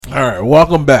All right,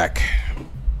 welcome back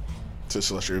to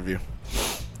Celestial Review.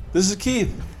 This is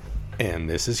Keith, And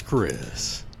this is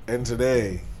Chris. and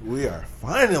today we are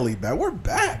finally back. We're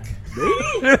back,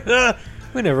 baby.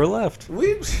 We never left.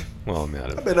 I've Well,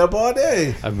 man, been up all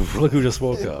day. look who just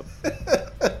woke up.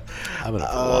 I've been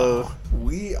up for a while.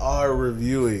 We are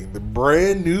reviewing the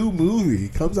brand new movie.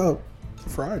 Comes out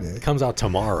Friday. Comes out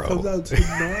tomorrow. Comes out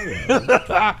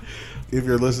tomorrow. If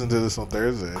you're listening to this on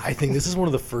Thursday. I think this is one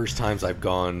of the first times I've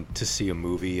gone to see a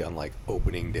movie on like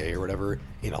opening day or whatever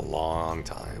in a long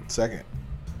time. Second,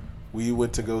 we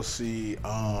went to go see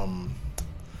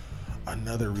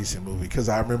another recent movie because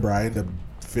I remember I ended up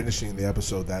finishing the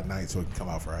episode that night so it can come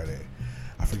out Friday.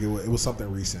 I forget what it was. Something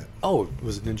recent. Oh,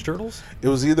 was it Ninja Turtles? It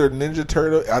was either Ninja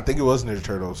Turtle. I think it was Ninja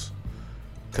Turtles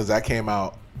because that came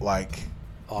out like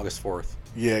August 4th.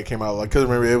 yeah, it came out like because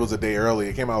remember it was a day early.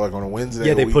 It came out like on a Wednesday.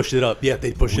 Yeah, they pushed it up. Yeah,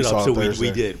 they pushed we it saw up. it So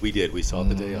Thursday. we did. We saw it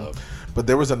the day of. But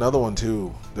there was another one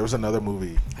too. There was another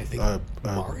movie. I think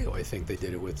Mario. I think they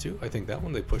did it with too. I think that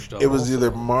one they pushed up. It was also.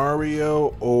 either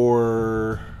Mario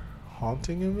or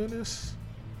Haunting in Venice.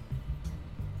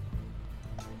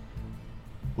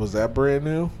 Was that brand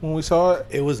new when we saw it?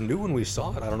 It was new when we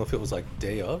saw it. I don't know if it was like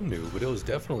day of new, but it was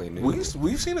definitely new.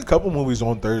 We've seen a couple movies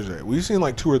on Thursday. We've seen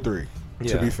like 2 or 3, to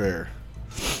Yeah. be fair.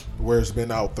 Where it's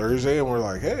been out Thursday, and we're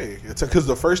like, hey, it's because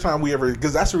the first time we ever,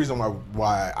 because that's the reason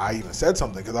why I even said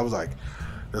something, because I was like,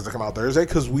 does it come out Thursday?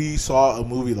 Because we saw a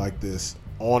movie like this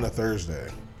on a Thursday,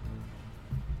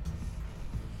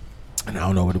 and I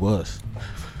don't know what it was,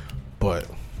 but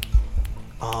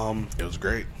it was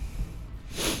great.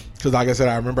 Because like I said,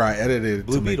 I remember I edited it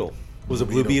Blue to make- Beetle. Was it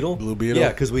Blue Beetle? Blue Beetle? Yeah,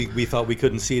 because we thought we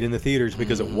couldn't see it in the theaters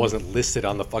because it wasn't listed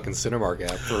on the fucking Cinemark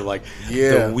app for like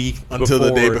Yeah, the week until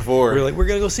the day before. We were like, we're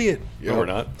gonna go see it. Yep. No, we're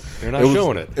not. They're not It was,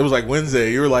 showing it. It was like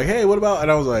Wednesday. You were like, hey, what about? And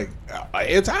I was like,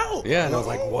 it's out. Yeah, and I was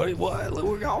like, what?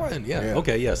 We're going. Yeah. Yeah.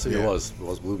 Okay. Yes, Yeah. it was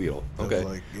Blue Beetle. I was Okay.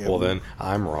 like, yeah, well, we- then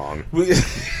I'm wrong. We-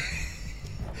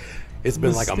 It's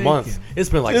been like a Mistaken. month. It's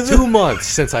been like Is 2 it- months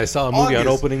since I saw a movie on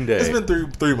August. opening day. It's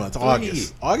been three months.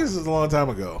 August. August is a long time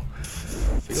ago.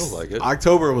 Feels like it.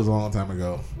 October was a long time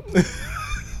ago.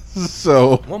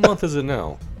 So What month is it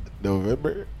now?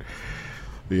 November.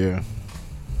 Yeah.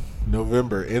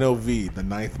 November. NOV, the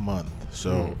 9th month.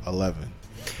 So 11.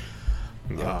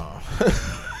 Yeah.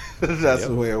 That's Yep.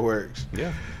 the way it works.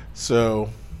 Yeah. So,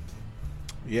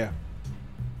 yeah.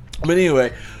 But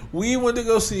anyway, we went to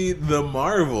go see The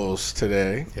Marvels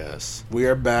today. Yes. We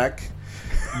are back.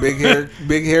 Big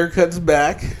haircut's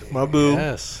back. My boo.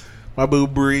 Yes. My boo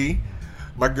Bree.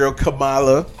 My girl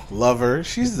Kamala. Love her.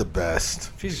 She's the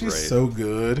best. She's great. so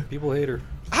good. People hate her.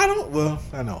 I know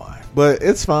why. But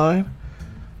it's fine.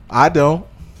 I don't.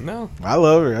 No. I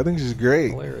love her. I think she's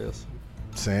great. Hilarious.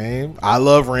 Same. I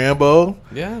love Rambo.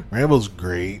 Yeah. Rambo's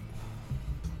great.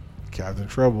 Captain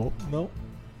Trouble. Nope.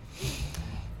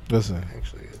 Listen.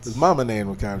 Actually, it's His mama name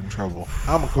was Captain Trouble.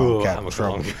 I'm gonna call him Captain I'm a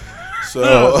Trouble. clown.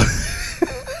 So,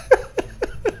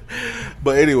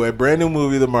 but anyway, brand new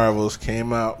movie, The Marvels,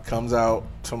 comes out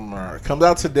tomorrow. Comes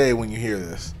out today when you hear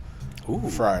this. Ooh.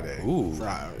 Friday. Ooh.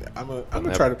 Friday. I'm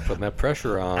gonna try to. putting that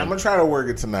pressure on. I'm gonna try to work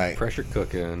it tonight. Pressure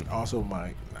cooking. Also,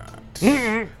 might not.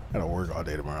 Gotta work all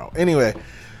day tomorrow. Anyway,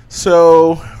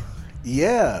 so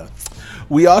yeah,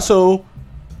 we also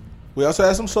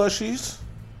had some slushies,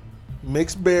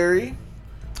 mixed berry,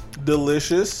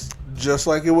 delicious, just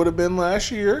like it would have been last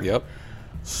year. Yep.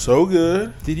 So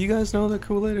good. Did you guys know that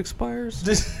Kool-Aid expires?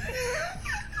 Just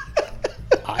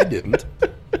I didn't.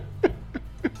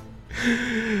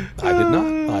 I did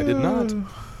not. I did not.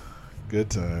 Good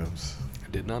times. I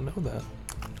did not know that.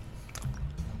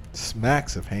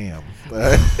 Smacks of ham.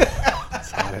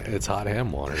 It's hot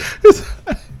ham water.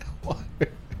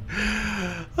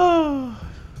 Oh,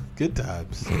 good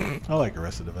times. I like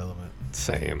Arrested Development.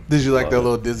 Same. Did you like Love that it.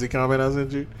 little Disney comment I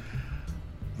sent you?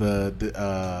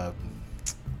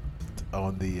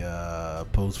 On the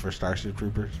pose for Starship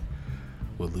Troopers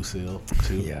with Lucille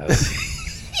too.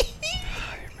 Yes.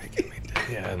 You're making me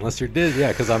dizzy. Yeah, unless you're dizzy. Yeah,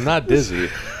 because I'm not dizzy.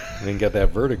 I didn't get that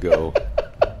vertigo.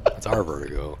 It's our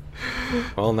vertigo.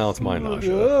 Well, now it's my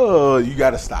nausea. Oh, you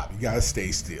gotta stop. You gotta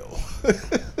stay still.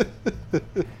 You're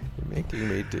making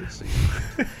me dizzy.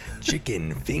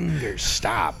 Chicken fingers,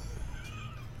 stop.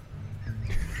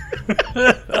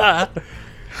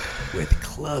 With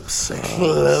club sauce.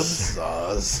 Club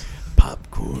sauce.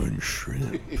 Popcorn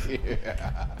shrimp.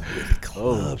 With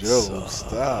club Joe,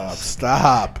 sauce.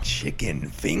 stop. Chicken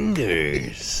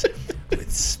fingers.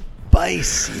 With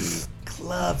spicy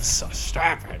club sauce.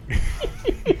 Stop it.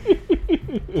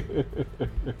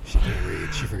 She can't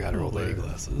read. She forgot her old lady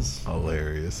glasses.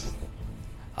 Hilarious.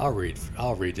 I'll read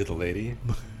you the lady.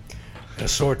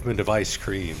 assortment of ice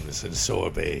creams and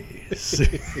sorbets.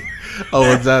 Oh,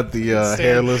 is that the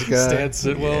hairless guy? Stan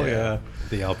Sitwell, yeah.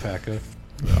 The alpaca.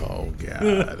 Oh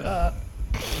God.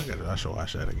 I should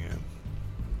watch that again.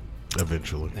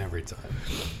 Eventually. Every time.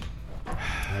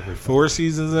 4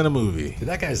 seasons in a movie. Did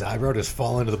that guy's eyebrow just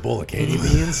fall into the bowl of candy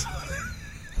beans?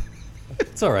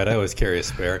 It's all right. I always carry a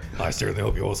spare. I certainly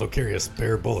hope you also carry a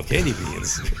spare bowl of candy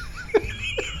beans.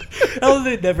 How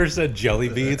they never said jelly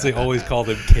beans? They always called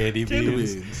them candy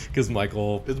beans. Because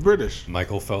It's British.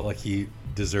 Michael felt like he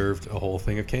deserved a whole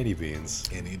thing of candy beans.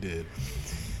 And he did.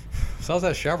 So how's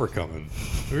that shower coming?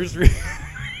 Where's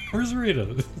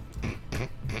Rita?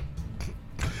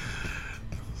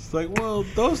 It's like, well,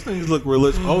 those things look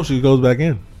religious. Oh, she goes back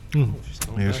in. She's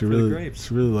going Yeah, back she for the really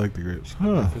grapes. liked the grapes.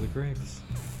 Going Huh. for the grapes.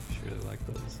 She really liked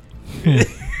those.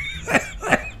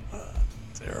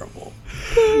 Terrible.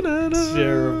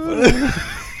 Terrible.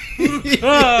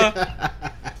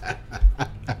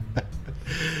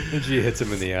 And she hits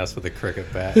him in the ass with a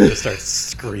cricket bat and just starts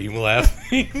scream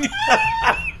laughing.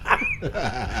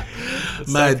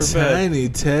 My tiny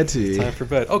teddy. Time for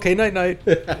bed. Okay, night night.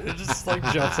 It just like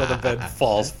jumps on the bed,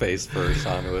 falls face first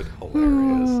onto it.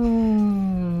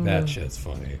 Hilarious. That shit's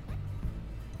funny.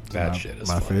 That shit is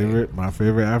funny. My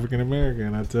favorite African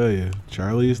American, I tell you,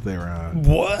 Charlize Theron.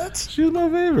 What? She's my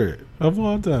favorite of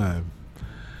all time.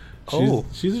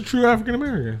 She's a true African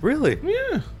American. Really?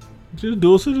 Yeah. She's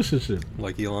dual citizenship.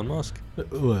 Like Elon Musk.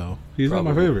 Well, he's not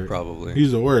my favorite. Probably.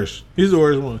 He's the worst. He's the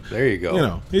worst one. There you go. You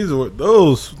know, he's the worst.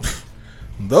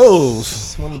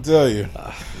 Those. Let me tell you.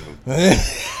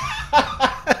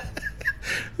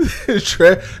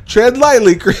 Tread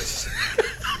lightly, Chris.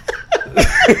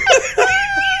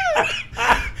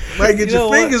 Might get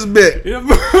your fingers bit. You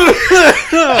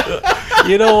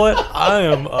know what? I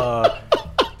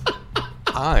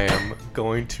am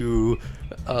going to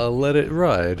let it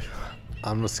ride.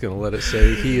 I'm just going to let it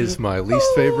say he is my least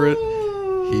favorite.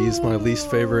 He's my least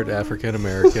favorite African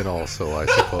American also, I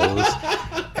suppose.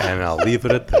 And I'll leave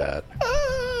it at that.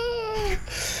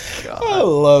 God. I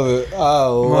love it. I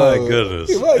love My it. goodness.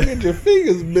 You might get your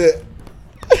fingers bit.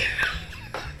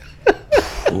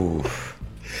 Oof.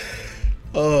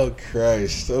 Oh,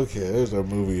 Christ. Okay, there's a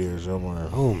movie here somewhere.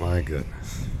 Oh, my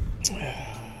goodness.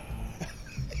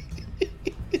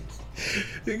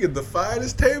 You get the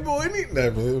finest table and eat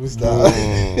that. Let me stop.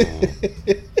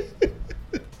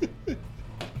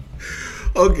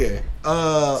 Okay.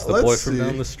 It's the let's boy see. from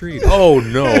down the street. Oh,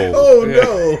 no. Oh,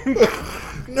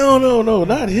 Yeah. no,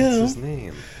 not him. What's his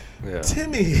name? Yeah.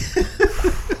 Timmy.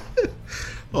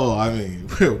 Oh, I mean,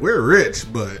 we're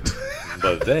rich, but.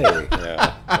 But they,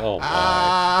 yeah. Oh,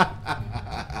 my.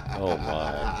 Oh,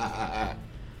 my.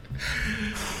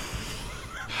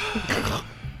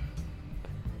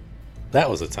 That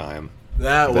was a time.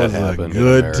 That was a happened in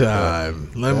good America.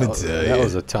 time. Let me tell you. That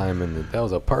was a time that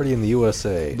was a party in the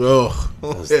USA. Oh,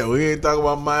 yeah, we ain't talking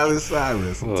about Miley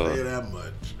Cyrus. I'll tell you that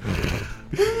much.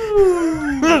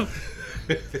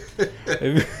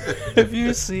 Have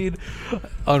you seen,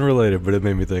 unrelated, but it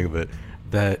made me think of it,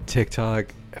 that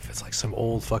TikTok, if it's like some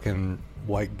old fucking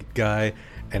white guy,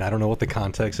 and I don't know what the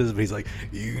context is, but he's like,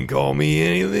 you can call me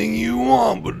anything you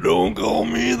want, but don't call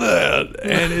me that.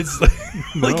 And it's like,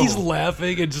 like he's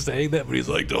laughing and just saying that, but he's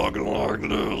like talking like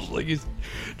this. Like he's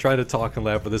trying to talk and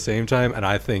laugh at the same time. And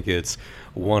I think it's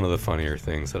one of the funnier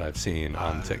things that I've seen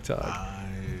on TikTok.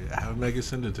 I haven't make it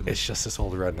send it to me. It's just this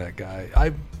old redneck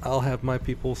guy. I'll have my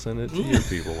people send it to your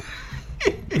people.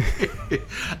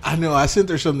 I know. I sent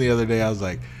her something the other day. I was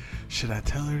like, should I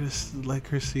tell her to let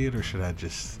her see it, or should I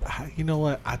just? You know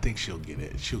what? I think she'll get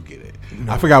it. She'll get it.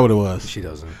 No, I forgot what it was. She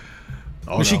doesn't.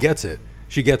 Oh, Well, no. she gets it.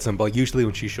 She gets them, but usually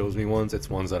when she shows me ones, it's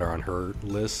ones that are on her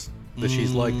list that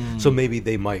she's like. So maybe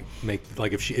they might make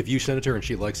like if you send it to her and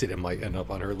she likes it, it might end up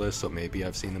on her list. So maybe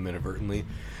I've seen them inadvertently,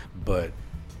 but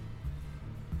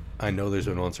I know there's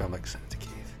been ones where I'm like, send it to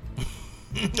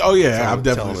Keith. Oh yeah, I'm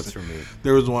Tell definitely. him it's from me.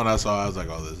 There was one I saw. I was like,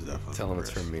 oh, this is definitely. Tell him it's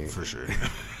from me. for sure.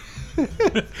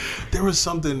 There was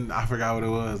something I forgot what it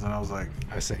was, and I was like,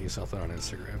 I sent you something on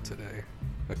Instagram today.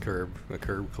 A curb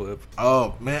clip.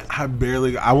 oh man, I went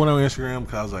on Instagram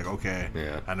because I was like, okay,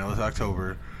 Yeah. I know it's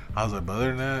October. I was like, but other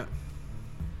than that,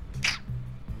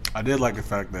 I did like the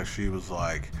fact that she was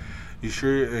like, you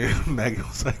sure? Megan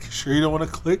was like, you sure you don't want to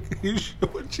click? You sure?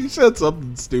 She said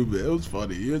something stupid. It was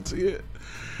funny. You didn't see it?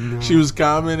 No. She was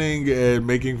commenting and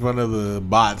making fun of the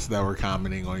bots that were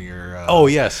commenting on your. Oh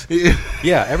yes,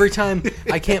 yeah. Every time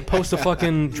I can't post a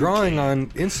fucking drawing on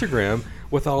Instagram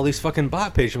with all these fucking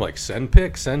bot pages. I'm like, send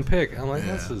pic. I'm like,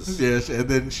 Yeah. this is. Yeah, and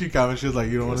then she commented, she was like,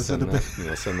 you don't want to send a pic? You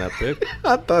know, send that pic.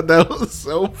 I thought that was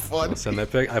so funny. Send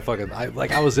that pic.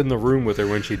 I was in the room with her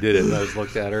when she did it, and I just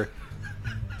looked at her.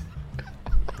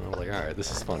 I was like, all right,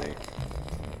 this is funny.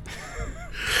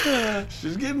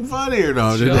 She's getting funnier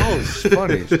now. She's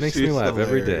funny. She makes me She's laugh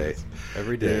every day. hilarious.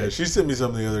 Every day. Yeah, she sent me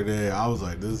something the other day. I was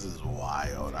like, this is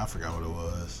wild. I forgot what it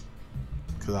was.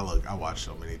 Because I watch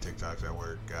so many TikToks at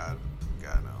work. God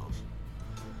knows.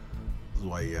 This is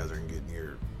why you guys aren't getting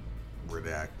your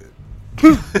redacted.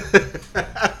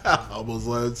 Almost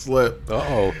let it slip.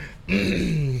 Uh-oh.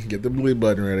 Get the bleed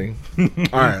button ready.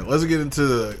 All right, let's get into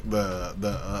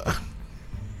the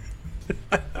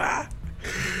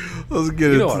let's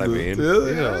get You into know what I mean. You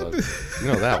know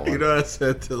that one. You know what I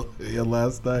said to you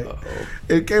last night? Uh-oh.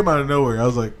 It came out of nowhere. I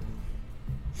was like,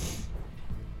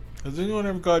 has anyone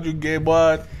ever called you gay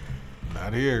bod?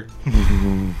 Not here.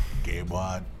 Gay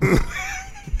bod.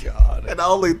 God. And I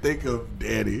only think of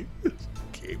Danny.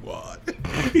 Gay bod.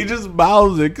 He just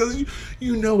mouths it because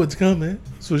you know it's coming.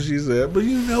 That's what she said. But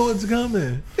you know it's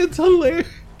coming. It's hilarious.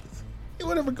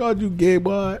 Anyone ever called you gay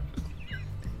bod?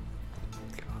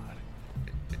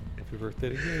 Happy birthday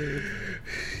to Gabe.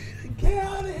 Get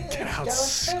out of here. Get out,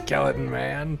 skeleton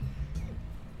man.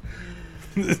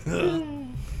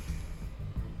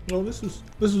 Oh, this was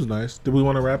nice. Did we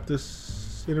want to wrap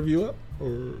this interview up,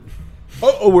 or?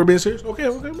 Oh, we're being serious. Okay.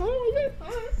 All right.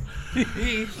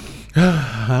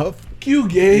 Fuck you,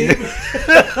 Gabe.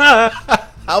 How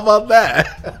about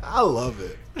that? I love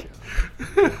it.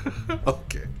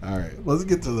 Okay. All right. Let's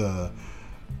get to the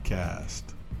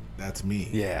cast. That's me.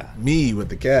 Yeah. Me with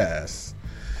the cast.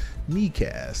 Me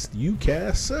cast. You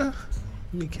cast, sir?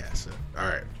 Me cast, sir. All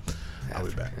right. I'll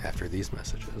be back. After these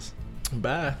messages.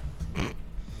 Bye.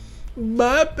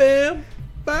 Bye, fam.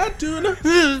 Bye, tuna.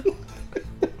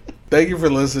 Thank you for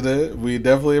listening. We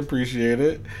definitely appreciate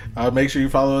it. Make sure you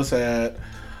follow us at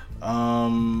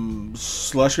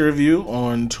Slushy Review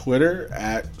on Twitter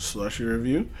at Slushy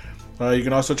Review. You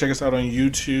can also check us out on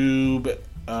YouTube.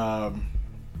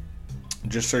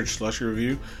 Just search Slushy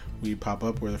Review. We pop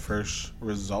up. We're the first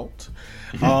result.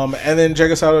 And then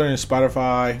check us out on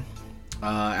Spotify,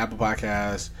 Apple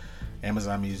Podcasts,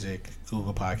 Amazon Music,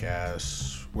 Google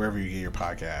Podcasts, wherever you get your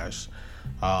podcasts.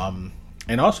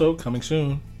 And also, coming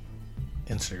soon,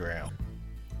 Instagram.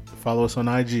 Follow us on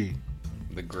IG.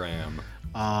 The gram.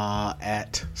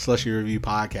 At Slushy Review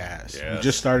Podcast. Yes. We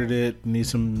just started it. Need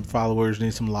some followers.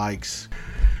 Need some likes.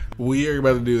 We are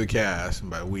about to do the cast. And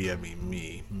by we, I mean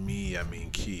me. Me, I mean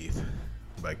Keith.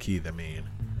 By Keith, I mean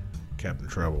Captain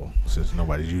Trouble, since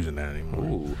nobody's using that anymore.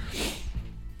 Ooh.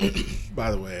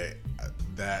 By the way,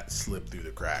 that slipped through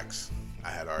the cracks. I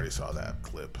had already saw that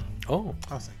clip. Oh.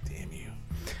 I was like, damn you.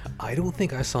 I don't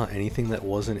think I saw anything that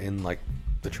wasn't in, like,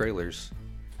 the trailers.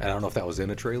 And I don't know if that was in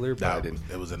a trailer, but I didn't.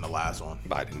 It was in the last one.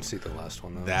 But I didn't see the last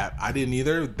one, though. That I didn't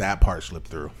either. That part slipped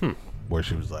through. Where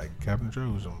she was like, Captain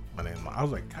Trouble, my name. I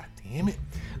was like, God damn it.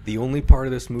 The only part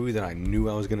of this movie that I knew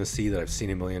I was going to see that I've seen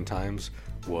a million times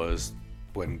was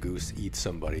when Goose eats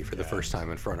somebody for the first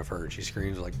time in front of her, and she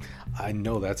screams like, I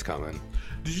know that's coming.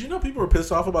 Did you know people were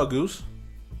pissed off about Goose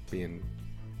Being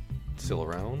still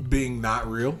around? being not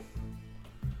real?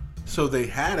 So they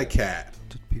had a cat.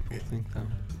 Did people think that?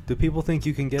 Do people think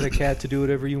you can get a cat to do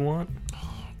whatever you want?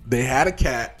 They had a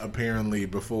cat apparently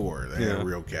before. They had Yeah. a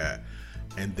real cat.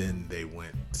 And then they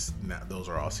went, now those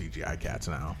are all CGI cats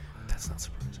now. That's not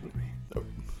surprising to me.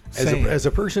 Same. As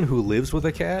a person who lives with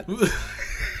a cat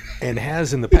and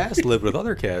has in the past lived with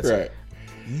other cats, Right.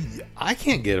 I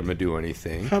can't get them to do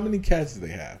anything. How many cats did they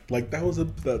have? Like, that was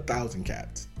 1,000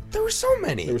 cats. There were so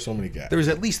many. There were so many cats. There was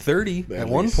at least 30 at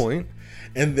one least. point.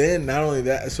 And then not only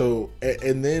that,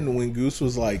 and then when Goose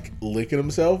was like licking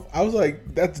himself, I was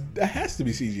like, that has to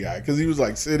be CGI because he was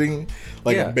like sitting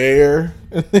like Yeah. a bear,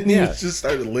 and then he Yeah. just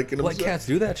started licking himself. Like cats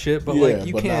do that shit, but yeah, like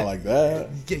you but can't. not like that.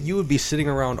 Yeah, you would be sitting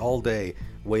around all day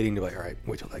waiting to be like, all right,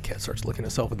 wait till that cat starts licking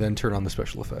itself and then turn on the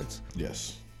special effects.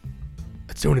 Yes,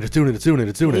 It's doing it, it's doing it, it's doing it,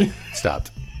 it's doing it.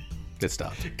 Stopped. It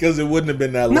stopped. because it wouldn't have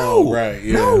been that No, long, right?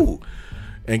 Yeah. no.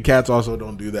 And cats also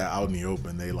don't do that out in the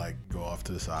open. They like go off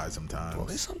to the side sometimes. Well,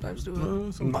 they sometimes do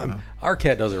it. sometimes. Our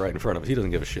cat does it right in front of us. He doesn't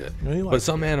give a shit. Yeah, he But likes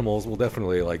some animals will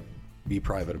definitely like be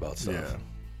private about stuff.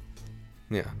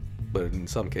 Yeah. Yeah. But in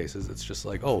some cases, it's just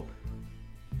like, oh,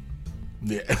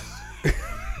 Yeah.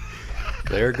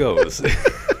 there it goes. It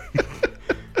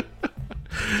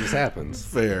just happens.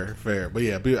 Fair. But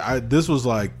yeah, this was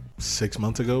like 6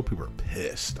 months ago. People were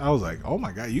pissed. I was like, oh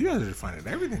my God, you guys are finding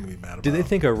everything to be mad about. Did they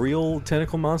think a real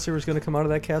tentacle monster was going to come out of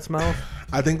that cat's mouth?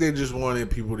 I think they just wanted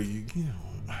people to,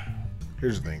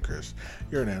 Here's the thing, Chris.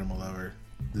 You're an animal lover.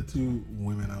 The two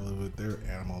women I live with, they're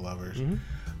animal lovers.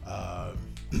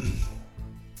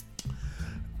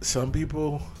 Some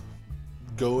people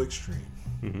go extreme.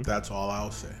 That's all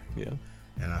I'll say. Yeah.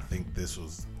 And I think this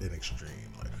was an extreme.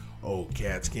 Like, oh,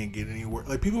 cats can't get any work.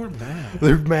 Like, people are mad.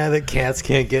 They're mad that cats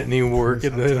can't get any work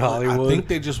in Hollywood. I think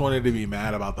they just wanted to be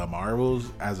mad about the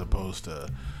Marvels as opposed to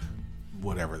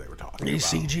whatever they were talking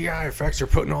These about. CGI effects are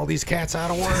putting all these cats out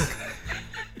of work.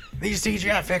 These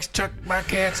CGI effects took my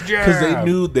cat's job.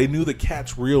 Because they knew the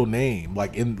cat's real name,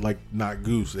 like not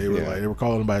Goose. They were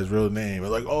calling him by his real name.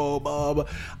 Like, oh, Bob.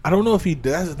 I don't know if he.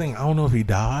 That's the thing. I don't know if he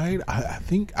died. I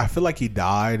feel like he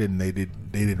died, and they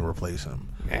didn't replace him.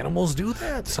 Animals do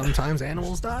that. Sometimes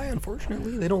animals die,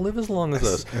 unfortunately. They don't live as long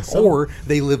as us. Or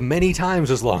they live many times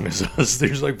as long as us.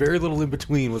 There's like very little in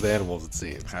between with animals, it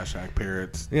seems. Hashtag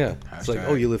parrots. Yeah. It's like,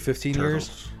 oh, you live 15 turtles.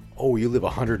 years? Oh, you live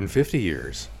 150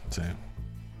 years. Same.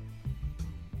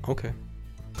 Okay.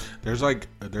 There's like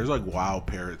wild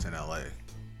parrots in LA,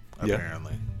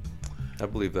 apparently. I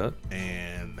believe that.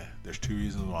 And there's two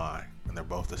reasons why. And they're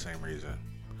both the same reason.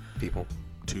 People.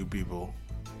 Two people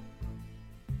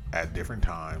at different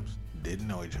times, didn't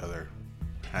know each other,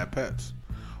 had pets.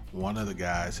 One of the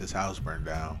guys, his house burned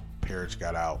down. Parrots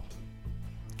got out.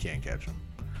 Can't catch them.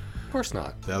 Of course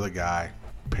not. The other guy,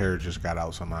 parrot just got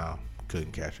out somehow.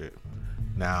 Couldn't catch it.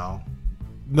 Now,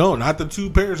 no, not the two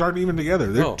parrots aren't even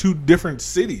together. They're two different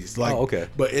cities. Like, okay.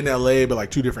 But in LA, but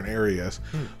like two different areas.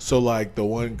 So like the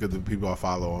one, because the people I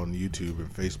follow on YouTube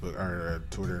and Facebook or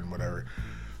Twitter and whatever,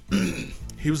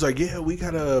 he was like, yeah, we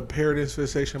got a parrot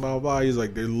infestation, blah, blah, blah. He's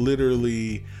like, they're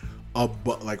literally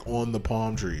like on the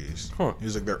palm trees. He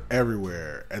was like, they're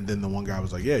everywhere. And then the one guy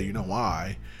was like, yeah, you know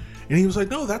why? And he was like,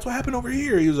 no, that's what happened over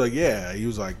here. He was like, yeah. He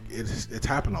was like, it's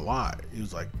happened a lot. He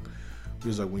was like,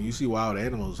 when you see wild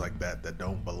animals like that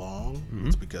don't belong,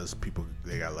 it's because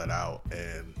they got let out,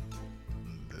 and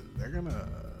they're gonna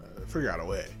figure out a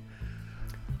way.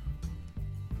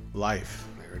 Life.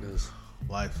 There it is.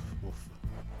 Life will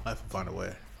find a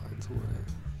way. Finds a way.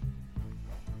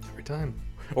 Every time.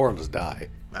 Or just die.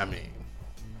 I mean,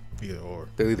 either or.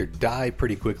 They'll either die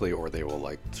pretty quickly or they will,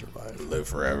 like, survive. Live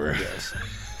forever. Yes.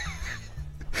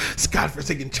 This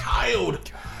godforsaken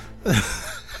child.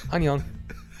 I'm young.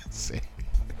 See.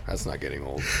 That's not getting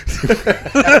old.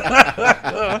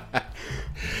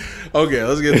 Okay,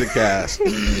 let's get to the cast.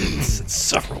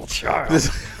 Insufferable child.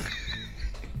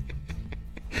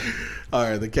 All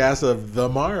right, the cast of The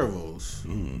Marvels.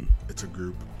 It's a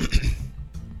group.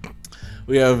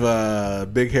 We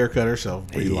have big haircut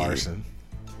herself, Brie Larson.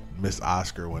 Miss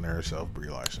Oscar winner herself, Brie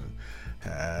Larson. /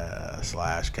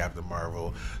 Captain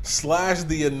Marvel /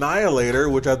 the Annihilator,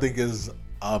 which I think is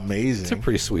amazing. It's a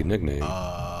pretty sweet nickname.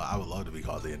 I would love to be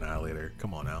called the Annihilator.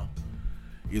 Come on now.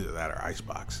 Either that or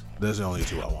Icebox. Those are the only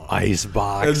two I want.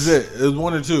 Icebox. That's it. It's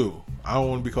one or two. I don't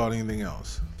want to be called anything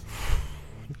else.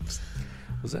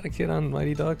 Was that a kid on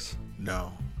Mighty Ducks?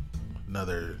 No.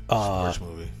 Another sports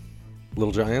movie.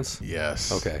 Little Giants?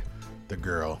 Yes. Okay. The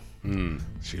girl.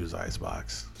 She was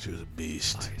Icebox. She was a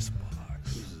beast.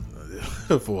 Icebox. She was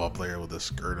a football player with a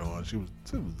skirt on. She was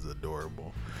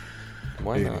adorable.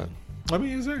 Why not? I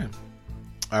mean, insane.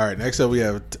 All right, next up we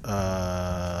have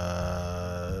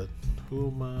who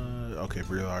am I? Okay,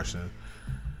 Brie Larson.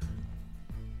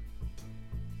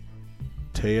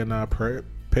 Teyana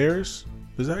Paris.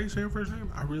 Is that how you say her first name?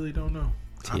 I really don't know.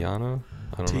 Tiana?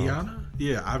 I don't know. Tiana?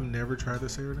 Yeah, I've never tried to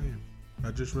say her name.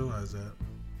 I just realized that.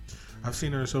 I've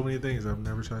seen her in so many things. I've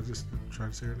never tried to say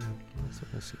her name.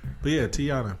 But yeah,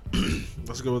 Tiana.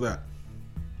 Let's go with that.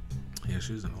 Yeah,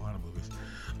 she was in a lot of movies.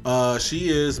 She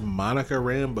is Monica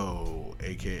Rambeau,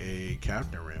 a.k.a.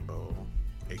 Captain Rambeau,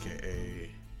 a.k.a.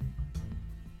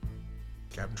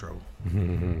 Captain Trouble.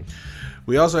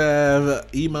 We also have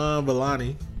Iman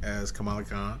Vellani as Kamala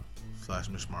Khan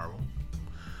 / Miss Marvel.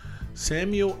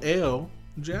 Samuel L.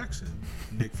 Jackson,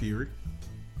 Nick Fury.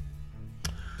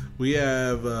 We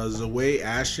have Zoe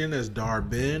Ashton as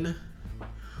Dar-Benn.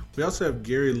 We also have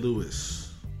Gary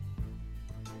Lewis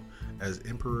as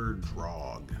Emperor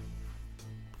Draug.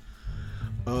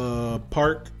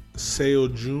 Park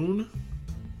Seo-joon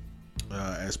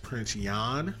as Prince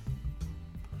Yan.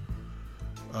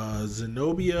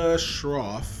 Zenobia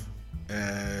Shroff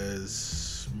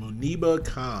as Muniba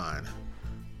Khan,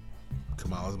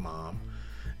 Kamala's mom.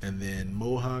 And then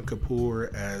Mohan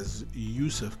Kapoor as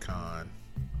Yusuf Khan,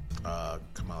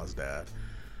 Kamala's dad.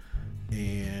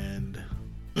 And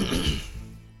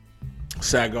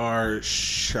Sagar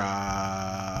Shaikh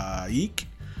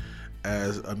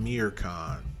as Amir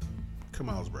Khan,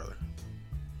 Kamala's brother.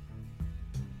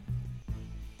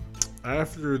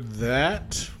 After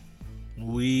that,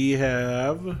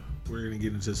 we're gonna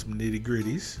get into some nitty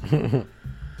gritties.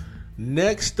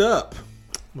 Next up,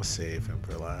 I'm gonna save him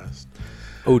for last.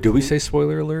 Oh, did we say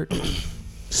spoiler alert?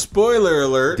 Spoiler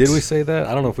alert. Did we say that?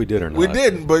 I don't know if we did or not. We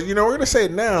didn't, but we're gonna say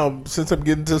it now since I'm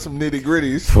getting to some nitty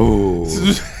gritties. Ooh,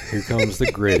 here comes the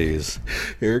gritties.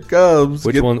 Here it comes.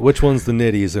 Which one's the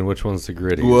nitties and which one's the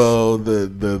gritties? Well,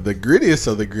 the grittiest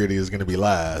of the gritty is gonna be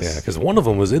last. Yeah, because one of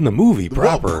them was in the movie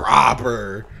proper. Well,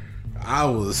 proper.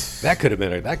 That could have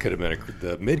been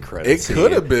the mid credits. It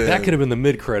could have been. That could have been the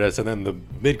mid credits, and then the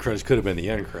mid credits could have been the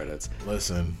end credits.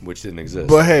 Listen, which didn't exist.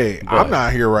 But hey, I'm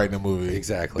not here writing a movie.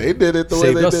 Exactly. They did it the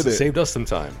way they did it. Saved us some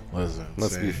time. Listen,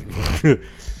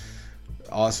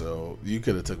 also, you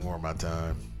could have took more of my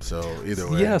time. So either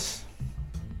way, yes.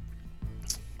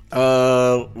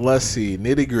 Let's see,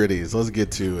 nitty gritties. Let's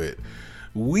get to it.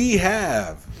 We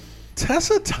have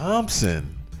Tessa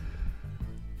Thompson.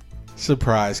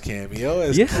 Surprise cameo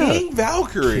as King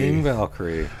Valkyrie. King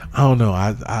Valkyrie. I don't know.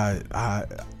 I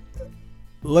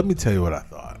let me tell you what I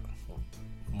thought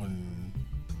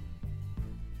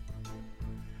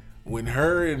when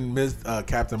her and Miss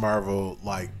Captain Marvel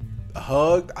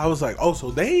hugged. I was like, oh,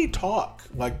 so they talk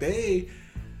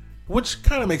which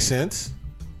kind of makes sense,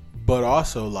 but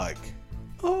also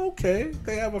oh, okay,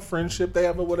 they have a friendship, they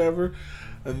have a whatever.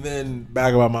 And then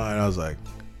back of my mind, I was like,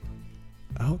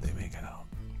 I hope they make out.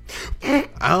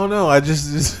 I don't know. I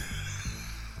just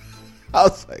I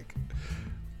was like,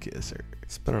 kiss her.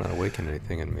 It's better not awaken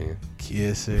anything in me.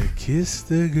 Kiss her, kiss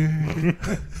the girl.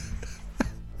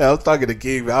 I was talking to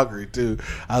King Valkyrie too.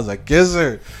 I was like, kiss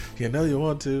her. You know you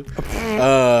want to.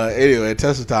 Anyway,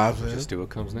 Tessa Thompson. Just do what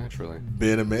comes naturally.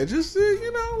 Being a man, just let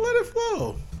it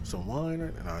flow. Some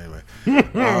wine. Anyway.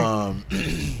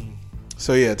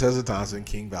 So yeah, Tessa Thompson,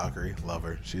 King Valkyrie, love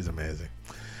her. She's amazing.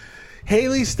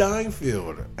 Haley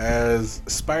Steinfeld as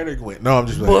Spider-Gwen. No, I'm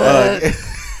just that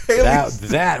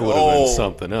would have been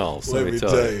something else. Let me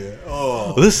tell you.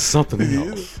 Oh, this is something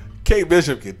else. Kate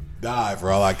Bishop could die for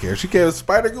all I care. She came as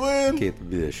Spider-Gwen. Kate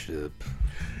Bishop.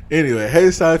 Anyway,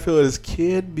 Haley Steinfeld is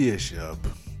Kate Bishop.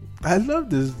 I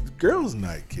love this girls'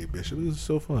 night, Kate Bishop. This is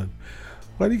so fun.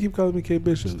 Why do you keep calling me Kate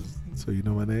Bishop? So you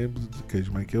know my name in case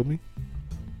you might kill me?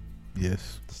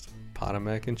 Yes. Just a pot of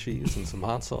mac and cheese and some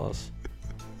hot sauce.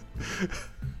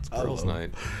 It's girls'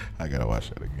 night. I gotta watch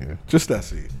that again. Just that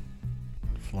scene.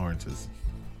 Florence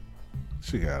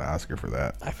she got an Oscar for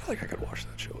that. I feel like I could watch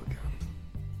that show again.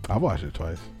 I watched it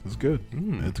twice. It's good.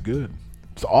 It's good.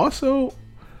 It's also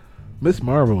Miss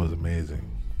Marvel is amazing.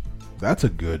 That's a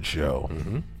good show.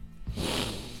 Mm-hmm.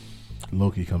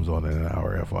 Loki comes on in an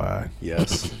hour, FYI.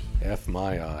 Yes. F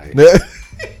my eye.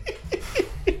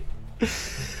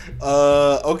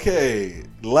 Okay.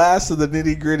 Last of the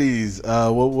nitty gritties.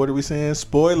 What are we saying?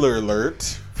 Spoiler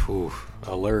alert.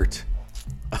 Alert.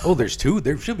 Oh, there's two.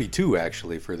 There should be two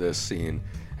actually for this scene,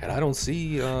 and I don't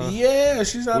see. Yeah,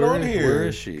 she's not on here. Where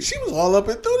is she? She was all up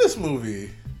and through this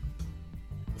movie.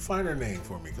 Find her name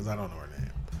for me because I don't know her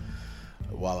name.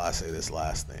 While I say this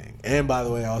last thing, and by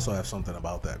the way, I also have something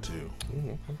about that too.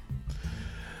 Ooh,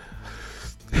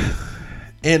 okay.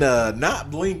 In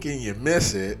not blinking, you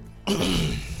miss it.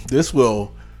 This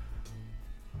will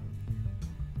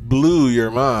blew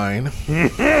your mind.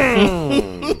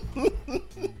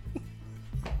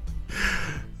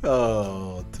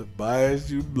 Oh, Tobias,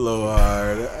 you blow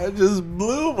hard. I just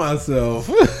blew myself.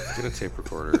 Get a tape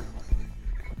recorder.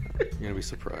 You're gonna be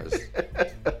surprised.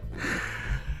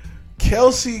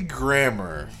 Kelsey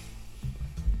Grammer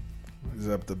is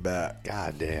up the bat.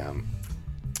 Goddamn.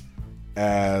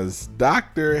 As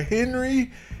Dr.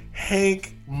 Henry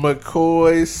Hank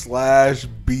McCoy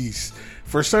 / Beast.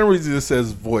 For some reason it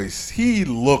says voice. He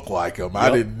looked like him. Yep. I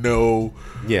didn't know.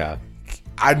 Yeah.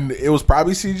 It was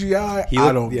probably CGI.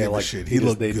 I don't give a shit. He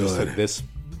looked good. They just took this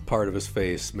part of his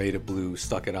face, made it blue,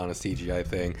 stuck it on a CGI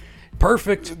thing.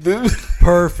 Perfect.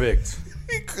 Perfect.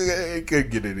 It couldn't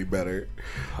get any better.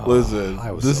 Listen,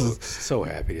 I was so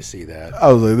happy to see that.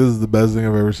 I was like, this is the best thing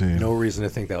I've ever seen. No reason to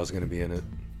think that was going to be in it.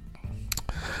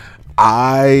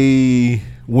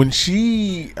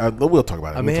 We'll talk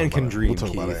about it. A man can dream. We'll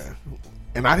talk about it.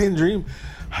 And I didn't dream.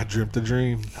 I dreamt a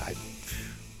dream.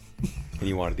 And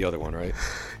you wanted the other one, right?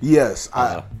 Yes.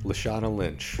 Lashana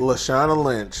Lynch. Lashana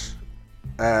Lynch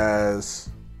as,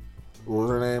 what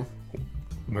was her name?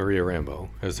 Maria Rambeau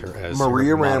as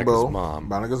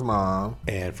Monica's mom.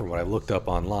 And from what I looked up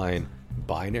online,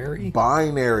 Binary.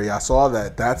 I saw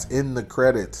that. That's in the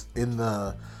credits in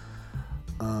the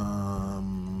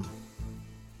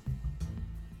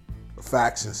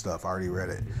facts and stuff. I already read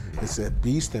it. It said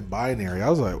Beast and Binary. I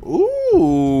was like,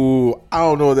 ooh, I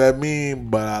don't know what that means,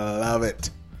 but I love it.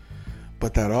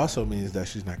 But that also means that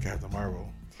she's not Captain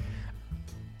Marvel.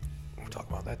 We'll talk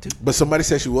about that too. But somebody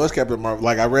said she was Captain Marvel.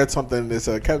 Like I read something that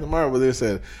said Captain Marvel, but it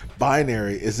said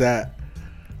binary. Is that?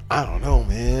 I don't know,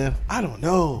 man. I don't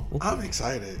know. I'm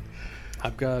excited.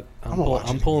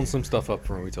 I'm pulling some stuff up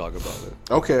for when we talk about it.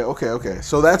 Okay.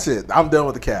 So that's it. I'm done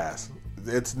with the cast.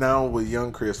 It's now with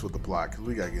young Chris with the plot because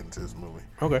we gotta get into this movie.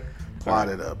 Okay. Plot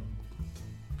it up.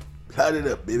 Plot it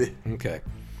up, baby. Okay.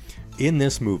 In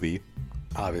this movie,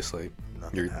 obviously,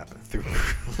 Nothing happened.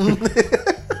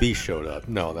 B showed up.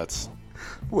 No, that's...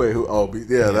 Wait, who? Oh,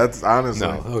 yeah, that's honestly...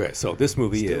 No, okay, so this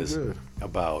movie Still is good.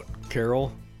 about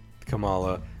Carol,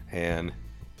 Kamala, and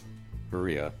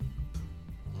Maria.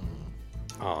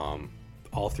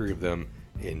 All three of them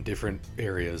in different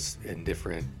areas, in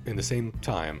the same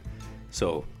time.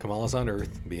 So Kamala's on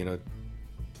Earth, being a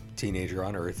teenager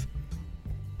on Earth.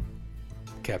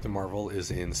 Captain Marvel is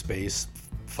in space,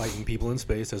 fighting people in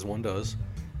space as one does,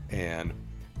 and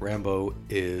Rambo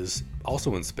is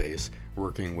also in space,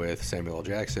 working with Samuel L.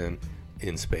 Jackson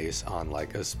in space on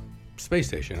like a space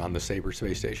station, on the Sabre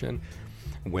space station.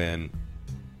 When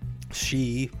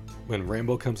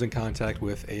Rambo comes in contact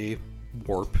with a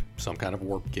warp, some kind of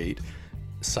warp gate,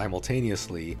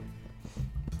 simultaneously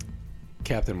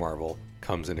Captain Marvel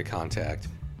comes into contact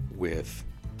with,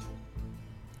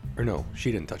 or no,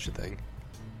 she didn't touch the thing.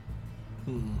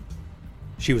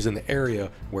 She was in the area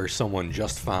where someone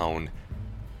just found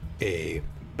a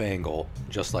bangle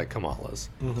just like Kamala's.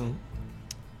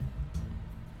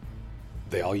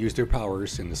 They all used their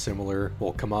powers in the similar,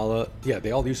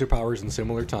 they all used their powers in a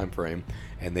similar time frame,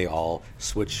 and they all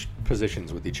switched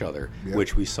positions with each other,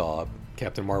 which we saw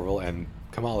Captain Marvel and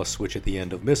Kamala switch at the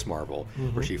end of Miss Marvel,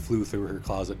 where she flew through her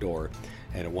closet door,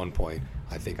 and at one point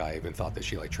I think I even thought that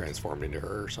she like transformed into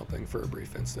her or something for a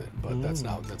brief instant, but that's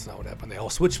not what happened. They all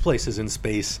switched places in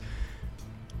space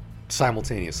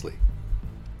simultaneously.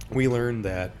 We learned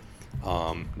that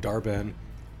Dar-Benn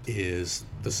is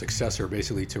the successor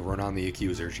basically to Ronan the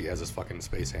Accuser. She has this fucking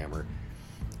space hammer,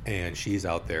 and she's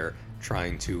out there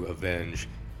trying to avenge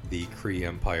the Kree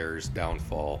Empire's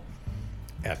downfall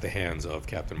at the hands of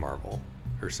Captain Marvel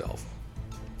herself.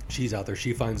 She's out there,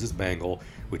 she finds this bangle,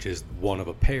 which is one of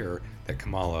a pair that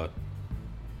Kamala,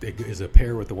 it is a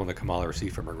pair with the one that Kamala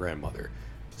received from her grandmother.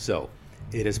 So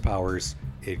it has powers,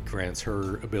 it grants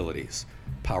her abilities,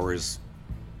 powers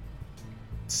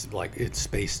like it's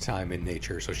space-time in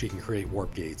nature, so she can create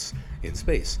warp gates in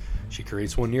space. She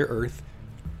creates one near Earth,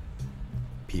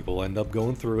 people end up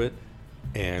going through it,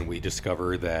 and we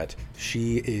discover that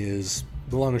she is,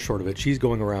 the long and short of it, she's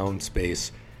going around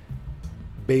space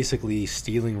basically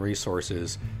stealing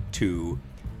resources to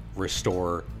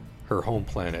restore her home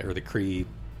planet, or the Kree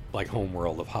like home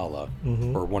world of Hala,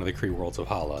 or one of the Kree worlds of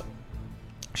Hala.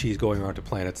 She's going around to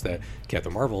planets that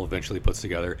Captain Marvel eventually puts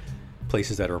together,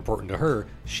 places that are important to her.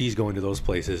 She's going to those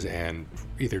places and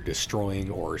either destroying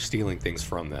or stealing things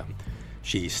from them.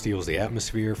 She steals the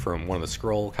atmosphere from one of the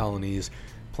Skrull colonies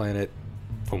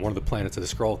from one of the planets that the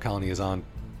Skrull colony is on,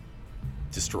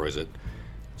 destroys it.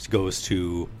 She goes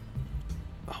to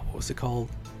what was it called?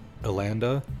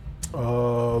 Elanda?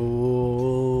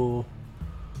 Oh.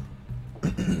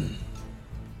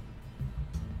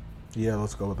 Yeah,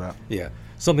 let's go with that. Yeah,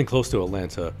 something close to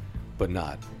Atlanta, but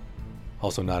not.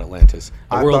 Also not Atlantis.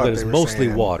 A world that is mostly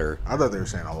water. I thought they were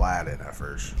saying Aladdin at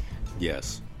first.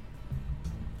 Yes.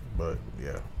 But,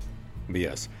 yeah. But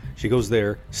yes. She goes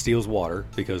there, steals water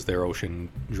because their ocean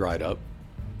dried up.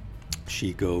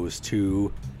 She goes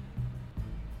to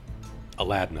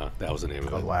Aladna. That was the name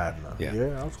of it. Aladna.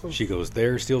 Yeah. I was close. She goes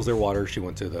there, steals their water. She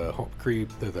went to the Kree,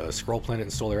 the Skrull planet,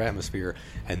 and stole their atmosphere.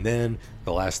 And then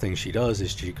the last thing she does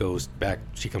is she comes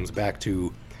back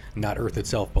to not Earth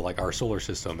itself, but like our solar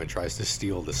system, and tries to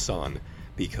steal the sun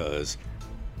because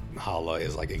Hala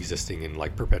is like existing in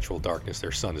like perpetual darkness.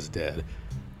 Their sun is dead.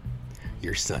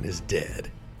 Your son is dead.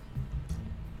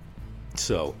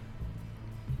 So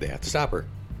they have to stop her.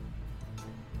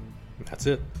 That's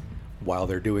it. While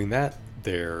they're doing that,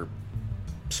 they're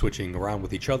switching around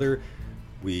with each other.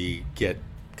 We get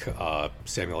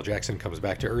Samuel L. Jackson comes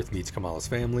back to Earth, meets Kamala's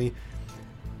family.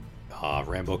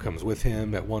 Rambo comes with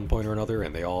him at one point or another,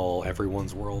 and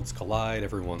everyone's worlds collide,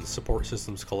 everyone's support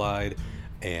systems collide,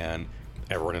 and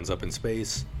everyone ends up in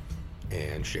space,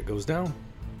 and shit goes down.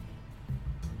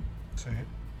 Say it.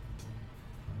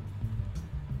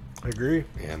 I agree.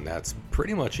 And that's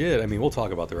pretty much it. I mean, we'll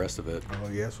talk about the rest of it. Oh,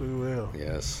 yes, we will.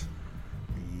 Yes.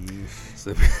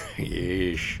 Yeesh.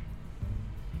 Yeesh.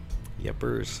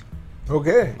 Yeppers.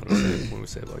 Okay. What do we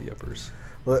say about yeppers?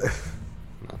 But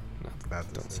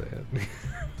Don't say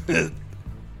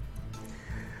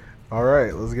All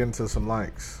right, let's get into some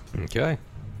likes. it. Okay.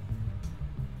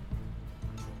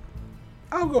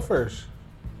 I'll go first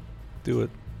Do it.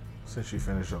 since you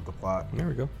finished up the plot. There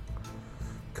we go.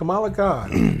 Kamala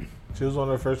Khan. She was one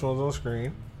of the first ones on the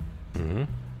screen.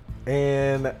 Mm-hmm.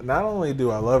 And not only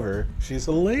do I love her, she's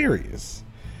hilarious.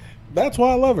 That's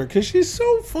why I love her, because she's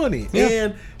so funny. Yeah.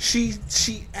 And she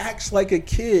acts like a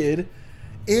kid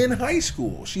in high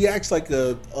school. She acts like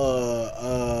a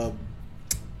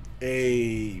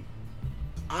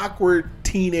awkward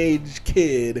teenage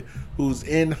kid who's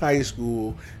in high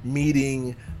school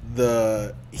meeting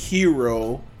the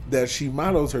hero that she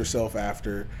models herself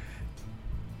after.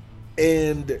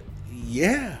 And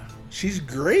yeah, she's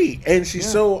great. And she's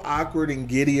so awkward and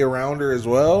giddy around her as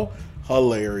well.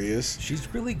 Hilarious.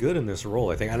 She's really good in this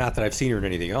role, I think. Not that I've seen her in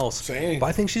anything else, Same. but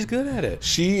I think she's good at it.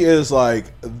 She is like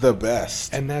the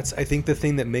best. And that's, I think, the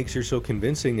thing that makes her so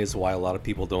convincing is why a lot of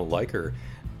people don't like her.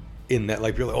 In that,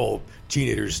 like, you're like, oh,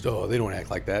 teenagers, oh, they don't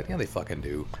act like that. Yeah, they fucking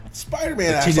do.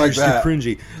 Spider-Man acts like Teenagers that. are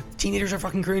cringy. Teenagers are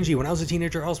fucking cringy. When I was a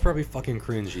teenager, I was probably fucking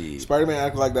cringy. Spider-Man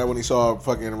acted like that when he saw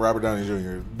fucking Robert Downey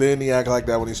Jr. Then he acted like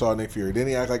that when he saw Nick Fury. Then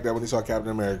he acted like that when he saw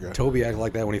Captain America. Toby acted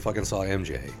like that when he fucking saw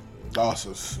MJ. Also,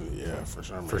 yeah, for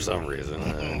some reason. For some reason.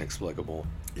 Inexplicable.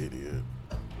 Idiot.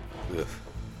 Ugh.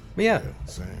 But yeah,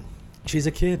 Same. she's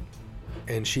a kid.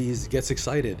 And she gets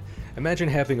excited. Imagine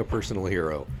having a personal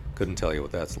hero. Couldn't tell you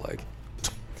what that's like.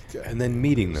 God. And then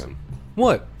meeting them.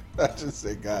 What? I just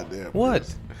say goddamn. What?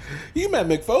 Bruce. You met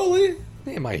Mick Foley.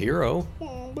 He ain't my hero.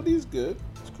 Oh, but he's good.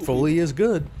 He's cool. Foley is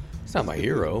good. He's not my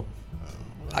hero.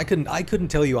 I couldn't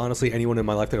tell you honestly anyone in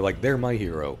my life that are like, they're my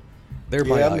hero. They're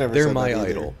my I've never they're said my that either.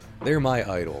 idol. They're my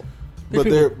idol. But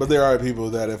There's there are people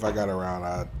that if I got around,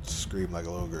 I'd scream like a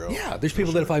little girl. yeah, there's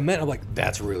people that if I met, I'm like,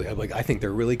 I think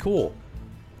they're really cool.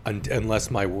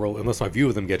 Unless my view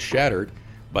of them gets shattered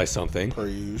by something. Per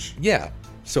usual. Yeah.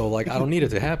 So like I don't need it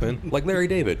to happen. Like Larry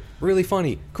David, really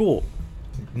funny, cool.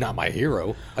 Not my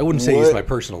hero. I wouldn't say he's What? my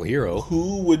personal hero.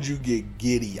 Who would you get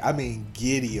giddy? I mean,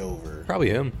 giddy over. Probably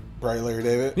him. Probably Larry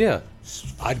David. Yeah.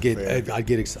 I'd like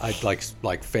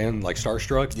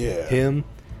starstruck. Yeah. Him.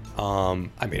 I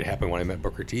mean, it happened when I met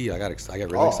Booker T. I got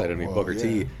really excited to meet well, Booker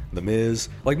T. yeah. The Miz.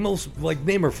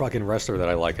 Name a fucking wrestler that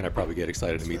I like, and I'd probably get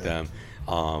excited to meet them.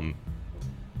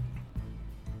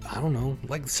 I don't know,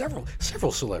 like several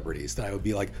celebrities that I would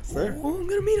be like, Fair. oh, I'm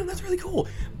gonna meet them. That's really cool.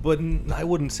 But I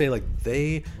wouldn't say like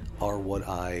they are what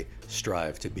I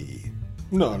strive to be.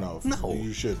 No. No.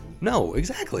 You shouldn't. No,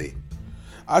 exactly.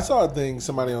 I saw a thing,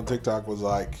 somebody on TikTok was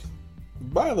like,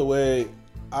 by the way,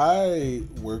 I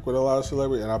work with a lot of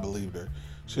celebrities, and I believed her.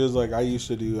 She was like, I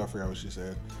forgot what she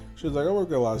said. She was like, I work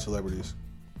with a lot of celebrities.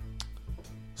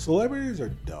 Celebrities are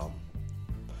dumb.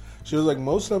 She was like,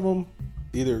 most of them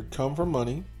either come from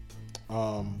money,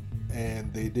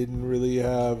 and they didn't really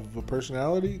have a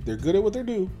personality. They're good at what they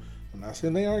do. I'm not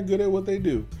saying they aren't good at what they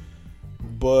do,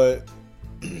 but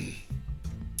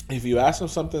if you ask them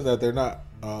something that they're not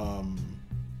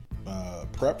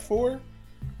prepped for,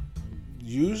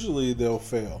 usually they'll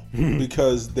fail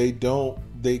because they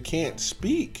can't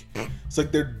speak. It's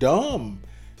like they're dumb.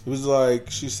 It was like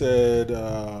she said,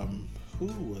 who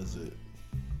was it?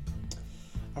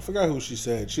 I forgot who she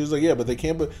said. She was like, yeah, but they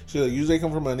can't. But she was like, usually they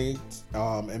come from money,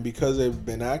 and because they've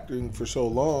been acting for so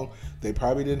long, they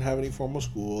probably didn't have any formal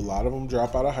school. A lot of them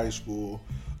drop out of high school.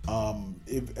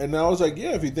 And I was like,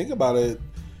 yeah, if you think about it,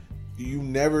 you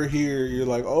never hear. You're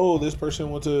like, oh, this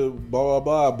person went to blah blah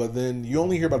blah, but then you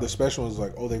only hear about the special ones,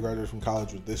 like, oh, they graduated from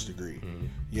college with this degree. Mm-hmm.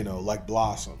 You know, like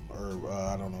Blossom, or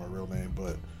I don't know her real name,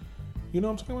 but you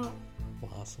know what I'm talking about.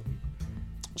 Blossom.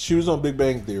 She was on Big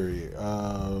Bang Theory.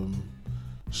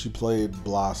 She played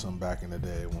Blossom back in the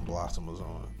day when Blossom was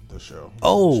on the show.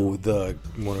 Oh, the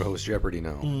one who hosts Jeopardy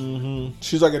now. Mm-hmm.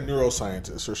 She's like a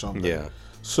neuroscientist or something. Yeah.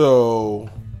 So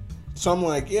I'm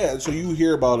like, yeah. So you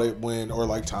hear about it or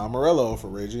like Tom Morello for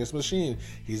Rage Against the Machine.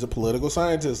 He's a political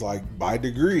scientist, like by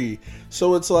degree.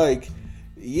 So it's like,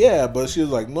 yeah. But she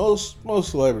was like, most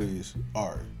celebrities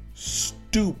are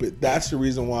stupid. That's the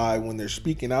reason why when they're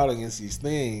speaking out against these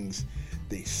things,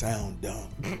 they sound dumb.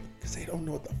 Because they don't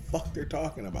know what the fuck they're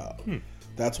talking about.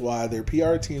 That's why their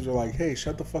PR teams are like, hey,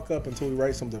 shut the fuck up until we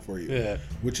write something for you. Yeah.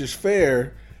 Which is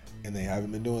fair, and they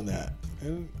haven't been doing that.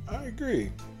 And I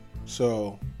agree.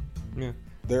 So, Yeah.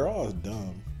 they're all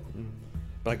dumb.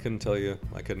 But I couldn't tell you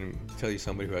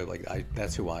somebody who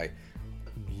that's who I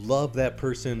love, that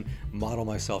person, model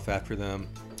myself after them.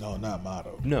 No, not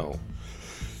motto. No.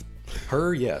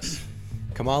 Her, yes.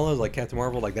 Kamala, like Captain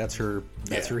Marvel, like that's her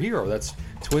hero. That's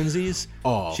twinsies.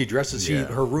 Oh, she dresses. yeah.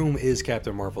 Her room is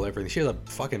Captain Marvel. Everything. She has a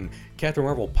fucking Captain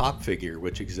Marvel pop figure,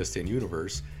 which exists in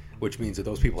universe, which means that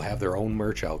those people have their own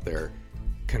merch out there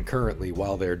concurrently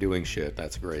while they're doing shit.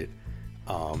 That's great.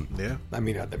 Yeah. I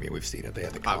mean, we've seen it. They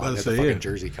had the I was con, about they to had the say, fucking yeah.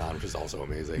 Jersey Con, which is also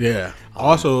amazing. Yeah.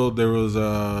 Also, there was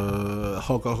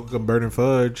Hulk and Burning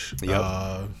Fudge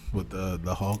Yep. with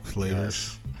the Hulk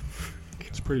flavors.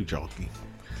 It's pretty chalky.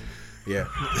 Yeah.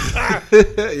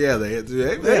 Yeah,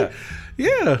 they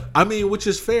yeah. I mean, which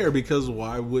is fair because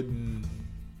why wouldn't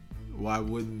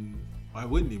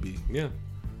you be? Yeah.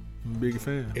 I'm a big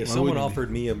fan. If Why someone wouldn't you be?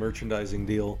 offered me a merchandising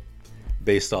deal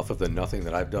based off of the nothing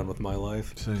that I've done with my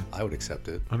life, Same. I would accept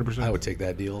it. 100%. I would take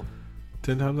that deal.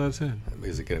 10 times out of 10.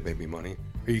 Is it going to make me money?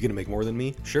 Are you going to make more than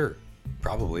me? Sure.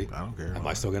 Probably. I don't care. Am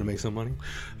I still going to make some money?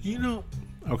 You know,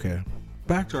 okay.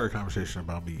 Back to our conversation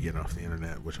about me getting off the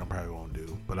internet, which I probably won't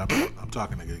do, but I'm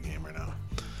talking a good game right now.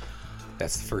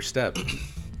 That's the first step.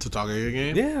 To talk a good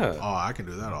game? Yeah. Oh, I can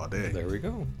do that all day. There we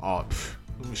go. Oh,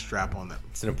 let me strap on that.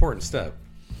 It's an important step.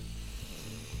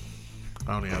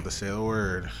 I don't even have to say the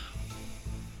word.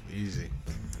 Easy.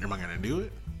 Am I gonna do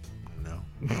it? No.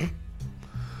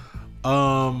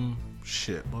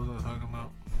 Shit. What was I talking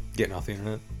about? Getting off the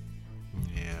internet.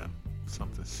 Yeah,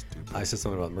 something stupid. I said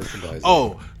something about merchandising.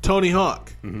 Oh, Tony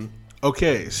Hawk. Mm-hmm.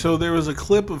 Okay, so there was a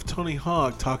clip of Tony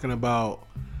Hawk talking about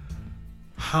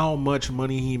how much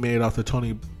money he made off the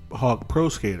Tony Hawk Pro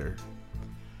Skater.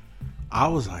 I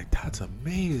was like, that's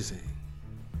amazing.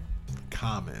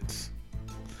 Comments.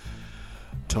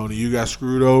 Tony, you got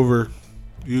screwed over.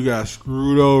 You got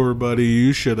screwed over, buddy.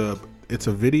 You should have. It's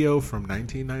a video from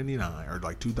 1999 or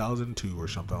like 2002 or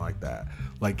something like that.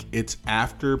 Like, it's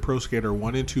after Pro Skater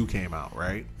 1 and 2 came out,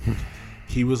 right?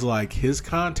 He was like, his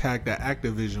contact at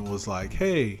Activision was like,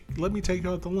 hey, let me take you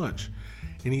out to lunch.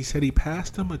 And he said he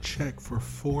passed him a check for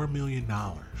 $4 million,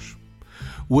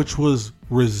 which was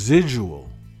residual.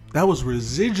 That was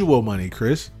residual money,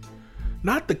 Chris.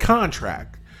 Not the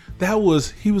contract.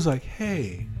 He was like,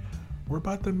 hey, we're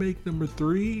about to make number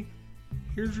 3.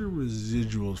 Here's your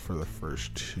residuals for the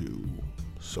first 2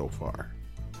 so far.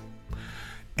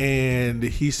 And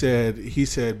he said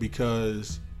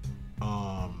because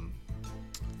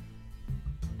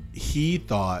he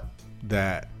thought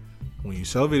that when you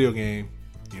sell a video game,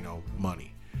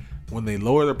 money. When they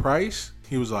lower the price,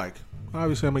 he was like,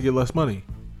 obviously I'm gonna get less money.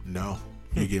 No,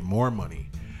 you get more money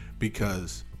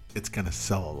because it's gonna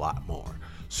sell a lot more.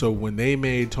 So when they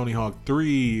made Tony Hawk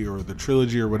 3 or the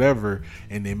trilogy or whatever,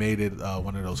 and they made it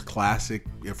one of those classic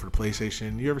for the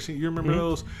PlayStation, you remember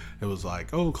those? It was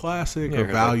like, classic or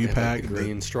value pack, the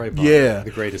green stripe on yeah, it,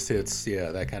 the greatest hits,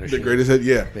 that kind of shit. The greatest hit,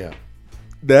 yeah.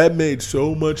 That made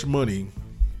so much money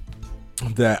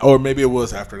that, or maybe it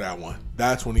was after that one.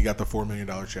 That's when he got the $4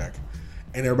 million check,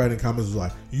 and everybody in the comments was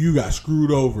like, "You got screwed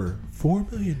over."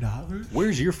 $4 million?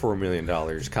 Where's your $4 million,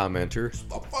 commenter?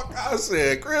 The fuck I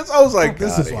said, Chris. I was like,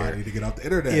 this is why I need to get off the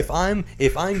internet. If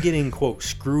I'm getting quote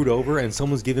screwed over and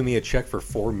someone's giving me a check for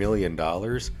 $4 million,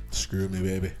 screw me,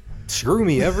 baby. Screw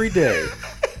me every day.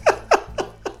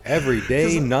 Every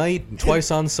day, night, and twice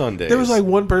on Sundays. There was like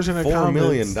one person in $4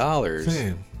 million.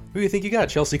 Man. Who do you think you got?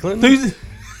 Chelsea Clinton? You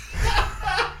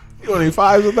want any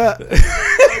fives with that?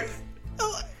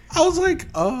 I was like,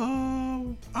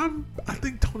 I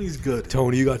think Tony's good.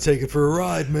 Tony, you got taken for a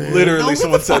ride, man. Literally,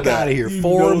 someone said that. Get out of here.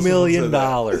 $4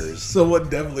 million. Someone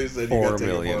definitely said you got $4 taken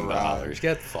million. for a ride.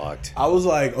 Get fucked. I was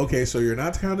like, okay, so you're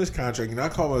not counting his contract.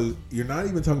 You're not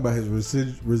even talking about his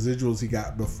residuals he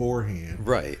got beforehand,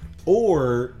 right?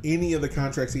 Or any of the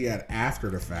contracts he had after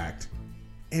the fact.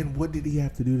 And what did he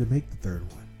have to do to make the third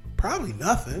one? Probably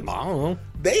nothing. I don't know.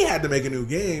 They had to make a new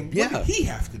game. Yeah. What did he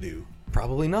have to do?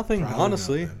 Probably nothing.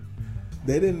 Honestly. Nothing.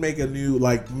 They didn't make a new,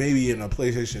 like, maybe in a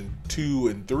PlayStation 2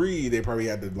 and 3, they probably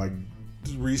had to, like,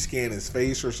 rescan his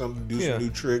face or something, do some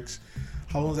new tricks.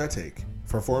 How long does that take?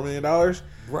 For $4 million?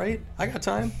 Right. I got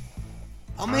time.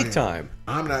 I'll make time.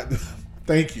 I'm not.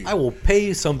 Thank you. I will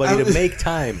pay somebody to make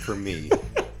time for me.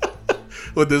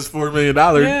 With this $4 million?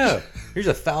 Yeah. Here's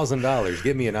 $1,000.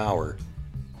 Give me an hour.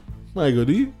 Michael,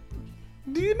 do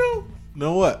you know?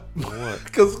 Know what? What?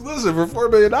 Because, listen, for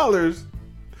 $4 million,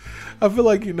 I feel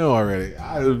like you know already.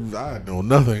 I know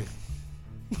nothing.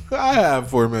 I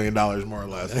have $4 million more or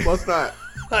less. Let's not.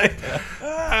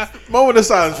 Moment of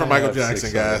silence for Michael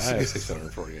Jackson, guys. I have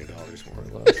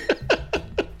 $648 more or less.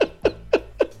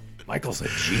 Michael's a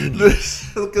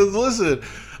genius. Because listen,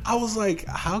 I was like,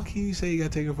 how can you say you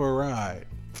got taken for a ride?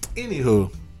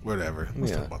 Anywho, whatever.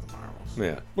 Let's talk about the Marvels.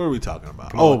 Yeah. What are we talking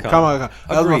about? Kamala Khan.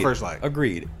 That was my first like.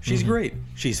 Agreed. She's great.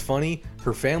 She's funny.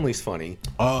 Her family's funny.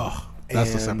 Oh,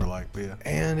 that's the separate like. Yeah.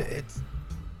 And it's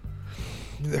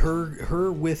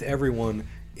her with everyone.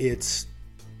 It's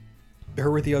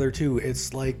her with the other two.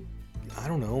 It's like, I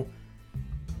don't know.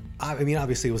 I mean,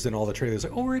 obviously it was in all the trailers.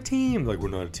 Like, oh, we're a team. Like, we're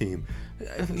not a team.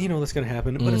 You know that's gonna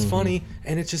happen, but it's funny,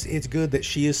 and it's good that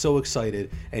she is so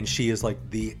excited, and she is like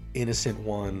the innocent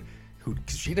one who,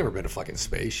 cause she's never been to fucking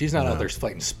space. She's not out there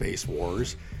fighting space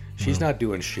wars. She's not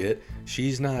doing shit.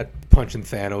 She's not punching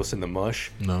Thanos in the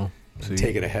mush. No. See?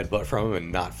 Taking a headbutt from him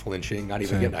and not flinching, not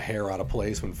even getting a hair out of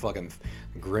place when fucking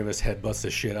Grimace headbutts the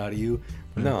shit out of you.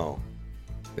 No,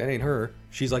 that ain't her.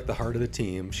 She's like the heart of the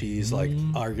team. She's like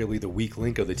arguably the weak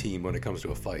link of the team when it comes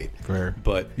to a fight. Fair.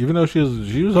 But even though she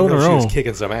was holding her she own, was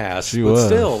kicking some ass. She but was.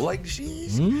 Still, like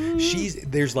she's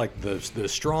there's like the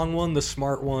strong one, the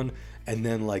smart one, and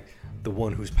then like the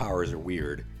one whose powers are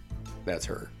weird. That's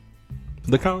her.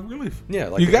 The comic relief. Yeah,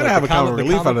 like you gotta like have a comic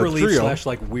relief out of the trio. Slash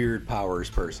like weird powers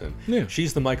person. Yeah.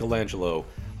 She's the Michelangelo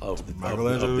of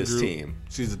this team.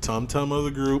 She's the Tum Tum of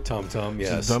the group. Tum Tum, yes.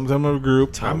 She's the Tum Tum of the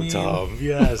group. Tum Tum,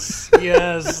 yes,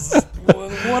 yes.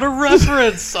 What a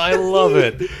reference! I love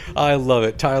it. I love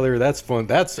it, Tyler. That's fun.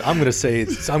 I'm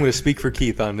gonna speak for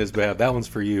Keith on this behalf. That one's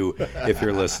for you if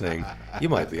you're listening. You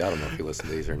might be. I don't know if you listen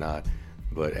to these or not.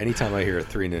 But anytime I hear a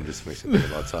Three Ninjas, it makes me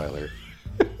think about Tyler.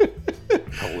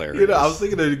 Hilarious. You know, I was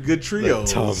thinking of a good trio.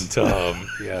 Tum Tum,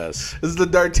 yes. This is the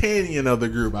D'Artagnan of the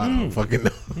group. I don't fucking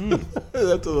know.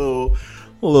 That's a little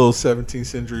 17th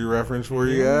century reference for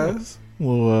you guys.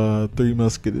 Well, Three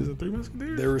Musketeers. Is it Three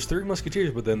Musketeers? There was Three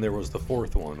Musketeers, but then there was the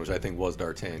fourth one, which I think was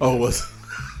D'Artagnan. Oh, was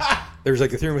there was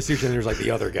like the Three Musketeers, and there was like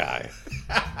the other guy.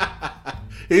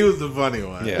 He was the funny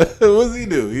one. Yeah. What does he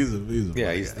do? He's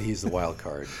He's the wild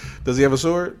card. Does he have a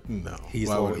sword? No. He's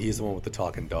the one with the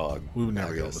talking dog. We would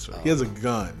never give him a sword. He has a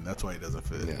gun. That's why he doesn't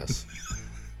fit. Yes.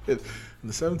 In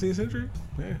the 17th century?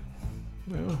 Yeah.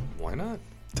 Why not?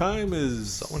 Time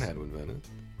is Someone had to invent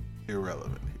it.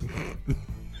 irrelevant.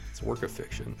 It's a work of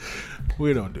fiction.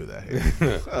 We don't do that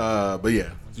here. But yeah,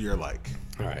 you're like.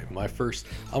 All right. I'm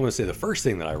going to say the first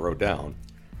thing that I wrote down.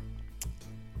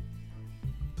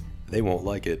 They won't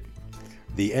like it.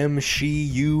 The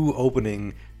MCU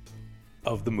opening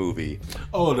of the movie.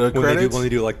 Oh, the credits? When they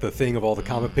do like the thing of all the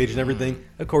comic pages and everything,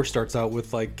 of course starts out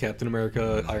with like Captain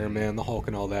America, Iron Man, the Hulk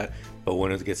and all that. But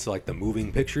when it gets to like the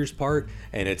moving pictures part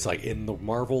and it's like in the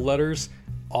Marvel letters,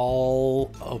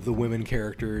 all of the women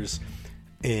characters,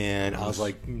 and I was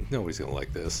like, nobody's going to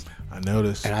like this. I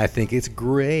noticed. And I think it's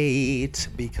great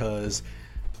because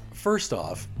first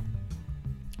off,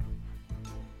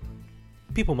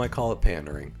 people might call it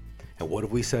pandering. And what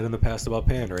have we said in the past about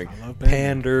pandering? I love pandering.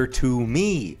 Pander to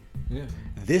me. Yeah.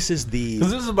 This is the...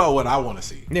 Because this is about what I want to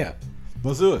see. Yeah.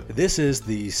 Let's do it. This is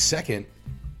the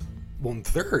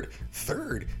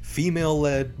third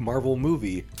female-led Marvel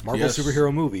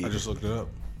superhero movie. I just looked it up.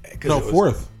 No,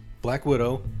 fourth. Black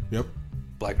Widow. Yep.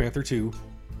 Black Panther 2.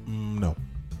 No.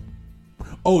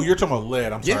 Oh, you're talking about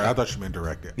led. I'm sorry. Yeah. I thought you meant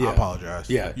directed. Yeah. I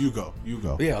apologize. Yeah. You go.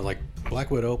 Yeah, like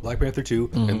Black Widow, Black Panther 2,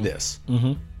 and this.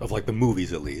 Mm-hmm. Of like the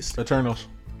movies at least. Eternals.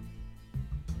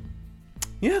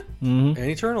 Yeah. Mm-hmm. And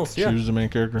Eternals. Yeah. She was the main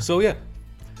character. So yeah.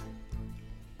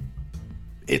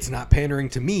 It's not pandering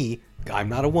to me. I'm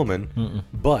not a woman.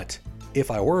 But if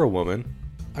I were a woman,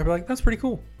 I'd be like, that's pretty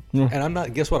cool. Yeah. And I'm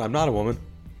not, guess what? I'm not a woman.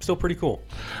 Still pretty cool.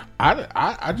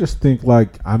 I just think my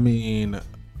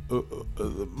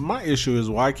issue is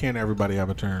why can't everybody have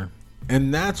a turn?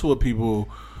 And that's what people,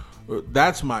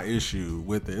 that's my issue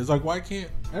with it. It's like, why can't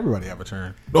everybody have a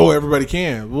turn? Oh, everybody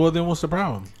can. Well, then what's the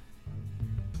problem?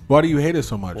 Why do you hate it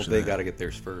so much? Well, they got to get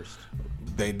theirs first.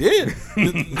 They did.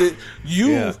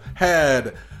 You've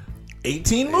had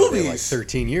 18 movies. Like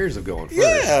 13 years of going first.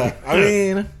 Yeah. I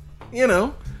mean,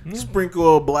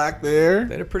 sprinkle of black there.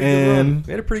 They had a pretty good run.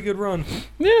 They had a pretty good run.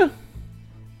 Yeah.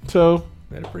 So.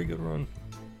 They had a pretty good run.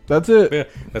 That's it. But yeah,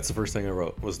 that's the first thing I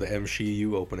wrote was the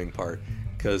MCU opening part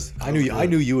because I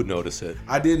knew you would notice it.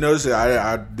 I did notice it.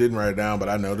 I didn't write it down, but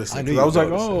I noticed it. I was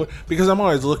like, because I'm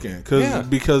always looking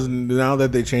because now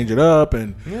that they change it up,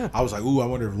 and I was like, ooh, I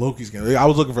wonder if Loki's gonna. I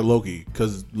was looking for Loki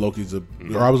because Loki's or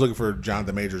I was looking for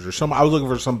Jonathan Majors or some. I was looking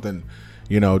for something,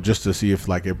 just to see if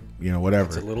like it, whatever.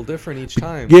 It's a little different each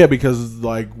time. Yeah, because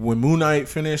like when Moon Knight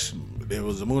finished, it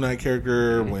was a Moon Knight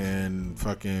character. When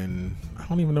fucking I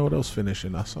don't even know what else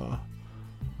finishing I saw.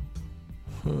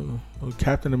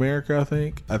 Captain America, I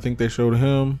think they showed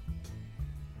him.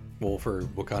 Well, for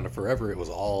Wakanda Forever, it was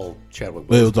all Chadwick.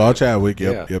 It was all Chadwick.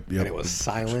 Yep. And it was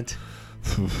silent,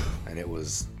 and it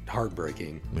was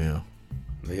heartbreaking. Yeah.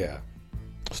 But yeah.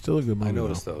 Still a good movie. I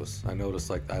noticed those. I noticed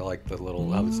I like the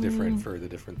little how it's different for the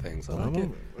different things. I like it.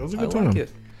 It was a good time. Like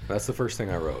it. That's the first thing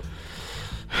I wrote.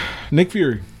 Nick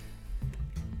Fury.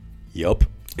 Yup.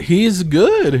 He's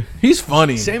good. He's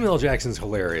funny. Samuel L. Jackson's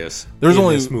hilarious. There's in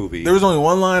only this movie. There was only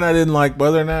one line I didn't like, but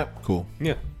other than that, cool.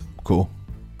 Yeah. Cool.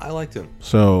 I liked him.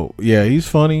 So yeah, he's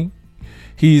funny.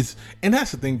 And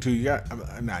that's the thing too. You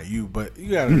got not you, but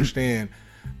you got to understand.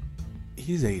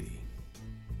 He's 80.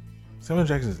 Samuel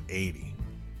Jackson is 80.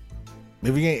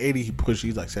 If he ain't 80,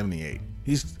 he's like 78.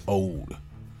 He's old.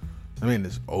 I mean,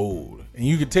 it's old, and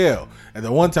you could tell at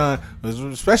the one time,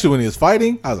 especially when he was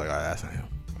fighting. I was like, "Oh, that's not him."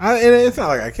 And it's not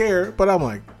like I care, but I'm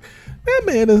like, that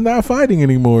man is not fighting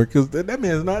anymore because that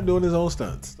man is not doing his own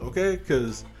stunts. Okay,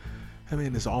 because that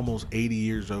man is almost 80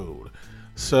 years old.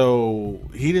 So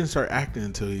he didn't start acting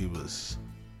until he was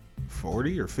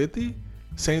 40 or 50.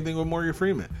 Same thing with Morgan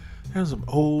Freeman. There's some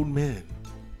old men.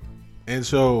 And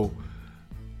so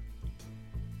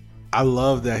I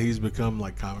love that he's become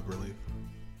like comic relief.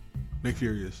 Nick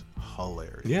Fury is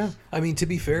hilarious. Yeah. I mean, to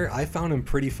be fair, I found him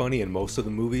pretty funny in most of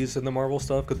the movies in the Marvel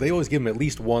stuff because they always give him at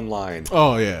least one line.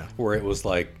 Oh, yeah. Where it was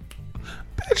like,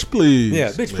 bitch, please. Yeah,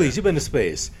 bitch, please. You've been to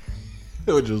space.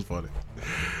 Which was funny.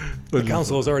 The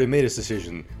council has already made its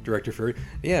decision, Director Fury.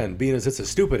 Yeah, and being as it's a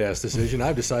stupid-ass decision,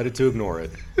 I've decided to ignore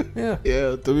it. Yeah.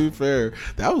 Yeah, to be fair,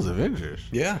 that was Avengers.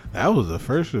 Yeah. That was the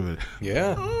first of it.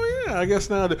 Yeah. Oh, yeah, I guess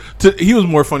now. He was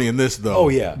more funny in this, though. Oh,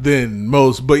 yeah. Than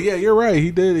most. But, yeah, you're right.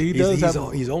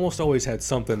 He's almost always had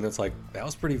something that's like, that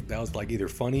was like either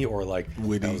funny or like...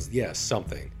 Witty.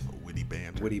 Something. Witty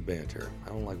banter. Witty banter. I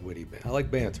don't like witty banter. I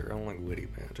like banter. I don't like witty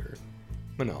banter.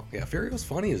 But no, yeah, Fury was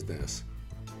funny as this.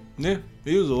 Yeah,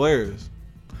 he was hilarious.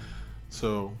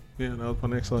 So, yeah, that was my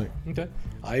next like. Okay.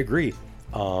 I agree.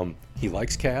 He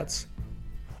likes cats.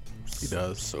 He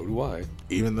does. So do I.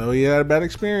 Even though he had a bad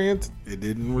experience, it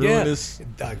didn't ruin his...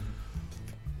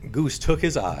 Goose took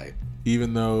his eye.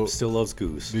 Even though... Still loves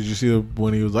Goose. Did you see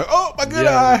when he was like, oh, my good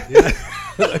eye? Yeah.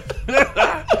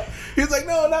 He's like,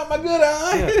 no, not my good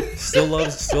eye. Yeah. Still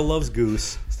loves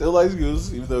Goose. Still likes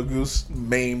Goose, even though Goose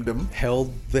maimed him.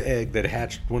 Held the egg that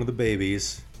hatched one of the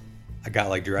babies. I got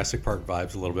like Jurassic Park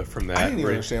vibes a little bit from that. I didn't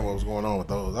even understand what was going on with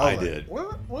those. I did.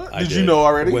 What? Did you know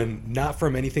already? Not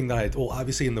from anything that well,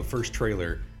 obviously in the first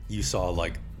trailer, you saw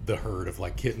like the herd of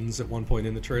like kittens at one point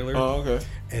in the trailer. Oh, okay.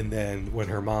 And then when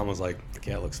her mom was like, the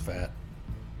cat looks fat.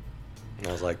 And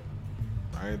I was like,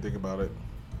 I didn't think about it.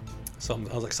 I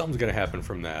was like, something's going to happen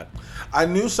from that. I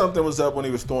knew something was up when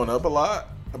he was throwing up a lot,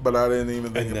 but I didn't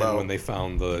even think about it. And then when they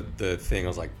found the thing, I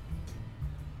was like,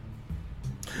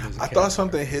 I thought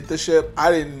something hit the ship. I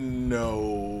didn't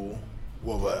know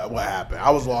what happened.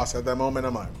 I was lost at that moment.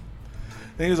 I'm like,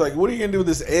 and he was like, what are you going to do with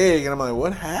this egg? And I'm like,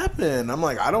 what happened? I'm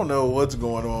like, I don't know what's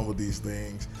going on with these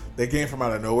things. They came from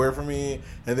out of nowhere for me.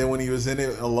 And then when he was in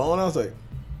it alone, I was like,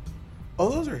 oh,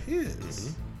 those are his.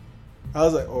 Mm-hmm. I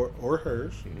was like, or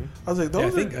hers. Mm-hmm. I was like,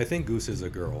 those I think Goose is a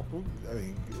girl. I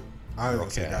mean,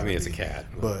 it's a cat.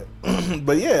 But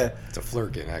yeah. It's a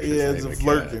flirkin, actually. Yeah, it's a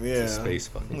flirkin, yeah. It's a space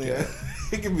fucking cat.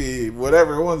 It can be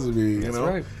whatever it wants to be, you know?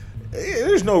 Right.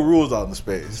 There's no rules out in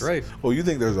space. That's right. Oh, you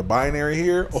think there's a binary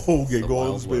here? Oh, okay,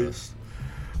 go in space.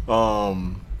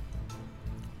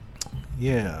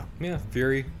 Yeah. Yeah,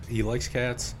 Fury, he likes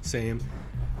cats, same.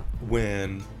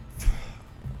 When...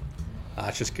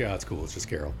 it's cool, it's just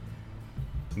Carol.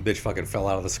 Bitch fucking fell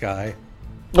out of the sky.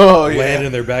 Oh, yeah. Landed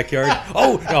in their backyard.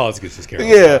 No, it's just Carol.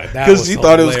 Yeah, because she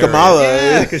thought it was Kamala.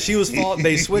 Yeah, because she was falling.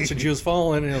 They switched and she was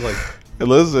falling, and I was like,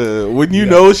 listen, when you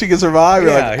know she can survive,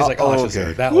 you're like, he's like, oh,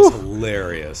 okay. That was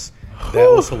hilarious.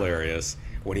 That was hilarious.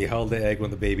 When he held the egg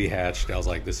when the baby hatched, I was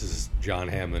like, this is John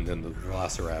Hammond and the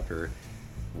Velociraptor,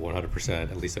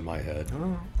 100%, at least in my head.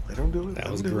 Oh, they don't do it. That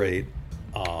was great.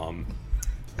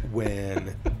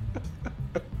 When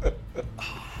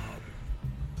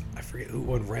I forget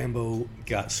when Rambo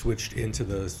got switched into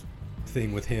the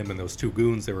thing with him and those two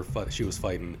goons she was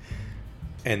fighting,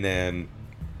 and then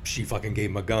she fucking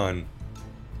gave him a gun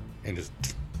and just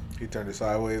he turned it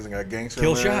sideways and got gangster.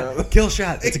 Kill shot. It's a kill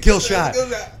shot. It's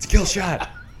a kill shot.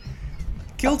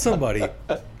 Killed somebody, and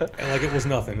like it was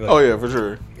nothing. Like, oh yeah, for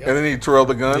sure. Yep. And then he twirled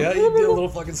the gun. Yeah, he did a little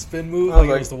fucking spin move like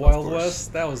it was the Wild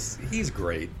West. He's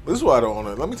great. This is why I don't own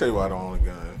it. Let me tell you why I don't own a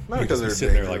gun. Not because they're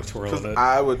sitting there like twirling it.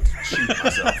 I would shoot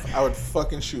myself. I would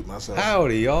fucking shoot myself.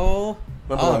 Howdy, y'all.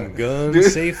 I'm Gun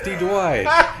Safety Dwight,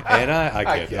 and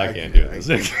I can't do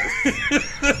this.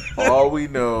 All we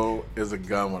know is a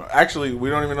gun went off. Actually,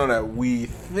 we don't even know that. We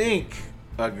think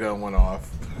a gun went off.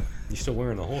 You still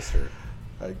wearing the holster?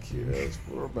 I can't. It's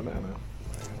for a banana.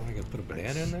 I gotta put a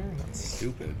banana in there? That's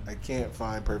stupid. I can't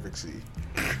find perfect C.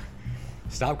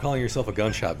 Stop calling yourself a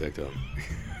gunshot victim.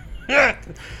 I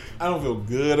don't feel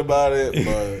good about it,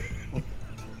 but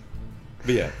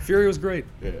yeah, Fury was great.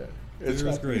 Yeah, it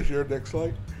was great. Is your next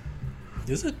slide?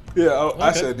 Is it? Yeah,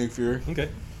 I said Nick Fury. Okay.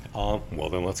 Well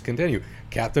then let's continue.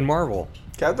 Captain Marvel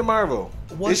Captain Marvel.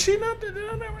 What? Is she not? Did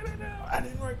I not write it down? I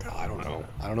didn't write it down. I don't know.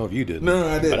 I don't know if you did. No,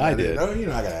 I did. But I did. No, you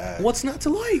know I gotta ask. What's not to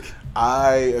like?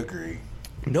 I agree.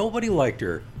 Nobody liked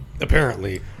her.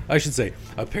 Apparently, I should say.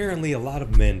 Apparently, a lot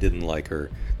of men didn't like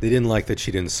her. They didn't like that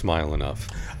she didn't smile enough.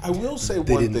 I will say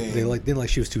They one didn't. thing. They didn't like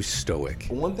she was too stoic.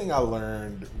 One thing I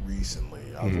learned recently.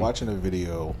 I was watching a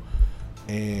video,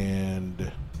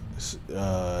 and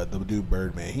the dude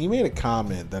Birdman, he made a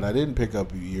comment that I didn't pick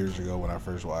up years ago when I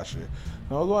first watched it.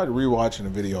 I was rewatching a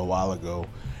video a while ago,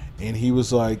 and he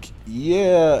was like,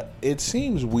 "Yeah, it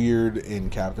seems weird in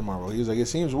Captain Marvel." He was like, "It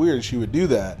seems weird she would do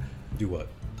that." Do what?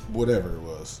 Whatever it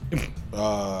was. It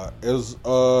was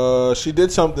she did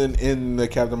something in the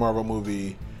Captain Marvel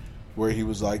movie where he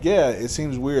was like, "Yeah, it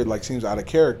seems weird, like seems out of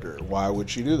character. Why would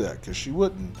she do that? Because she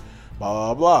wouldn't."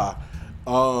 Blah blah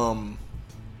blah.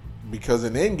 Because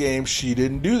in Endgame she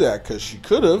didn't do that because she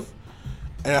could have,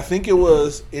 and I think it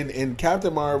was in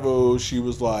Captain Marvel she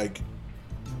was like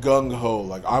gung ho,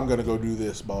 like I'm gonna go do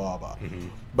this, blah blah blah. Mm-hmm.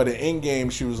 But in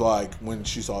Endgame she was like, when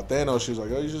she saw Thanos, she was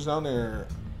like, "Oh, you're just down there.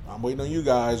 I'm waiting on you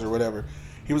guys," or whatever.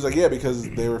 He was like, "Yeah, because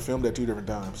they were filmed at two different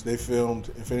times. They filmed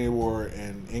Infinity War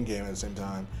and Endgame at the same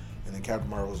time, and then Captain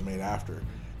Marvel was made after."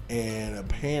 And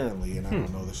apparently, and I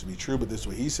don't know this to be true, but this is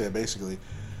what he said. Basically,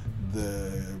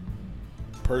 the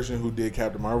person who did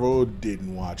Captain Marvel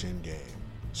didn't watch Endgame,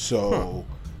 so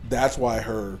that's why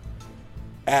her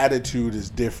attitude is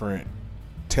different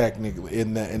technically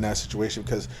in that situation,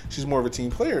 because she's more of a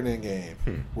team player in Endgame,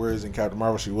 whereas in Captain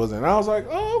Marvel she wasn't. And I was like,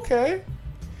 "Oh, okay."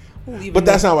 Well, But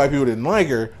that's not why people didn't like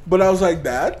her. But I was like,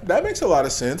 that makes a lot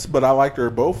of sense. But I liked her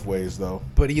both ways, though.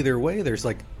 But either way, there's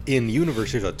like in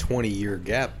universe, there's a 20-year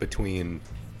gap between,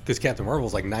 because Captain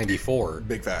Marvel's like 94,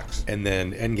 Big facts. and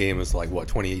then Endgame is like what,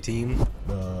 2018?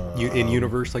 In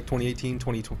universe, like 2018,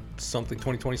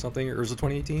 2020 something, or was it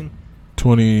 2018?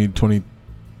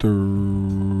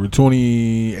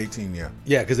 2018, yeah.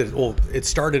 Yeah, because it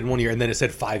started in 1 year and then it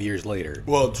said 5 years later.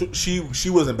 Well, she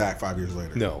wasn't back 5 years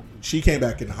later. No, she came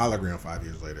back in hologram 5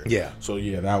 years later. Yeah. So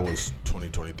yeah, that was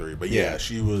 2023. But yeah,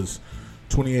 she was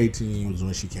 2018 was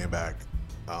when she came back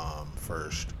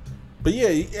first. But yeah,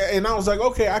 and I was like,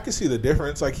 okay, I can see the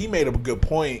difference. Like he made a good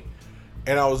point,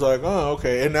 and I was like, oh,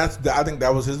 okay. And I think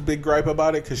that was his big gripe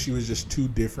about it, because she was just too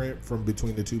different from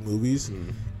between the two movies,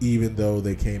 even though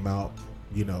they came out,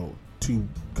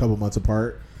 couple months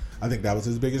apart. I think that was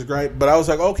his biggest gripe. But I was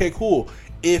like, okay, cool.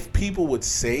 If people would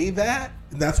say that,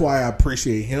 that's why I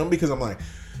appreciate him, because I'm like,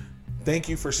 thank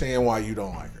you for saying why you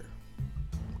don't like her,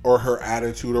 or her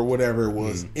attitude, or whatever it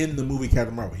was in the movie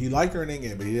Captain Marvel. He liked her in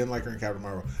Endgame, but he didn't like her in Captain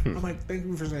Marvel. I'm like, thank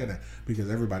you for saying that,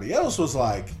 because everybody else was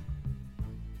like,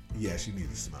 yeah, she needs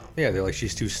to smile. Yeah, they're like,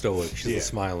 she's too stoic. She doesn't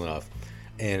smile enough.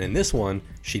 And in this one,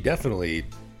 she definitely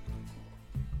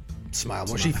smiled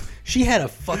more. She had a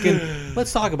fucking,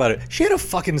 let's talk about it. She had a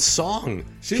fucking song.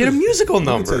 She had a musical Let me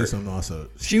number. tell you something also.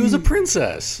 She was a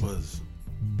princess. Was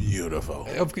beautiful.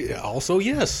 Also,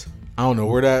 yes. I don't know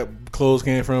where that clothes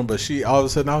came from, but she, all of a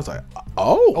sudden I was like,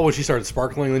 oh. Oh, when she started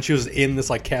sparkling, and then she was in this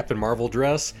like Captain Marvel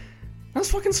dress. That's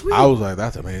fucking sweet. I was like,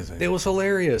 that's amazing. It was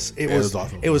hilarious. It was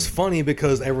awesome. It was funny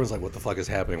because everyone's like, what the fuck is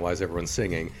happening? Why is everyone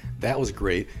singing? That was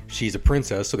great. She's a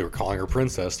princess, so they were calling her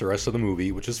princess the rest of the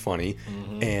movie, which is funny.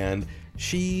 And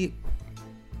she's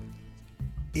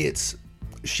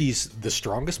the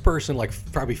strongest person, like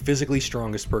probably physically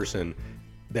strongest person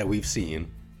that we've seen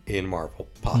in Marvel,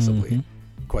 possibly.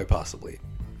 Quite possibly.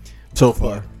 So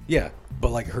far. Yeah,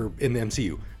 but like her in the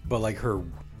MCU, but like her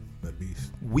That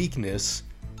beast. weakness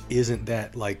isn't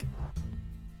that, like,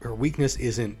 her weakness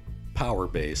isn't power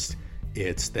based.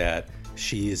 It's that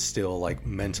she is still like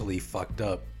mentally fucked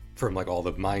up from like all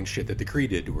the mind shit that the Kree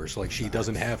did to her. So like she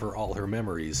doesn't have all her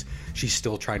memories. She's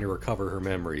still trying to recover her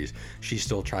memories. She's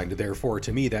still trying to, therefore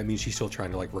to me that means she's still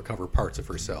trying to like recover parts of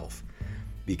herself.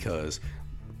 Because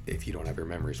if you don't have your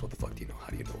memories, what the fuck do you know? How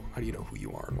do you know who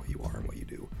you are and what you are and what you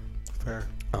do? Fair.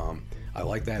 I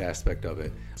like that aspect of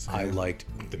it. Same. I liked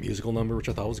the musical number, which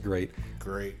I thought was great.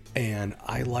 Great. And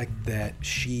I liked that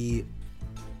she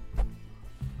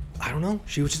was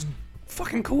just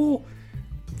fucking cool.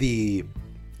 The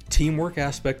teamwork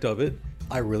aspect of it,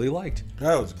 I really liked.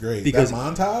 That was great. Because,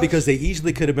 that montage? Because they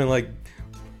easily could have been like,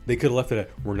 they could have left it at,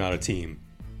 we're not a team.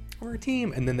 We're a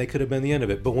team. And then they could have been the end of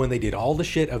it. But when they did all the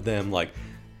shit of them, like,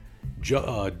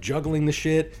 juggling the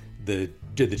shit, did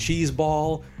the cheese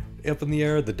ball up in the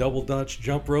air, the double Dutch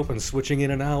jump rope and switching in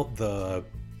and out,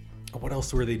 what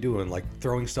else were they doing? Like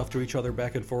throwing stuff to each other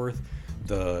back and forth.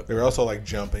 They were also like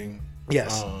jumping.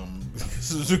 Yes. This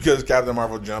is because Captain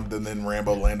Marvel jumped and then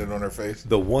Rambo landed on her face.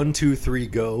 The 1, 2, 3,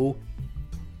 go.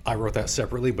 I wrote that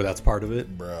separately, but that's part of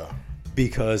it. Bruh.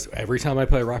 Because every time I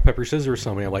play rock, paper, scissors with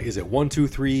somebody, I'm like, is it 1, 2,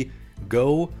 3,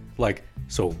 go? Like,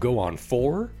 so go on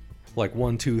 4? Like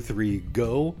 1, 2, 3,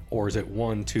 go? Or is it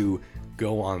 1, 2,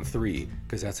 go on 3?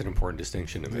 Because that's an important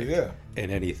distinction to make. Yeah.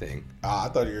 In anything. I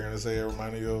thought you were gonna say it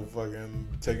reminded you of fucking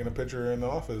taking a picture in the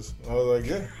office. I was like,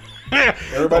 yeah.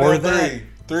 Everybody Or on that.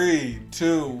 3,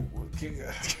 2. We didn't get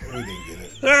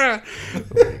it.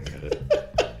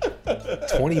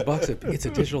 $20. It's a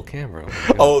digital camera.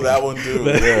 Oh, that one too.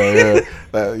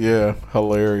 Yeah.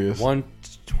 Hilarious. One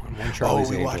Charlie's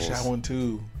we Angels. watched that one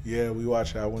too. Yeah, we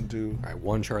watched that one too. All right,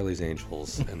 1 Charlie's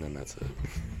Angels, and then that's it.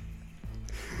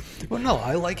 Well, no,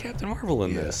 I like Captain Marvel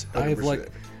in this. 100%.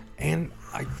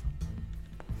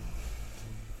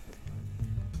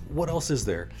 What else is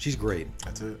there? She's great.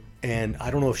 That's it. And I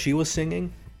don't know if she was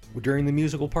singing during the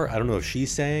musical part. I don't know if she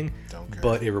sang, Don't care.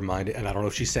 but it reminded, and I don't know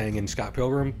if she sang in Scott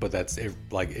Pilgrim, but that's it,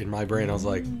 like in my brain. I was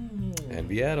like,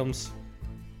 Envy Adams.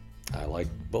 I like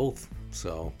both,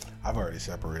 so I've already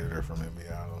separated her from Envy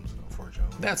Adams,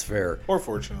 unfortunately. that's fair. Or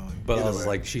fortunately. But I Either was way.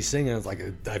 like, she's singing. I was like,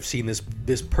 I've seen this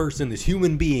person, this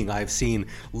human being I've seen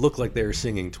look like they're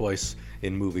singing twice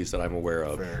in movies that I'm aware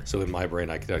of. Fair. So in my brain,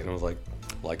 I was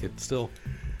like it still.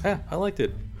 Yeah, I liked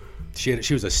it. She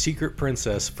was a secret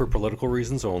princess for political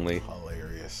reasons only.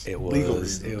 hilarious. It was legal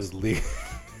reasons.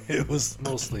 it was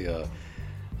mostly a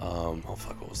oh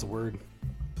fuck, what was the word?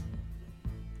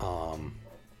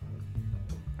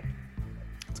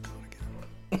 Let's go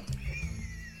again.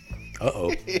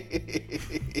 Uh-oh.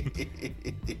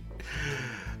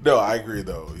 No, I agree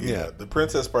though. Yeah. The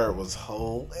princess part was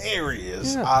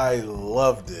hilarious. Yeah. I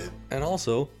loved it. And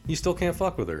also, you still can't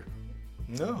fuck with her.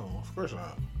 No, of course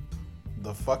not.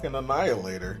 The fucking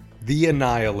Annihilator. The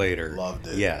Annihilator. Loved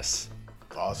it. Yes.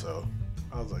 Also,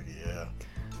 I was like, yeah.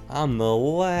 I'm the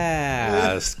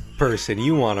last person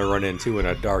you want to run into in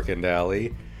a darkened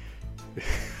alley.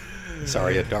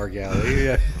 Sorry, a dark alley.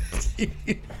 Yeah.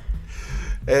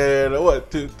 And 1,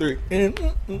 2, 3.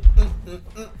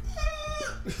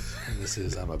 This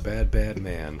is I'm a Bad, Bad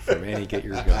Man from Annie Get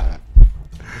Your Gun.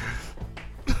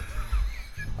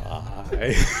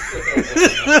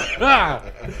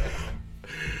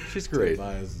 She's great.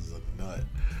 Myers is a nut.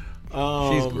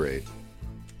 She's great.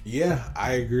 Yeah,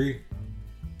 I agree.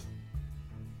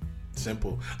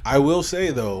 Simple. I will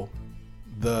say though,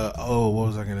 what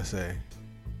was I gonna say?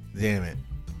 Damn it,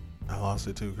 I lost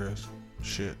it too, Chris.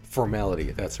 Shit.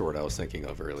 Formality. That's the word I was thinking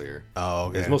of earlier. Oh,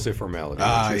 okay. It's mostly formality.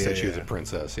 She said she was a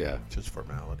princess. Yeah. Just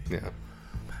formality. Yeah.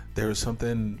 There was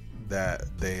something that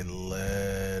they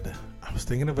led. I was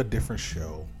thinking of a different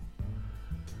show,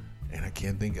 and I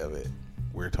can't think of it.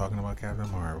 We're talking about Captain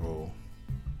Marvel.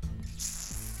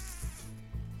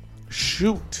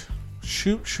 Shoot.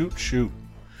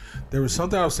 There was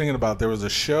something I was thinking about. There was a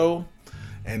show,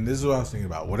 and this is what I was thinking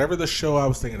about. Whatever the show I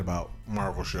was thinking about,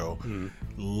 Marvel show,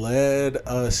 led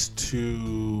us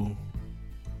to.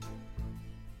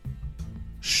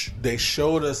 They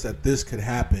showed us that this could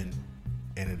happen,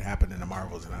 and it happened in the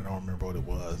Marvels, and I don't remember what it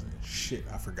was. Shit,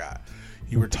 I forgot.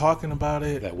 You were talking about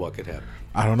it. That what could happen.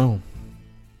 I don't know.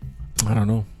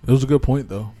 It was a good point,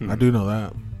 though. I do know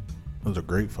that. It was a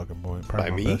great fucking point. Probably By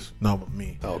my me? best. No, but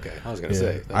me. Oh, okay. I was gonna Yeah.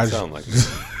 say that I sound like me.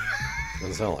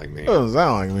 Doesn't sound like me. It doesn't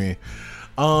sound like me.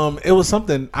 It was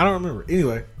something I don't remember.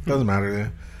 Anyway, doesn't matter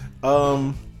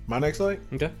then. My next like,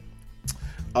 Okay.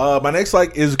 my next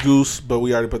like is Goose, but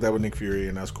we already put that with Nick Fury,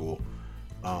 and that's cool.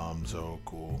 So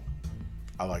cool.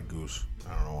 I like Goose.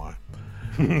 I don't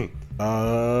know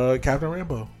why. Captain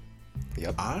Rambo.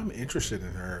 Yep. I'm interested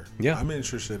in her. Yeah. I'm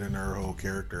interested in her whole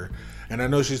character, and I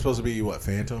know she's supposed to be what,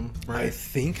 Phantom, I right?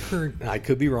 think her. I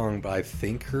could be wrong, but I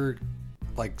think her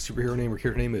like superhero name or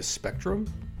character name is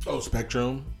Spectrum, Oh,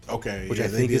 Spectrum. Okay, which yeah, I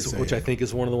they think did is say which I it. think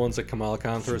is one of the ones that Kamala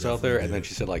Khan throws out there, definitely and then did.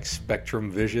 she said like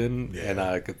Spectrum Vision, Yeah. and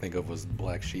I could think of was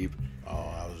Black Sheep. Oh,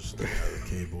 I was just thinking of the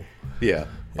Cable. Yeah,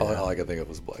 Yeah. All I could think of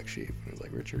was Black Sheep. It was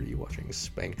like, Richard, are you watching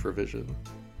Spanktravision?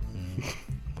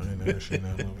 I ain't never seen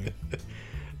that movie.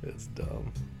 It's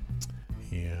dumb.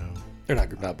 Yeah, They're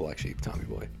not Black Sheep. Tommy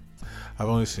Boy. I've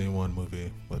only seen one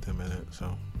movie with him in it, so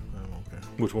I'm okay.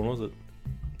 Which one was it?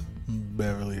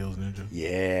 Beverly Hills Ninja.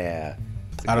 Yeah.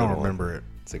 It's a I good don't one. remember it.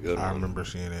 It's a good one. I remember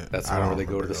seeing it. That's the I one don't where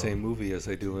they go to remember the though. same movie as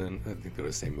they do in. I think they go to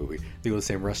the same movie. They go to the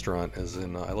same restaurant as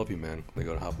in I Love You Man. They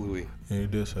go to Hop Louie. Yeah, you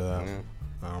did say that. Yeah.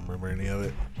 I don't remember any of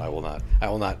it. I will not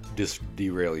just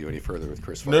derail you any further with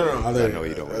Chris No, Farley. no, I know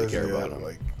you don't really care yeah, about him.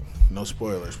 Like, no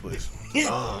spoilers, please.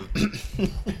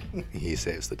 He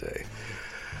saves the day.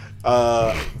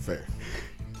 Fair.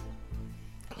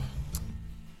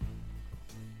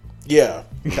 Yeah,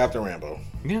 Captain Rambo.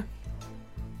 Yeah.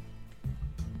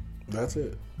 That's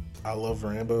it. I love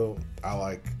Rambo. I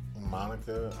like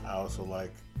Monica. I also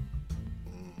like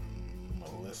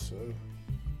Melissa.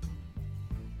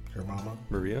 Her mama,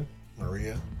 Maria.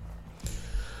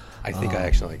 I think I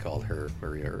accidentally called her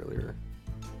Maria earlier.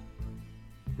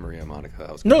 Maria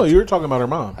Monica. No, you were talking about her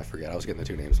mom. I forget. I was getting the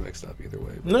two names mixed up either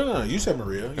way. No, you said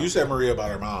Maria. You said Maria about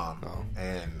her mom. Oh.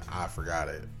 And I forgot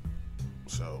it.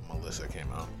 So Melissa came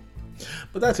out.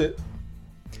 But that's it.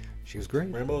 She was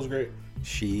great. Rainbow was great.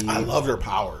 She. I loved her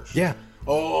powers. Yeah.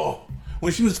 Oh,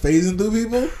 when she was phasing through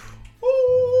people.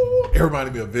 Ooh, it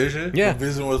reminded me of Vision. Yeah. When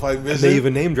Vision was fighting Vision. They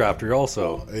even name dropped her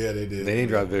also. Oh, yeah, they did. They name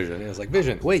dropped Vision. It was like,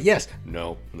 Vision. Wait, yes.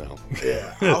 No.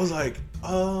 Yeah. I was like,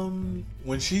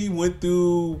 when she went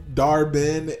through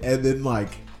Dar-Benn and then like,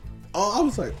 I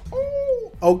was like,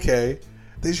 oh, okay.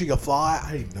 Then she could fly.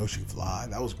 I didn't know she could fly.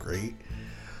 That was great.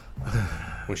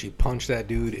 When she punched that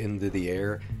dude into the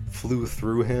air, flew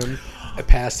through him,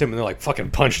 past him, and then like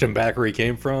fucking punched him back where he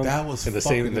came from. That was in the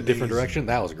different amazing. direction.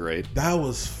 That was great. That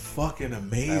was fucking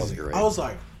amazing. That was great. I was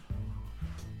like,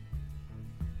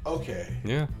 okay.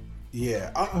 Yeah.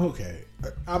 Okay.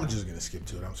 I'm just gonna skip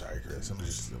to it. I'm sorry, Chris. I'm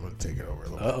gonna take it over a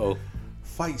little bit. Uh-oh.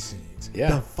 Fight scenes.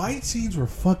 Yeah. The fight scenes were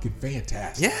fucking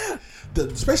fantastic. Yeah.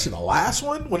 Especially the last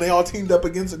one when they all teamed up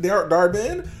against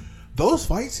Dar-Benn. Those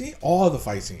fight scenes, all the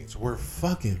fight scenes were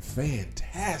fucking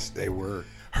fantastic. They were.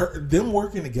 Them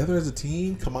working together as a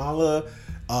team, Kamala,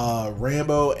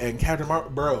 Rambo, and Captain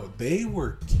Marvel, bro, they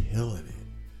were killing it.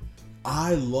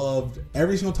 I loved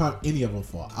every single time any of them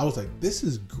fought. I was like, this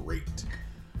is great.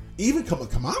 Even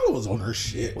Kamala was on her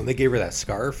shit. When they gave her that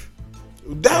scarf,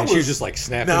 She was just like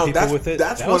snapping people with it.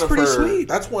 That was pretty sweet.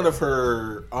 That's one of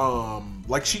her,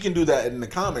 like she can do that in the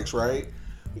comics, right?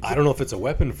 I don't know if it's a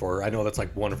weapon for her. I know that's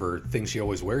like one of her things she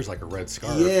always wears, like a red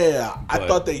scarf. Yeah, I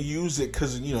thought they used it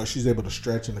because she's able to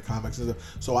stretch in the comics and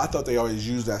stuff. So I thought they always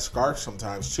use that scarf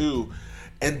sometimes too.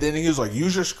 And then he was like,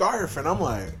 "Use your scarf," and I'm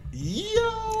like,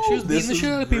 "Yo, she was beating the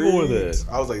shit out of people with it."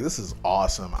 I was like, "This is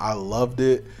awesome. I loved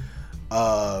it."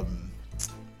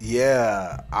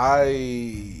 Yeah,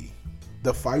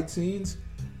 the fight scenes,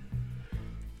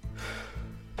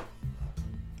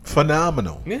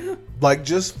 phenomenal. Yeah. Like,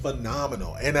 just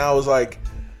phenomenal. And I was like,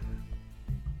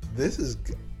 this is...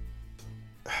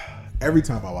 Every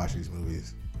time I watch these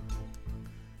movies,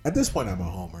 at this point, I'm a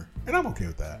homer. And I'm okay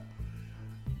with that.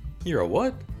 You're a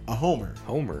what? A homer.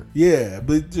 Homer. Yeah,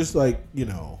 but just like,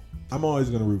 I'm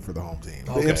always going to root for the home team.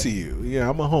 The Okay. MCU. Yeah,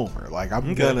 I'm a homer. Like, I'm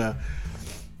Okay. gonna...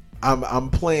 I'm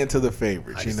playing to the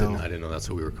favorites, I didn't know that's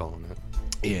what we were calling it.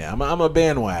 Yeah, I'm a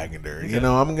bandwagoner. Okay.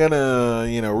 I'm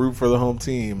gonna, root for the home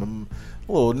team. I'm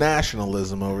a little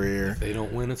nationalism over here. If they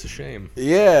don't win, it's a shame.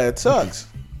 Yeah, it sucks.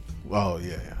 Oh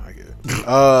yeah, I get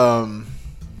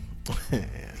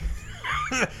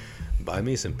it. Buy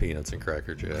me some peanuts and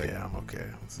Cracker Jack. Yeah, I'm okay.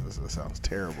 This sounds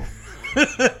terrible.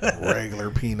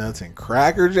 Regular peanuts and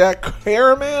Cracker Jack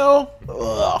caramel.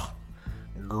 Ugh,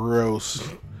 gross.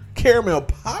 Caramel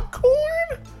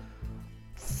popcorn.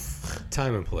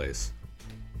 Time and place.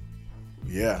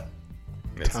 Yeah.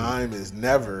 It's Time is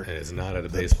never. And it's not at a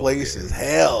The baseball place game. is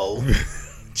hell.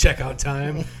 Checkout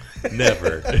time?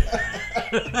 Never.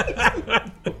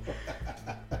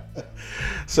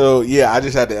 So yeah, I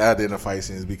just had to add in the fight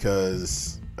scenes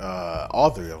because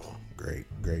all three of them, great.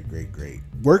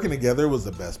 Working together was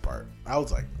the best part. I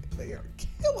was like, they are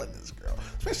killing this girl,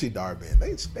 especially Dar-Benn.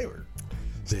 They were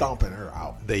stomping her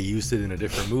out. They used it in a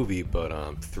different movie,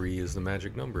 but 3 is the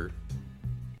magic number.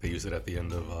 They used it at the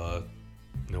end of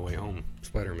No Way Home,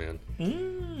 Spider-Man.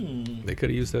 They could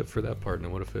have used that for that part, and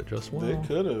it would have fit just well. They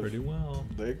could have. Pretty well.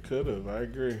 They could have. I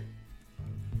agree.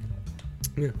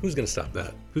 Yeah, who's going to stop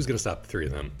that? Who's going to stop the 3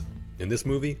 of them? In this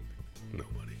movie?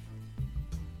 Nobody.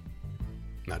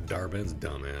 Not Dar-Benn's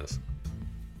dumbass.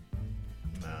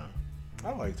 No,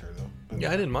 I liked her though. But Yeah,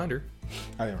 I didn't mind her.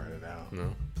 I didn't write it down.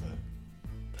 No.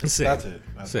 But Same. that's it.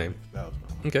 Same. That was my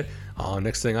one. Okay.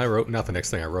 Next thing I wrote, not the next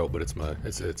thing I wrote, but it's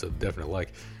a definite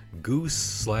like,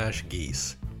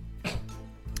 Goose/Geese.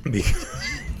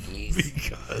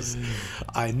 Because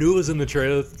I knew it was in the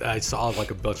trailer. I saw like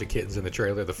a bunch of kittens in the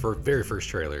trailer, the very first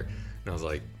trailer, and I was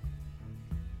like,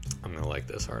 I'm gonna like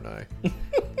this, aren't I? And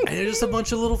it's just a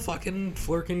bunch of little fucking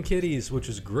flirking kitties, which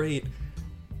is great.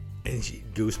 And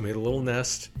Goose made a little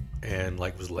nest and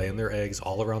like was laying their eggs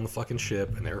all around the fucking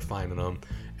ship, and they were finding them.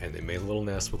 And they made a little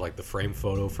nest with like the frame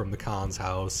photo from the Khan's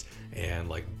house and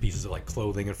like pieces of like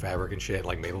clothing and fabric and shit.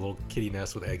 Like made a little kitty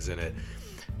nest with eggs in it.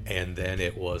 And then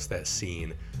it was that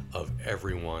scene of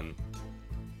everyone.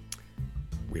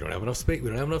 We don't have enough space. We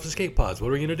don't have enough escape pods. What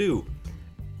are we gonna do?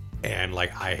 And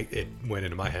like it went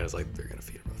into my head. I was like, they're gonna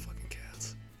feed them to the fucking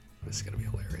cats. this is gonna be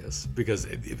hilarious because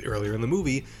earlier in the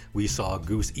movie we saw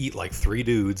Goose eat like 3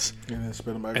 dudes, And then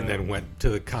spit them back and out. then went to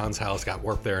the Khan's house, got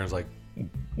warped there, and was like,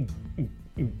 and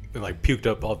like puked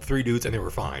up all 3 dudes, and they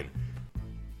were fine,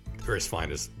 or as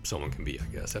fine as someone can be, I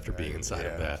guess, after being inside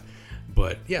of that.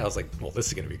 But yeah, I was like, well, this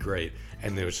is gonna be great.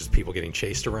 And there was just people getting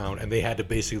chased around, and they had to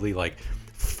basically like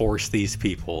force these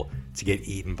people to get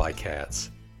eaten by cats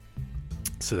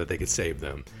so that they could save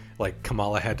them. Like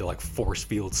Kamala had to like force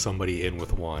field somebody in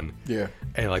with one. Yeah.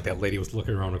 And like that lady was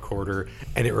looking around a corner,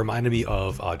 and it reminded me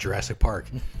of Jurassic Park,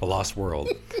 The Lost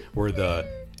World, where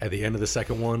at the end of the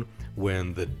second one,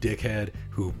 when the dickhead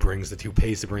who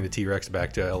pays to bring the T-Rex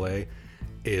back to LA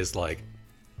is like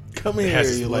Come here, has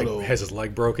his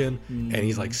leg broken, and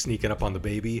he's like sneaking up on the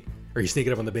baby,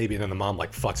 and then the mom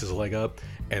like fucks his leg up,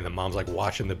 and the mom's like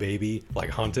watching the baby like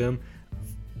hunt him.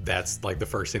 That's like the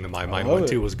first thing that my mind went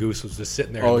to was Goose was just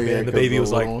sitting there, and the baby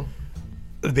was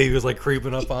like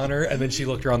creeping up on her, and then she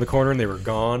looked around the corner and they were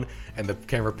gone, and the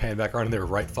camera panned back around and they were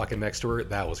right fucking next to her.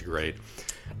 That was great.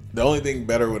 The only thing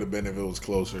better would have been if it was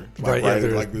closer. Right, yeah,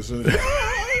 like this. That would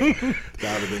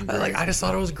have been great. I just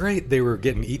thought it was great. They were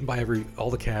getting eaten by all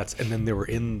the cats, and then they were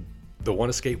in the one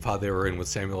escape pod they were in with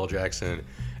Samuel L. Jackson,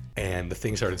 and the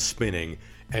thing started spinning,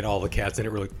 and all the cats in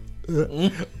it were like,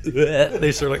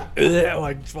 they started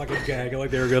like fucking gagging,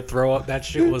 like they were gonna throw up. That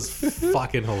shit was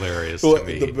fucking hilarious to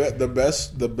me. The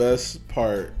best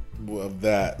part of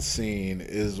that scene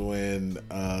is when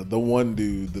the one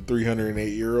dude, the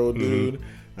 308-year-old dude,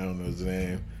 I don't know his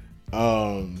name,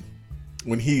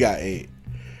 when he got ate,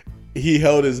 he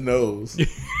held his nose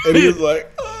and he was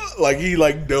like he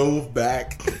dove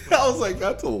back. I was like,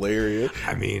 that's hilarious.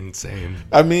 I mean, same.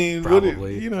 I mean,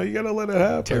 probably. You gotta let it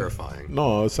happen. Terrifying.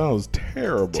 No, it sounds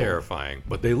terrible. Terrifying,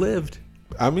 but they lived.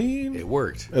 I mean, it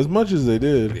worked as much as they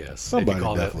did. Yes, somebody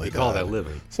definitely died. Call that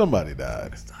living. Somebody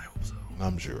died. I hope so.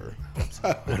 I'm sure.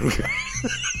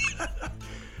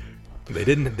 They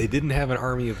didn't have an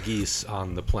army of geese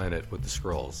on the planet with the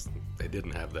Skrulls. They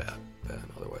didn't have that. Then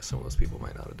otherwise, some of those people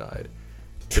might not have died.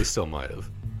 They still might have.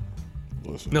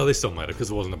 Listen. No, they still might have,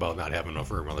 because it wasn't about not having enough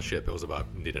room on the ship. It was about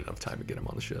needing enough time to get them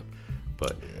on the ship.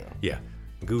 But yeah,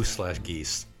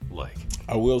 Goose/Geese. Like,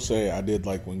 I will say, I did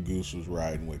like when Goose was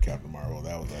riding with Captain Marvel.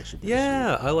 That was actually pretty sweet.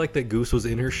 I like that Goose was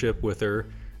in her ship with her,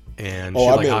 and Oh, she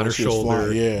I like bet on when her she was shoulder,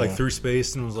 flying, like through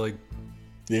space, and was like,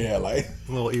 yeah, like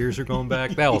little ears are going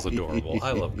back. That was adorable.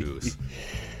 I love Goose.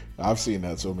 I've seen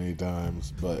that so many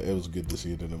times, but it was good to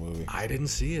see it in the movie. I didn't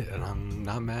see it, and I'm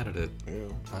not mad at it. Yeah.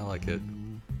 I like it.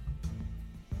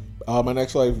 My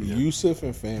next life, Yusuf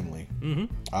and Family. Mm-hmm.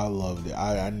 I loved it.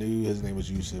 I knew his name was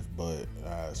Yusuf, but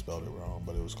I spelled it wrong,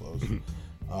 but it was close.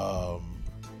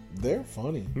 They're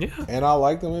funny. Yeah. And I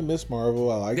like them in Miss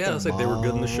Marvel. I like them. Yeah, it's like they were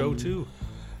good in the show, too.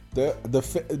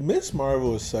 Miss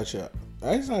Marvel is such a...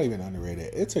 It's not even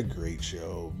underrated. It's a great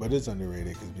show, but it's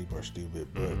underrated because people are stupid.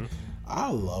 But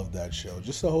I love that show.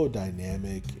 Just the whole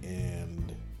dynamic,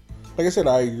 and like I said,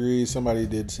 I agree. Somebody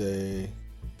did say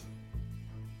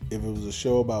if it was a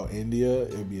show about India,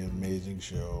 it would be an amazing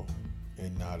show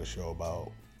and not a show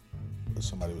about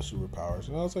somebody with superpowers.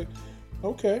 And I was like,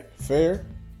 okay, fair.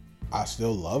 I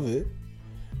still love it.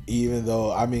 Even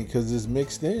though, I mean, because it's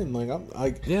mixed in, like I'm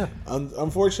like,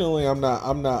 unfortunately, I'm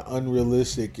not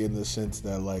unrealistic in the sense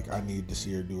that like I need to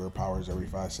see her do her powers every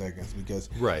 5 seconds, because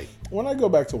when I go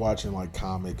back to watching like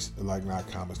comics, like not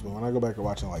comics, but when I go back to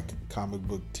watching like comic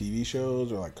book TV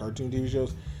shows or like cartoon TV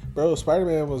shows, bro,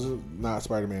 Spider-Man was not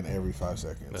Spider-Man every 5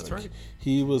 seconds. That's like, right.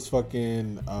 He was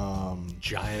fucking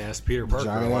giant ass Peter Parker.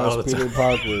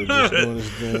 Parker just doing his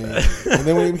thing. And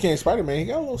then when he became Spider-Man, he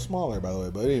got a little smaller, by the way.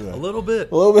 But anyway, a little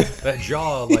bit. That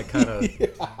jaw like kind of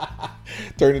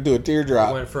turned into a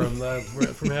teardrop. Went from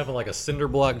having like a cinder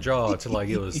block jaw to like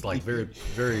it was like very,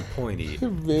 very pointy.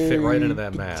 Fit right into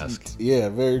that mask. Yeah,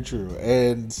 very true.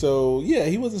 And so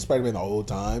he wasn't Spider-Man the whole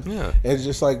time. Yeah. And it's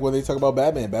just like when they talk about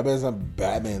Batman, Batman's not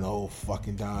Batman the whole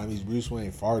fucking time. He's Bruce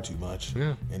Wayne far too much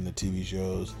in the TV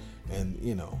shows, and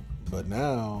but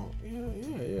now,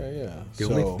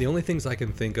 The only things I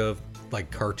can think of, like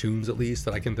cartoons at least,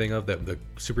 that I can think of that the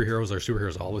superheroes are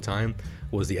superheroes all the time,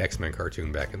 was the X-Men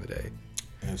cartoon back in the day.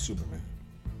 And Superman.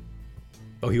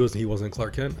 Oh, he wasn't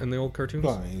Clark Kent in the old cartoons?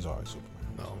 No, he's always Superman.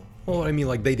 Oh. Well, I mean,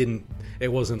 like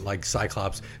it wasn't like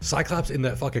Cyclops. Cyclops in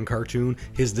that fucking cartoon,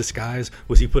 his disguise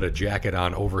was he put a jacket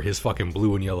on over his fucking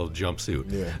blue and yellow jumpsuit.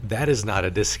 Yeah. That is not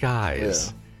a disguise.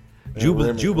 Yeah.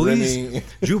 Jubilee's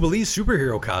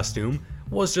superhero costume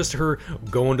was just her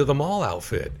going to the mall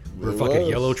outfit. Her fucking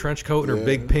yellow trench coat and her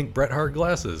big pink Bret Hart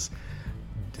glasses.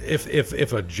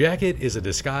 if a jacket is a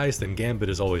disguise, then Gambit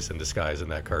is always in disguise in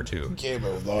that cartoon.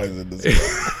 Gambit was always in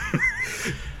this.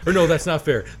 Or no, that's not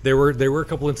fair. There were a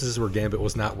couple instances where Gambit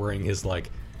was not wearing his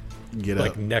Get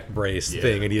like up. neck brace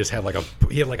thing, and he just had like a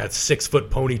 6-foot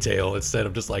ponytail instead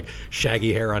of just like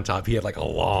shaggy hair on top. He had like a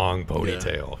long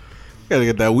ponytail. Gotta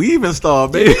get that weave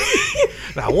installed, baby.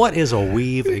 Now, what is a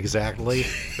weave exactly?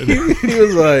 He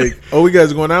was like, "Oh, we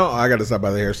guys going out? Oh, I got to stop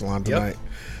by the hair salon tonight."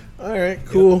 All right,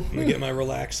 cool. Let me get my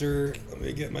relaxer. Let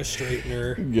me get my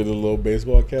straightener. Get a little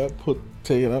baseball cap.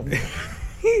 Take it up.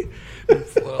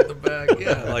 Float out the back.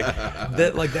 Yeah,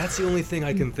 that's the only thing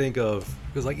I can think of.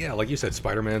 Because like you said,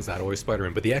 Spider-Man's not always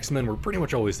Spider-Man, but the X-Men were pretty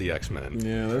much always the X-Men.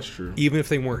 Yeah, that's true. Even if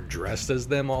they weren't dressed as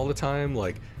them all the time,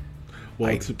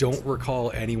 I don't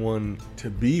recall anyone. To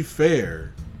be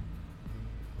fair,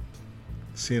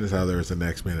 seeing as how there was an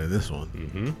X-Men in this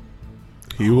one,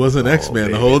 he was an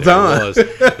X-Men the whole time.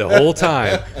 The whole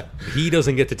time. He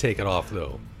doesn't get to take it off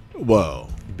though. Whoa.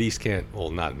 Beast can't.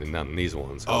 Well, not in these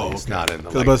ones. Oh, It's okay. not in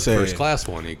the first class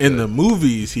one. He In could. the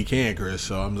movies, he can, Chris.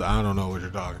 So I don't know what you're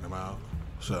talking about.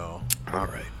 So All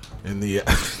right. in the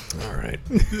All right.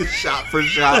 the shot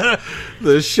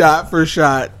for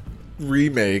shot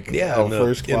remake. Yeah, of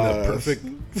First Class. in the perfect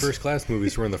first class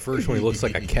movies, where in the first one he looks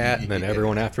like a cat, and then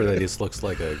everyone after that just looks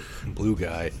like a blue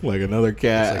guy. Like another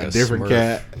cat, It's like a different Smurf.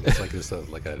 cat. It's like just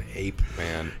like an ape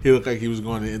man. He looked like he was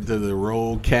going into the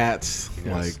role Cats,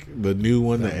 Yes. like the new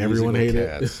one that everyone Musical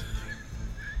hated. Cats.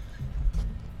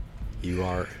 You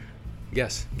are,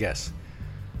 guess,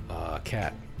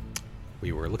 cat.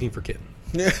 We were looking for kitten.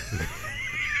 Yeah.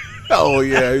 Oh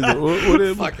yeah. He's like, what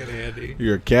is Fucking Andy.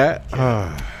 You're a cat?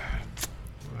 I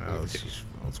was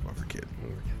going for kid.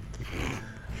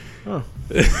 Oh.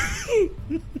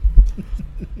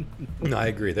 No, I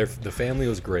agree. The family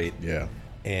was great, Yeah.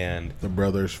 and The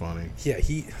brother's funny. yeah,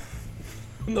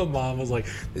 the mom was like,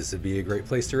 "This would be a great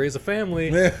place to raise a family,"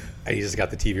 Yeah. and he just got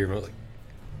the TV remote like.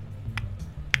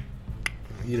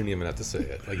 You didn't even have to say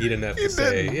it. Like, you didn't have to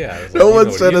say, didn't. yeah. No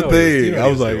one said a thing. I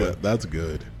was like, doing. that's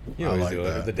good. You know I what like he's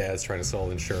doing. that. The dad's trying to sell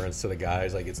insurance to the guy.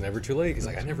 He's like, it's never too late. He's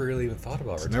like, I never really even thought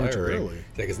about retiring. never too early.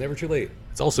 He's like, it's never too late.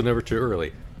 It's also never too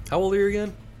early. How old are you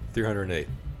again? 308.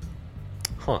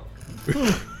 Huh.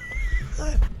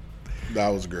 That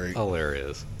was great.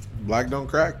 Hilarious. Black don't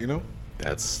crack, you know?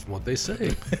 That's what they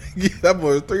say. Yeah, that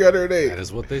boy was 308. That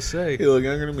is what they say. He looked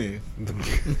younger than me.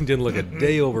 Didn't look a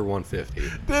day over 150.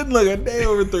 Didn't look a day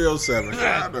over 307.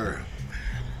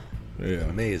 Yeah.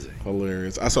 Amazing.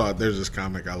 Hilarious. I saw there's this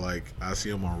comic I like. I see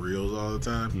him on Reels all the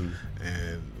time.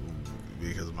 And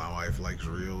because my wife likes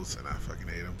Reels and I fucking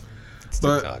hate them. It's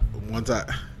But TikTok. once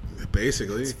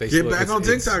basically, It's Facebook. get back on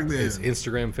It's- TikTok then. It's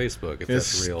Instagram, Facebook, if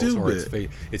It's that's real. Or stupid.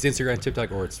 it's Instagram,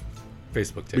 TikTok, or it's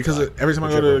Facebook, TikTok. Because every time I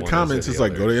go Whichever to one the is comments, the it's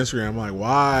like, other. go to Instagram. I'm like,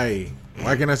 why?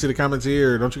 Why can't I see the comments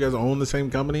here? Don't you guys own the same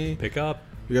company? Pick up.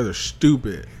 You guys are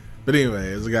stupid. But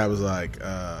anyway, this guy was like,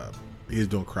 he was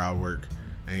doing crowd work,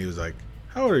 and he was like,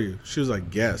 how old are you? She was like,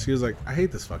 guess. He was like, I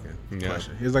hate this fucking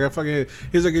question. He was like, he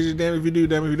was like, is you damn if you do,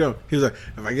 damn if you don't. He was like,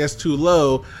 if I guess too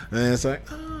low, then it's like,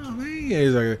 oh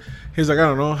man. He's like, I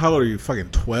don't know. How old are you?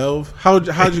 Fucking 12?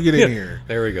 How'd you get in here?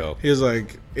 There we go. He was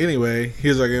like, anyway, he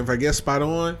was like, if I guess spot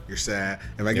on, you're sad.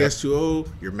 If I guess too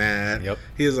old, you're mad. Yep.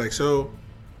 He was like, so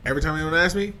every time anyone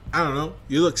asks me, I don't know,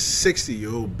 you look 60,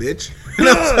 you old bitch. And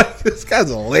I was like, this guy's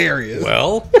hilarious.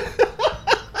 Well,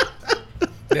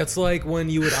 that's like when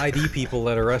you would ID people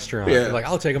at a restaurant. Yeah. You're like,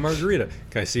 I'll take a margarita.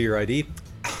 Can I see your ID?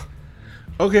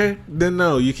 Okay, then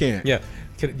no, you can't. Yeah.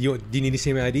 Do you need to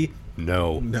see my ID?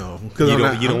 No. No, You because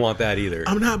don't want that either.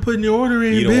 I'm not putting your order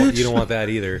in, You bitch. don't want that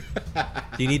either.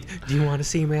 Do you want to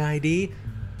see my ID?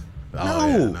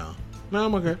 Oh, No. yeah, no,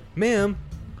 I'm okay. Ma'am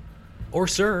or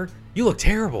sir, you look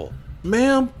terrible.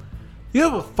 Ma'am, you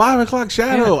have a 5 o'clock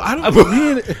shadow. Yeah. I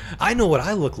don't. I know what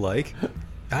I look like.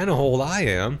 I know how old I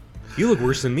am. You look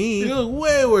worse than me. You look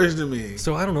way worse than me.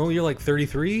 So I don't know. You're like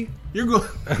 33. You're going.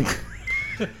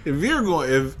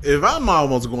 If I'm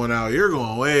almost going out, you're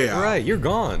going way out. All right, you're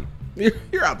gone.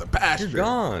 You're out the pasture. You're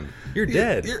gone. You're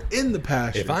dead. You're in the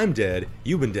pasture. If I'm dead,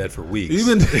 you've been dead for weeks. You've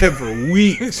been dead for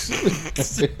weeks.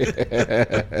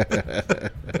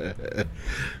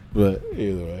 But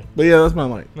either way. But yeah, that's my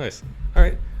line. Nice. All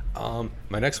right.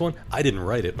 My next one, I didn't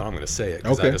write it, but I'm going to say it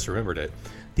because I Okay. just remembered it.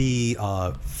 The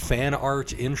fan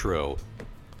art intro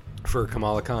for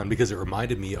Kamala Khan because it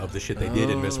reminded me of the shit they did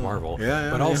in Miss Marvel.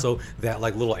 Yeah, but also that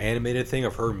like little animated thing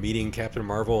of her meeting Captain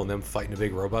Marvel and them fighting a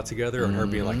big robot together, and her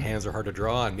being like, hands are hard to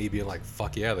draw, and me being like,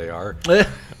 fuck yeah, they are.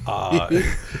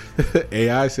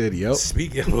 AI said, "Yep."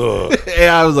 Speaking,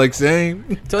 AI was like,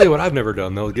 "Same." tell you what, I've never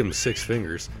done though. Give them 6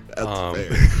 fingers.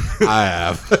 I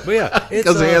have. But yeah,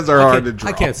 Because hands are hard to draw.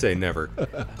 I can't say never.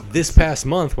 This past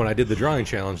month when I did the drawing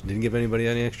challenge, didn't give anybody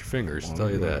any extra fingers. I'll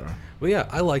tell you that. But yeah,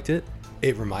 I liked it.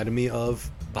 It reminded me of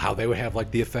how they would have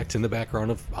like the effects in the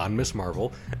background on Miss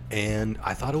Marvel, and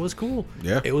I thought it was cool.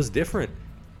 Yeah, it was different,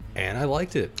 and I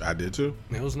liked it. I did too.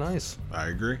 It was nice. I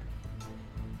agree.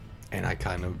 And I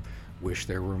kind of wish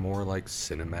there were more like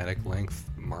cinematic length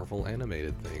Marvel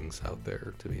animated things out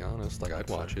there. To be honest, like I'd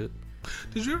watch it.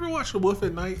 Did you ever watch The Wolf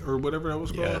at Night or whatever that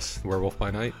was called? Yes, Werewolf by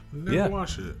Night. Never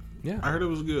watched it. Yeah, I heard it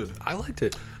was good. I liked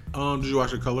it. Did you watch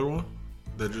the color one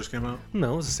that just came out?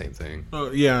 No, it was the same thing.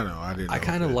 Oh yeah, I know. I didn't. I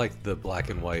kind of liked the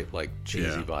black and white, like cheesy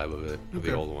Yeah. vibe of it, of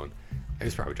the old one. It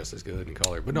was probably just as good in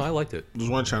color, but no, I liked it. There's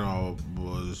one channel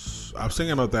I was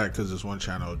thinking about that because this one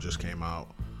channel just came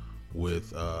out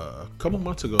with a couple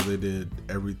months ago. They did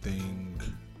everything.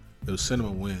 It was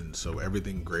Cinema Wins, so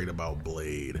everything great about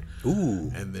Blade.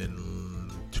 Ooh, And then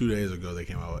 2 days ago they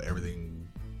came out with everything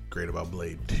great about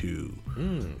Blade 2.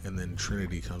 And then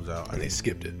Trinity comes out. And they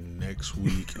skipped it next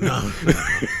week. No.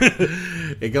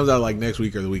 It comes out like next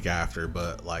week or the week after,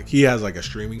 but like he has like a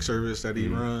streaming service that he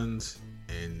runs,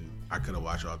 and I could have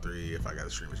watched all 3 if I got a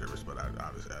streaming service, but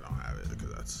obviously I don't have it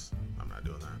because I'm not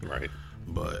doing that. right.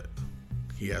 But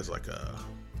he has like a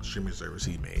streaming service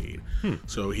he made.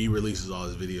 So he releases all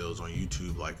his videos on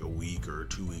YouTube like a week or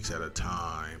 2 weeks at a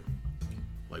time.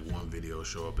 Like one video will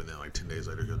show up, and then like 10 days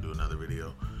later he'll do another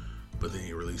video. But then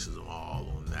he releases them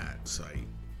all on that site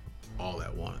all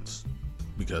at once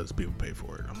because people pay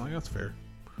for it. I'm like, that's fair.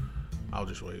 I'll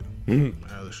just wait. I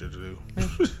have other shit to do.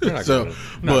 You're not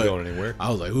going anywhere. I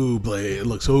was like, ooh, Blade, it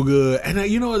looks so good. And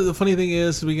you know what the funny thing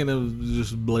is, speaking of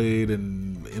just Blade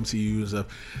and MCU and stuff,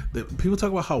 that people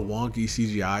talk about how wonky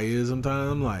CGI is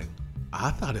sometimes. I'm like,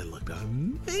 I thought it looked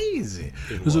amazing.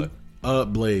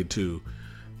 Blade 2.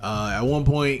 At one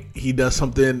point, he does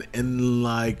something, and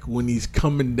like when he's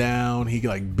coming down, he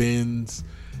like bends,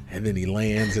 and then he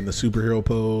lands in the superhero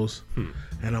pose.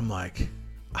 And I'm like,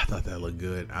 I thought that looked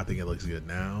good. I think it looks good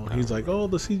now. He's like, oh,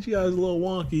 the CGI is a little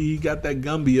wonky. He got that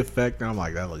Gumby effect. And I'm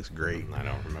like, that looks great. I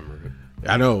don't remember it.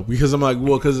 I know, because I'm like,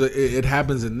 well, because it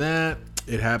happens in that.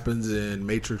 It happens in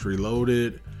Matrix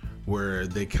Reloaded, where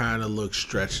they kind of look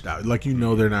stretched out. Like, you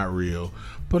know, they're not real.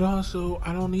 But also,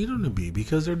 I don't need them to be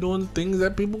because they're doing things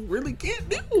that people really can't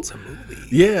do. It's a movie.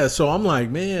 Yeah, so I'm like,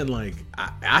 man, like,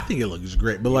 I think it looks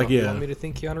great. But, You want me to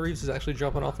think Keanu Reeves is actually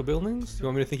jumping off of buildings? Do you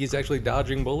want me to think he's actually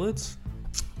dodging bullets?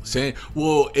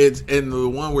 It's in the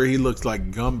one where he looks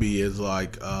like Gumby is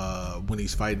like when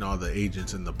he's fighting all the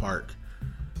agents in the park.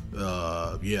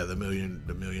 The $1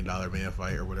 million man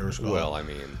fight or whatever it's called. Well, I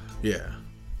mean, yeah.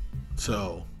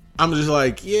 So I'm just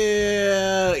like,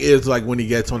 yeah. It's like when he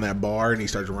gets on that bar and he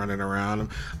starts running around.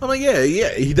 I'm like, yeah.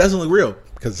 He doesn't look real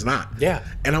because it's not. Yeah,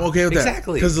 and I'm okay with that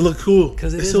exactly because it looks cool.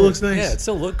 Because it still looks nice. Yeah, it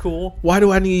still look cool. Why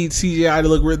do I need CGI to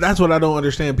look real? That's what I don't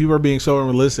understand. People are being so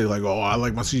unrealistic. Like, oh, I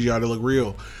like my CGI to look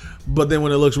real. But then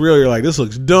when it looks real, you're like, this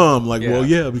looks dumb. Like, well,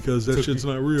 yeah, because that shit's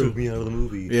not real. Took me out of the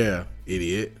movie. Yeah,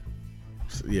 idiot.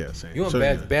 Yeah, same. You want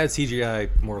bad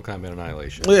CGI Mortal Kombat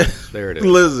Annihilation. Yeah. There it is.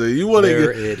 Listen, you want it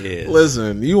is.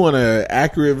 Listen, you want an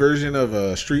accurate version of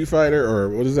a Street Fighter or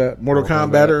what is that? Mortal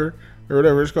Kombat or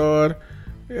whatever it's called.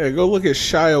 Yeah, go look at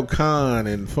Shao Kahn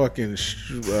and fucking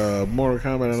Mortal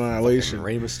Kombat Annihilation.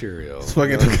 Rey Mysterio. It's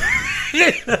fucking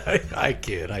I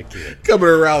kid. Coming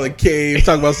around the cave,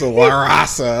 talking about some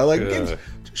Larasa. Like, get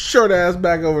short ass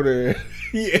back over there.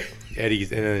 Yeah.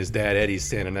 Eddie's and then his dad Eddie's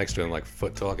standing next to him like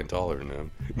foot talking taller than him.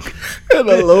 And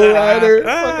a lowrider.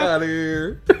 Fuck out of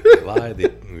here.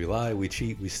 We lie, we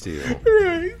cheat, we steal.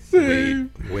 Right,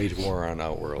 same. We wage war on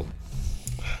Outworld.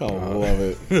 I love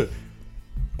it.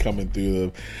 Coming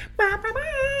through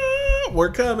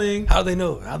we're coming. How'd they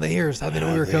know? How'd they hear us? How'd they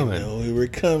know we were coming? They know we were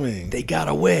coming. They got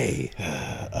away.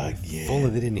 Again. If only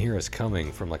they didn't hear us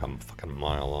coming from like a fucking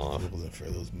mile off. It wasn't for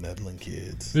those meddling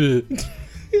kids.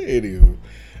 Anywho.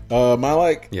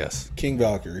 Yes. King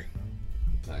Valkyrie.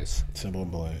 Nice. Simple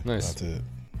and plain. Nice. That's it.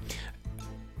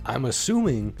 I'm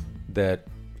assuming that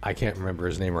I can't remember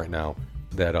his name right now.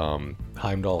 That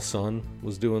Heimdall's son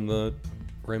was doing the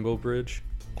Rainbow Bridge.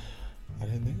 I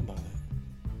didn't think about it.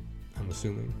 I'm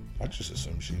assuming. I just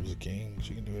assumed she was a king.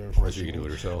 She can do whatever. Or she can do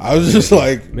it herself. I was just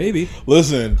like, maybe.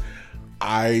 Listen,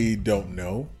 I don't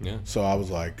know. Yeah. So I was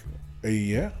like,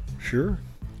 yeah, sure.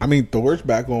 I mean, Thor's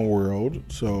back on World,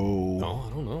 so No,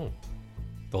 I don't know.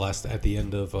 At the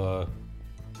end of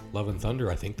Love and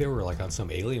Thunder, I think they were like on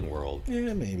some alien world.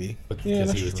 yeah, maybe. But yeah,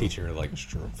 because he was true. teaching her to like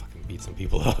fucking beat some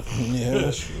people up. Yeah,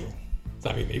 that's true.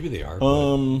 I mean, maybe they are.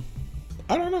 But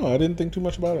I don't know. I didn't think too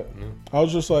much about it. I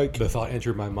was just like, the thought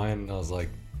entered my mind, and I was like,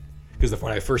 because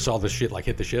when I first saw the shit like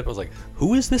hit the ship, I was like,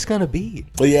 who is this gonna be?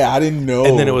 well, yeah, I didn't know.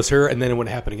 And then it was her, and then when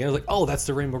it happened again, I was like, oh, that's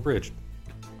the Rainbow Bridge.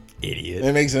 Idiot.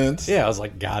 It makes sense. Yeah, I was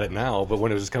like, got it now. But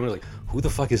when it was just coming, I was like, who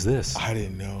the fuck is this? I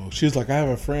didn't know. She was like, I have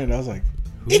a friend. I was like,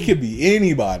 it could be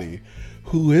anybody.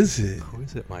 Who is it? Who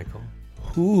is it, Michael?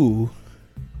 Who?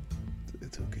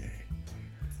 It's okay.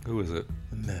 Who is it?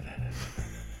 No.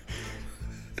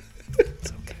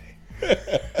 It's okay.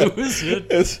 Who is it?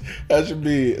 That should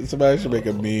be, somebody should make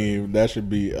a meme. That should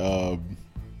be,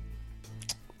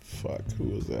 fuck, who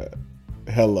was that?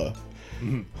 Hella.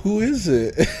 Who is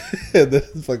it? And then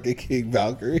it's fucking King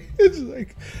Valkyrie. It's just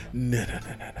like, no.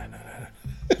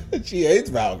 She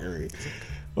hates Valkyrie.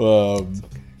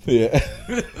 Yeah.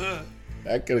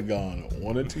 That could have gone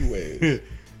one or two ways.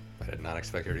 I did not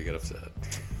expect her to get upset.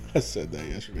 I said that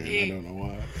yesterday. And I don't know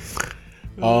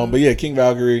why. But yeah, King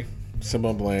Valkyrie,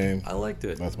 Simba Blame. I liked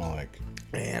it. That's my like.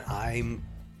 And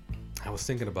I was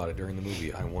thinking about it during the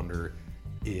movie. I wonder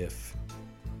if,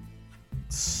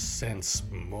 since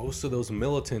most of those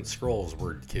militant Skrulls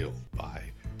were killed by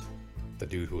the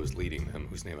dude who was leading them,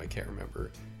 whose name I can't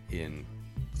remember, in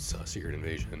Secret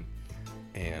Invasion,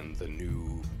 and the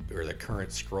current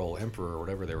Skrull Emperor, or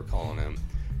whatever they were calling him,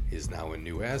 is now in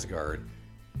New Asgard.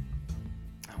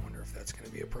 I wonder if that's going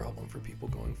to be a problem for people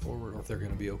going forward, or if they're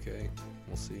going to be okay.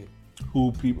 We'll see.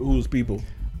 Who's people?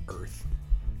 Earth.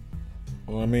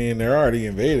 Well, I mean, they're already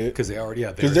invaded. Because they already,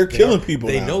 because they're killing people.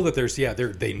 They now. know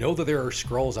that they know that there are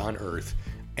Skrulls on Earth,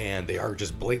 and they are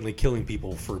just blatantly killing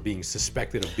people for being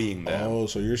suspected of being them. Oh,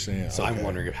 so you're saying? So okay. I'm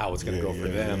wondering how it's going to go for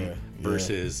them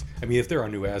versus. I mean, if they're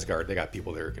on New Asgard, they got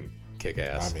people there who can kick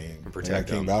ass and protect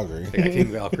them. King Valkyrie. They got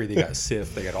King Valkyrie. They got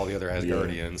Sif. They got all the other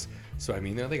Asgardians. So I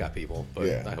mean, they got people. But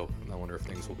I wonder if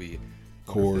things will be.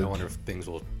 Korg. I wonder if things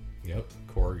will. Yep,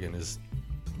 Korg and his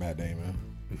Matt Damon.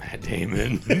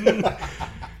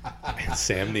 And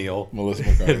Sam Neill. Melissa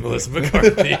McCarthy. And Melissa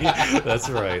McCarthy. That's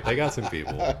right. They got some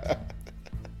people.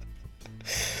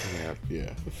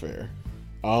 Yeah, fair.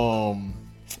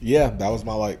 Yeah, that was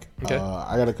my like. Okay.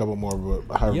 I got a couple more,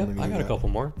 but however many I got a couple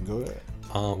more. Go ahead.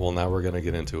 Well, now we're gonna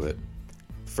get into it.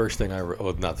 First thing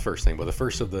not the first thing, but the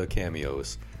first of the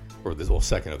cameos, or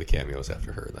second of the cameos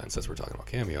after her. Then, since we're talking about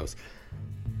cameos,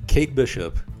 Kate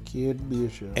Bishop.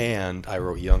 And I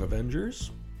wrote Young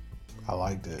Avengers. I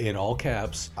liked it. In all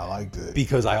caps. I liked it.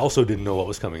 Because I also didn't know what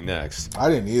was coming next. I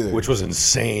didn't either. Which was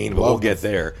insane, but we'll get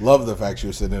there. Love the fact she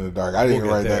was sitting in the dark. I didn't even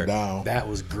write that down. That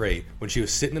was great. When she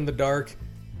was sitting in the dark,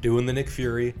 doing the Nick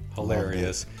Fury,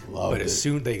 hilarious. Loved it. As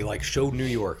soon they showed New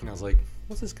York, and I was like,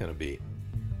 what's this going to be?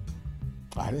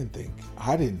 I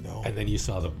didn't know. And then you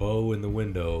saw the bow in the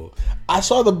window. I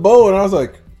saw the bow, and I was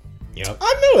like, yep.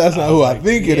 I know that's not who I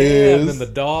think it is. And then the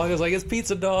dog, I was like, it's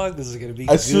Pizza Dog. This is going to be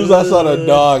As soon as I saw the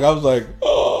dog, I was like,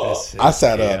 oh. I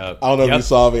sat up. I don't know if you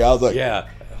saw me. I was like, yeah.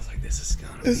 I was like, this is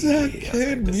going to be. Is that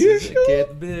Kate Bishop? This is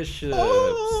Kate Bishop.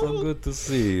 Oh. So good to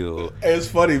see you. It's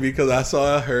funny because I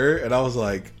saw her and I was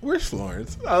like, where's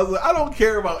Florence? I was like, I don't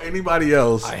care about anybody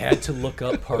else. I had to look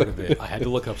up part of it. I had to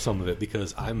look up some of it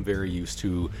because I'm very used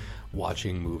to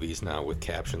watching movies now with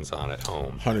captions on at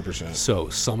home. 100%. So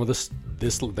some of this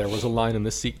there was a line in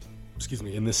this scene,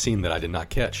 in this scene that I did not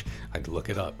catch. I had to look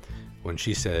it up when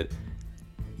she said,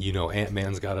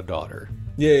 Ant-Man's got a daughter.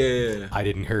 Yeah. I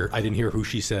didn't hear who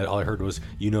she said. All I heard was,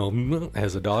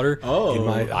 has a daughter. Oh.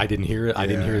 I didn't hear it. I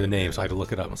didn't hear the name, so I had to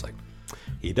look it up. I was like,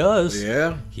 he does.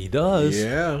 Yeah. He does.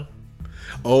 Yeah.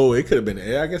 Oh, it could have been.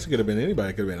 I guess it could have been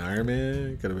anybody. It could have been Iron Man.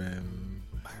 It could have been.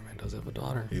 Iron Man does have a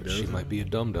daughter. He does. She might be a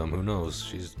dum-dum. Who knows?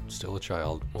 She's still a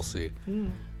child. We'll see.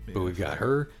 But we've got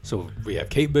her. So we have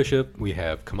Kate Bishop. We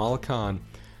have Kamala Khan.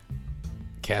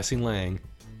 Cassie Lang.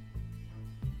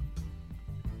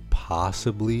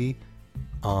 Possibly.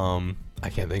 I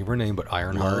can't think of her name, but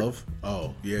Ironheart. Love.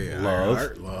 Oh, yeah. Love.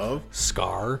 Ironheart. Love.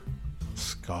 Scar.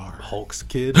 Hulk's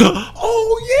kid.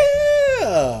 Oh,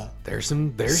 yeah. There's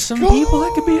some people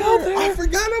that could be out there. I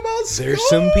forgot about Scar. There's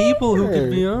some people who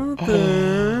could be out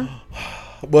there.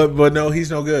 But no, he's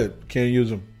no good. Can't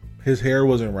use him. His hair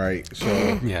wasn't right, so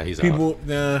yeah, he's people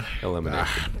out. Eliminated.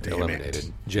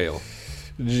 Eliminated. Jail.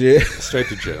 Straight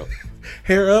to jail.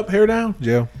 Hair up, hair down,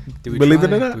 jail. Believe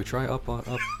it or not. Do we try up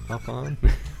on?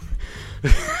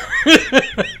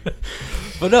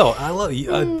 But no, I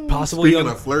love possibly Speaking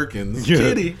of Flurkins, yeah.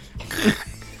 Kitty,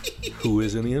 who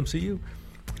is in the MCU.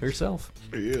 herself.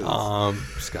 He is.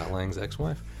 Scott Lang's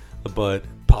ex-wife, but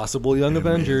possible Young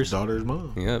Avengers. His daughter's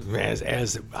mom. Yeah,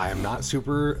 as I am not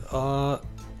super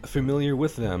familiar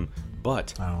with them,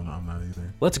 but I don't know. I'm not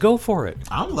either. let's go for it.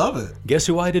 I love it. Guess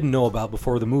who I didn't know about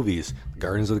before the movies?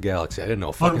 Guardians of the Galaxy. I didn't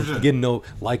know fucking 100%. didn't know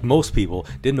like most people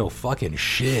didn't know fucking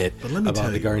shit But let me about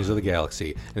tell the you, Guardians of the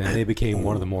Galaxy, and then they became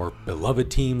one of the more beloved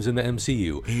teams in the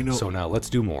MCU. You know- so now let's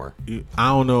do more. I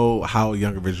don't know how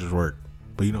Young Avengers work,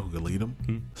 but you know who could lead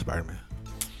them? Spider-Man.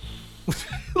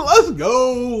 Let's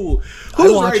go.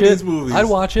 Who's writing these movies? I'd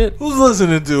watch it. Who's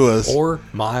listening to us? Or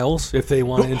Miles, if they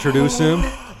want to introduce him,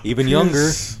 even younger.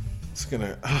 It's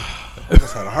gonna. I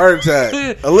almost had a heart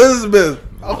attack. Elizabeth,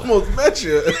 I almost met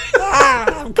you.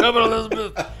 I'm coming,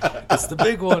 Elizabeth. It's the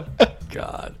big one.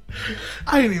 God.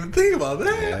 I didn't even think about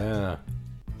that. Yeah.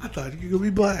 I thought you could be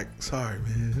black. Sorry,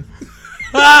 man.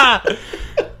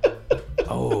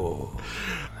 Oh.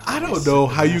 I don't know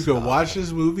how you can watch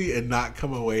this movie and not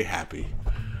come away happy.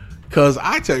 Because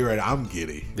I tell you right now, I'm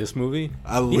giddy. This movie?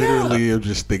 I literally am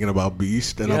just thinking about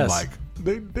Beast, and I'm Yes. like,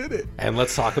 they did it. And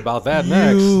let's talk about that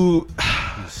next. You,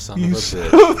 You son you of a son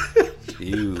bitch. of a-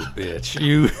 You bitch.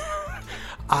 You.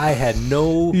 I had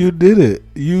no. You did it.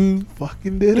 You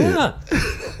fucking did Yeah.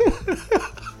 it.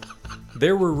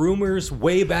 There were rumors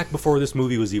way back before this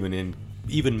movie was even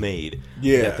made.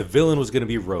 Yeah. That the villain was going to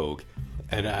be Rogue,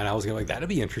 and I was gonna like that'd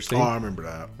be interesting. Oh, I remember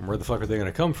that. Where the fuck are they going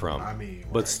to come from? I mean,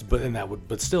 but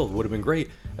still it would have been great.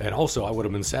 And also, I would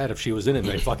have been sad if she was in it and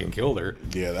they fucking killed her.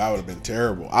 Yeah, that would have been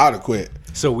terrible. I would have quit.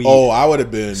 So we. I would have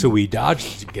been. So we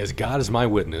dodged. As God is my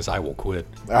witness, I will quit.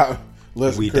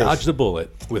 Listen, We Chris, dodged the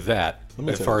bullet with that.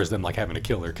 me As tell far you. as them like having to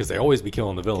kill her, because they always be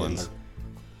killing the villains.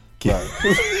 Sorry.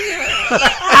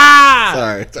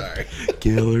 sorry.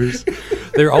 Killers.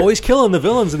 They're always killing the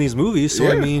villains in these movies. So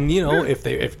I Yeah. mean, if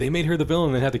they made her the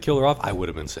villain and had to kill her off, I would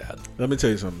have been sad. Let me tell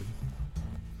you something.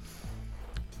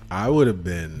 I would have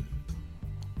been.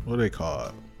 What do they call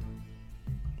it?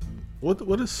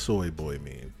 What does soy boy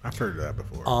mean? I've heard that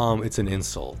before. It's an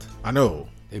insult. I know.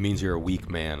 It means you're a weak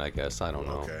man, I guess. I don't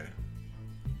know. Okay.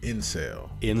 Incel.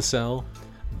 Incel,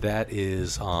 that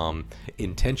is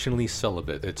intentionally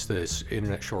celibate. It's this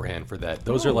internet shorthand for that.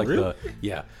 Those are like really?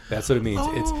 that's what it means.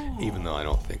 Oh. It's even though I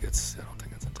don't think it's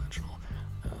intentional.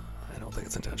 I don't think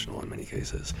it's intentional in many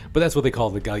cases. But that's what they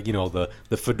call the guy,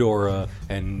 the fedora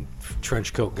and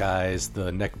trench coat guys,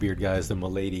 the neckbeard guys, the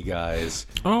milady guys,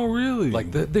 Oh, really?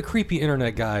 like the creepy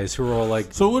internet guys who are all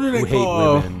like so what do they who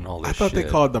call? hate women, all this I thought they shit.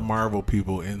 called the Marvel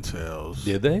people incels.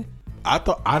 Did they? I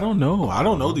don't know. I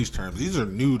don't know these terms. These are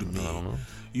new to me.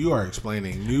 You are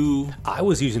explaining new. I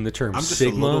was using the term I'm just a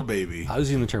sigma. little baby. I was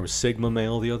using the term sigma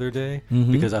male the other day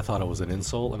because I thought it was an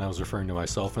insult, and I was referring to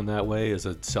myself in that way as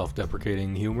a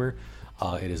self-deprecating humor.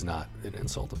 It is not an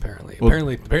insult, apparently.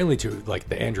 Apparently, to like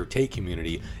the Andrew Tate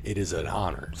community, it is an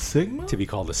honor Sigma? to be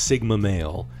called a sigma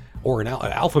male. Or an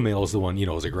alpha male is the one,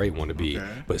 is a great one to be. Okay.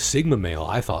 But sigma male,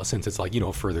 I thought, since it's like,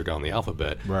 further down the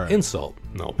alphabet, Right. insult.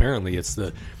 No, apparently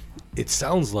it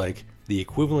sounds like the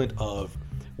equivalent of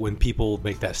when people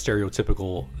make that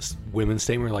stereotypical women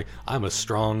statement, like, I'm a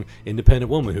strong,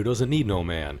 independent woman who doesn't need no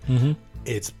man. Mm-hmm.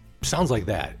 It sounds like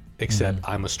that, except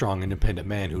I'm a strong, independent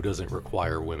man who doesn't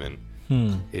require women.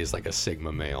 Is like a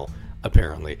sigma male,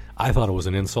 apparently. I thought it was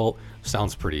an insult.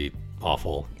 Sounds pretty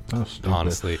awful,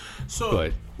 honestly. So,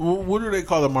 but what do they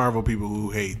call the Marvel people who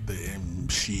hate the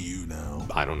MCU now?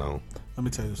 I don't know. Let me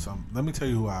tell you something. Let me tell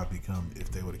you who I'd become if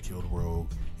they would have killed Rogue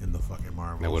in the fucking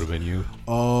Marvel. That would have been you.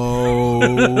 Oh,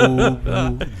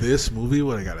 this movie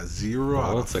would have got a 0 Well,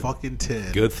 out it's of a fucking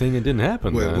 10. Good thing it didn't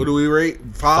happen. Wait, then. what do we rate?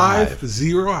 5? Five.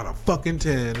 0 out of fucking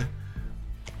 10.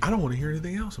 I don't want to hear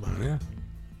anything else about it.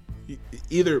 Yeah.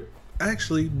 Either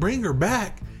actually bring her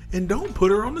back and don't put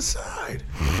her on the side.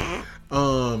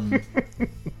 I'll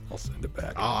send it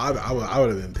back. I would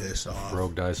have been pissed off.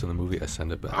 Rogue dies in the movie. I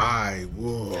send it back. I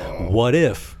would. What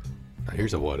if? Now,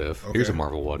 here's a what if. Here's a Okay.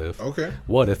 Marvel what if. Okay.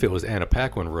 What if it was Anna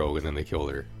Paquin Rogue and then they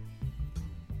killed her?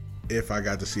 If I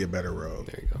got to see a better Rogue.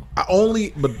 There you go.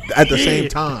 But at the same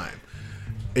time,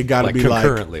 it got to Like be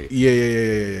concurrently. like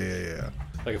yeah.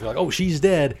 Like if you're like, oh, she's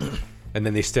dead, and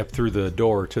then they step through the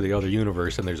door to the other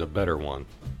universe and there's a better one.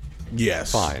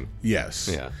 Yes. Fine. Yes.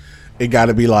 Yeah. It got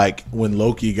to be like when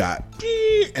Loki got,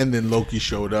 and then Loki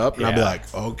showed up, and I'd be Yeah.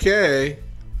 like, okay,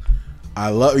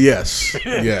 yes,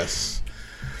 yes.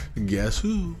 Guess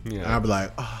who? Yeah. And I'd be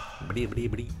like, oh, Blee, blee,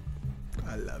 blee.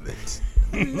 I love it.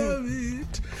 I love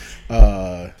it.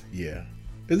 Yeah.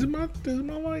 Is it my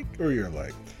like or your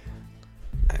like?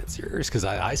 It's yours because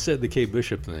I said the Kate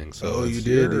Bishop thing. So Oh, it's you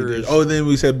did. yours. Oh, then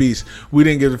we said Beast. We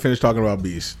didn't get to finish talking about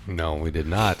Beast. No, we did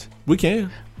not. We can.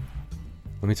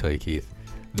 Let me tell you, Keith.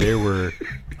 there were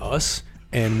us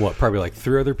and probably like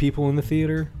 3 other people in the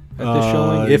theater at this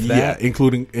showing, if that. Yeah,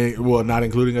 including, not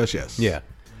including us, yes. Yeah.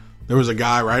 There was a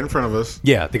guy right in front of us.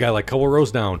 Yeah, the guy like a couple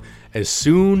rows down. As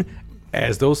soon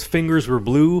as those fingers were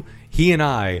blue, he and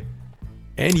I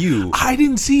and you. I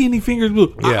didn't see any fingers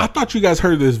blue. Yeah. I thought you guys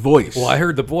heard this voice. Well, I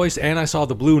heard the voice and I saw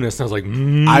the blueness, and I was like,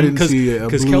 I didn't see a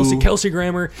because blue. Kelsey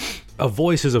Grammer, a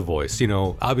voice is a voice. You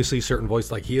know, obviously certain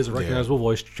voice, like he has a recognizable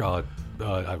voice.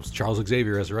 Charles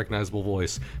Xavier has a recognizable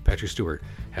voice. Patrick Stewart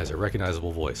has a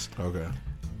recognizable voice. Okay.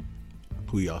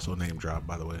 Who he also name dropped,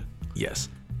 by the way. Yes,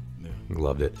 Yeah.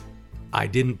 loved it. I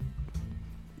didn't,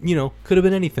 could have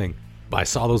been anything. But I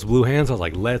saw those blue hands. I was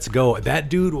like, let's go. That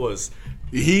dude was.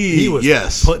 He was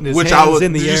putting his hands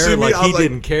in the air like he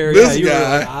didn't care. This you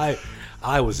guy. were like,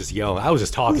 I was just yelling. I was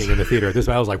just talking in the theater at this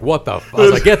point. I was like, what the I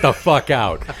was like, get the fuck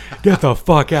out. Get the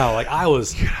fuck out. Like I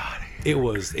was it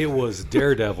was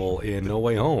Daredevil in No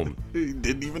Way Home. He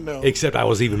didn't even know. Except I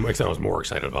was more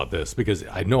excited about this because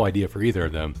I had no idea for either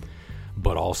of them.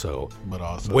 But also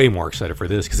way more excited for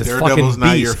this because it's Daredevil's fucking Beast.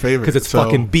 not your favorite, Because it's so,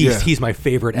 fucking Beast. yeah. He's my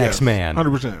favorite X-Man.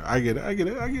 100%. I get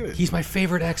it. He's my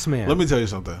favorite X-Man. Let me tell you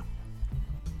something.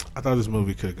 I thought this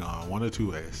movie could have gone one or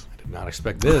two ways. I did not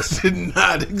expect this. I did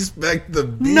not expect the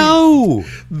Beast. No.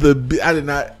 I did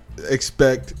not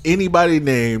expect anybody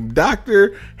named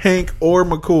Dr. Hank or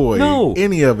McCoy. No.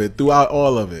 Any of it throughout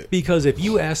all of it. Because if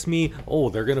you asked me,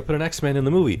 they're going to put an X-Men in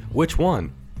the movie, which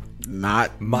one?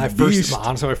 Not My Beast.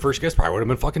 first guess probably would have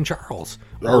been fucking Charles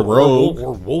Or Rogue.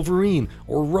 or Wolverine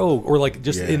or Rogue or like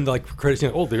just in like credits.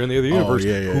 They're in the other universe.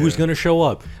 Who's going to show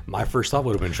up? My first thought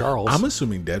would have been Charles. I'm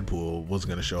assuming Deadpool was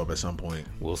going to show up at some point.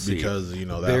 We'll see. Because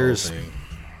that There's- whole thing.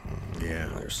 Yeah.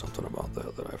 There's something about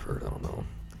that I've heard. I don't know,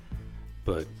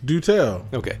 but Do tell.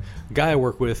 okay. Guy I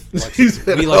work with, He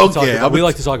said, we like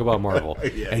to talk about Marvel,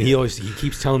 Yeah, and he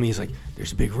keeps telling me, he's like,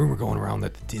 "There's a big rumor going around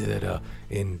that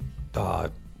in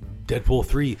Deadpool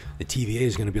 3, the TVA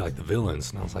is going to be like the villains."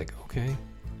 And I was like, okay.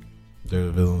 They're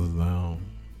the villains now.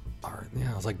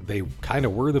 Yeah, I was like, they kind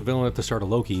of were the villain at the start of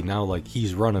Loki. Now, like,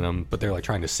 he's running them, but they're like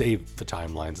trying to save the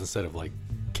timelines instead of like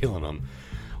killing them.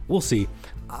 We'll see.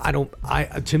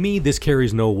 To me, this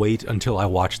carries no weight until I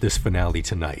watch this finale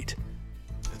tonight.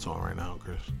 It's on right now,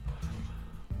 Chris.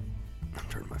 I'm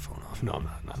turning my phone off. No, I'm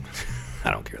not. I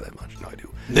don't care that much. No, I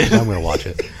do. I'm going to watch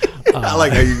it. I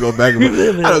like how you go back and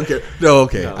forth. I don't care. No,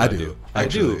 okay. No, I do. I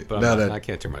Actually. do, but I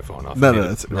can't turn my phone off. No, I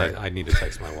that's right. I need to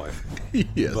text my wife.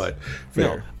 Yes. But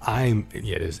fair. no, it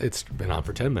is. It's been on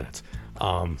for 10 minutes.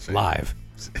 Live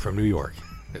from New York.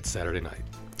 It's Saturday night.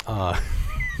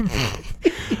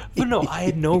 But no, I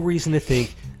had no reason to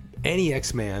think any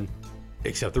X-Man,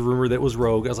 except the rumor that was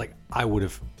Rogue. I was like, I would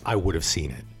have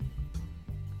seen it.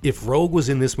 If Rogue was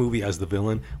in this movie as the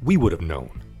villain, we would have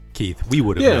known. Keith, we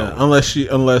would have known.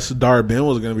 Unless Dara Ben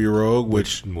was going to be Rogue,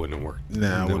 which wouldn't have worked.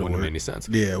 Nah, That wouldn't have made any sense.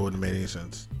 Yeah, it wouldn't have made any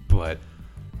sense. But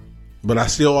I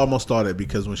still almost thought it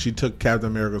because when she took Captain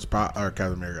America's power, or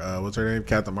Captain America, what's her name?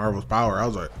 Captain Marvel's power. I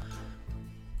was like,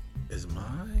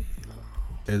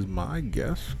 is my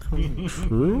guess coming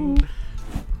true?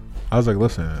 I was like,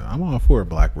 listen, I'm all for a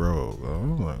Black Rogue. I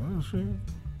was like, oh shit.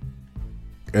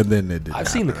 And then it did. I've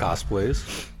seen the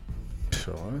cosplays.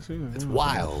 So It's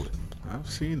wild. I've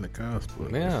seen the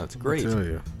cosplay. Yeah, it's great. I tell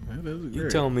you, it is great. You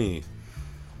tell me.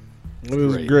 It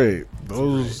is great.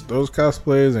 Those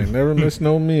cosplays ain't never missed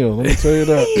no meal. Let me tell you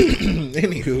that.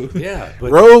 Anywho, Yeah,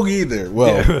 but Rogue either.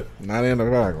 Well, Yeah. not in the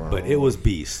background. but it was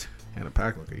Beast. And a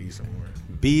pack could eat somewhere.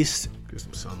 Beast, Get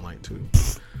some sunlight too.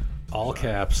 all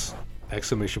caps,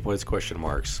 exclamation points, question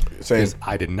marks. Same. 'Cause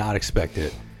I did not expect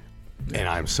it, and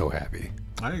I'm so happy.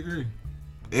 I agree.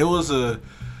 It was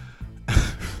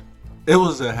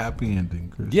a happy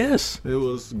ending, Chris. Yes. It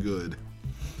was good.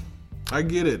 I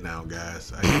get it now,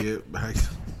 guys. It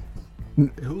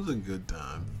was a good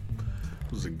time.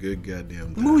 It was a good goddamn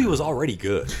time. The movie was already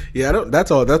good. Yeah,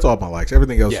 that's all my likes.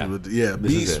 Everything else Yeah. was This is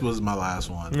Beast it. was my last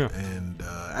one. Yeah. And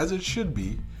as it should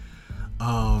be.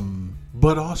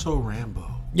 But also Rambo.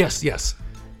 Yes.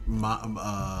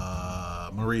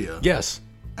 Maria. Yes.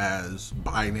 As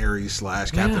binary /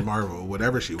 Captain Yeah. Marvel,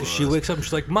 whatever she was. She wakes up and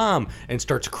she's like, "Mom," and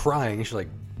starts crying. And she's like,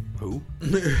 "Who?"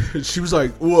 She was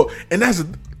like, well, and that's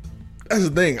the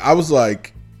thing. I was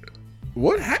like,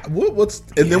 what's?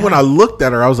 And then when I looked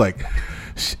at her, I was like,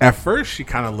 at first she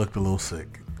kind of looked a little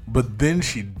sick, but then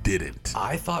she didn't.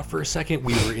 I thought for a second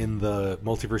we were in the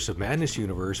Multiverse of Madness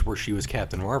universe where she was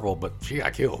Captain Marvel, but she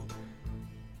got killed.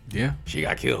 Yeah, She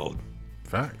got killed.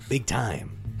 facts. Big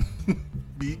time.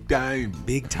 Big time.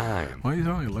 Big time. Why are you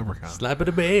talking like Leprechaun? Slap it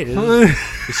a bit.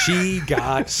 She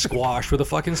got squashed with a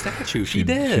fucking statue. She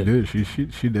did.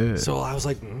 She did. So I was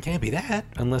like, can't be that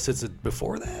unless it's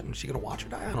before that. And she gonna watch her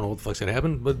die. I don't know what the fuck's gonna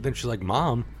happen. But then she's like,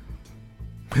 Mom.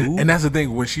 Who? And that's the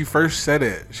thing. When she first said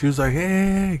it, she was like,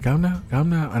 hey, calm down.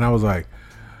 And I was like,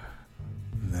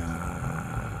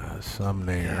 nah, something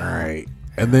ain't right.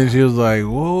 And then she was like,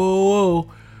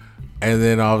 whoa. And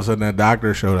then all of a sudden that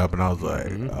doctor showed up, and I was like,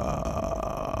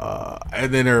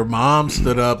 and then her mom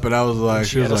stood up, and I was like,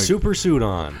 she had a super suit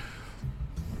on.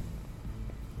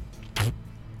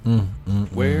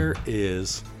 Where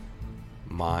is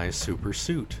my super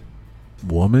suit?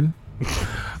 Woman?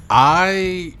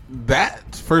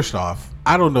 First off,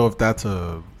 I don't know if that's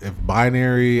if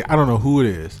binary. I don't know who it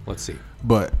is. Let's see.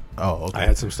 But, okay. I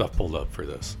had some stuff pulled up for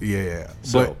this. Yeah.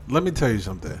 So, but let me tell you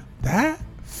something. That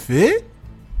fit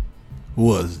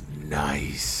was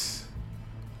nice.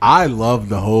 I love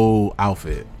the whole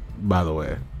outfit, by the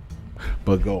way.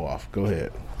 But go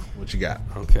ahead. What you got?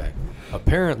 Okay.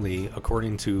 Apparently,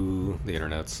 according to the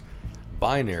internets,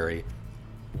 binary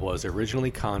was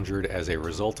originally conjured as a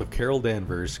result of Carol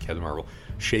Danvers, Captain Marvel,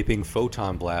 shaping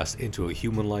Photon Blast into a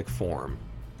human-like form.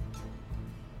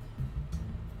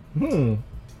 I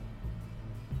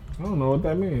don't know what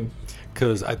that means.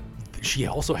 Because she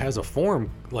also has a form,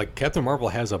 like Captain Marvel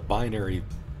has a binary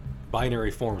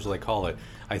form, so they call it,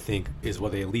 I think, is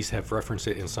what they at least have referenced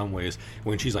it in some ways,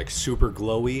 when she's like super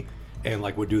glowy and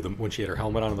like would do when she had her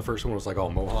helmet on in the first one, it was like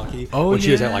all mohawky. Oh, when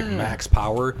she was at like max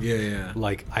power. Yeah.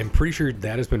 Like, I'm pretty sure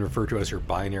that has been referred to as her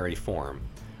binary form.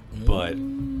 But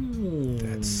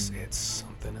it's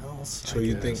something else. So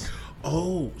you think,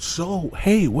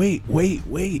 hey, wait.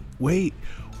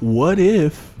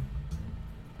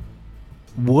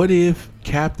 What if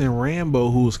Captain Rambo,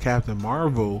 who's Captain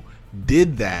Marvel,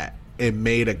 did that and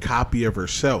made a copy of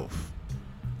herself?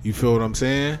 You feel what I'm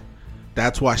saying?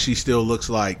 That's why she still looks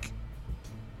like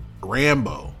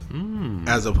Rambo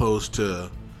as opposed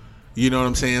to, you know what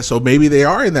I'm saying? So maybe they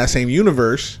are in that same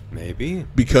universe. Maybe.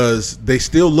 Because they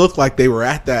still look like they were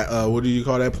at that, what do you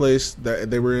call that place that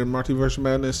they were in Multiverse of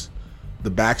Madness? The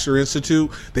Baxter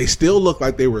Institute. They still look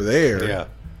like they were there. Yeah.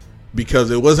 Because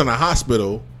it wasn't a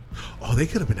hospital. Oh, they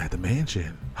could have been at the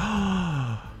mansion.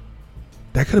 That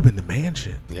could have been the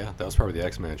mansion. Yeah, that was probably the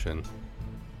X-Mansion.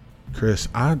 Chris,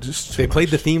 they played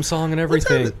the theme song and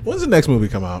everything. When's the next movie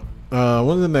come out?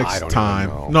 When's the next time?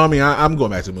 Know. No, I mean I'm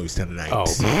going back to the movies tonight. Oh,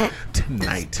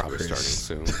 tonight, probably Chris.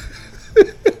 starting soon.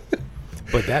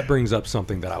 But that brings up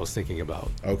something that I was thinking about.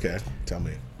 Okay, tell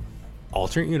me.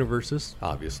 Alternate universes,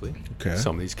 obviously. Okay.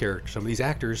 Some of these characters, some of these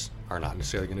actors are not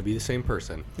necessarily going to be the same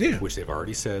person. Yeah. Which they've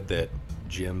already said that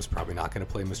Jim's probably not going to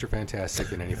play Mr.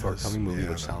 Fantastic in any forthcoming movie,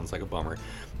 which sounds like a bummer.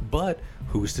 But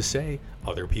who's to say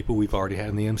other people we've already had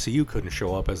in the MCU couldn't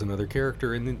show up as another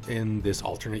character in this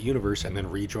alternate universe and then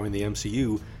rejoin the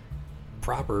MCU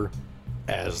proper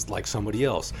as like somebody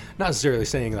else? Not necessarily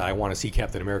saying that I want to see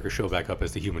Captain America show back up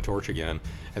as the Human Torch again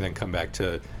and then come back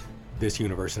to this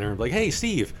universe and everyone's like, hey,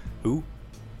 Steve. Who?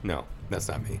 No, that's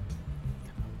not me.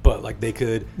 But like they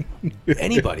could,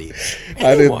 anybody.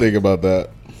 I didn't think about that.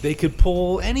 They could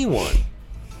pull anyone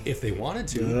if they wanted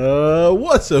to.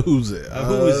 What's a who's it? A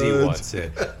who's what's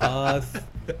it? A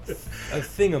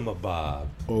thingamabob.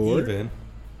 Or? Even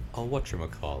a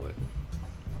whatchamacallit.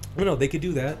 Well, no, they could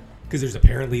do that because there's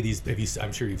apparently these.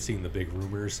 I'm sure you've seen the big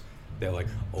rumors. They're like,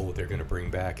 oh, they're going to bring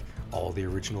back all the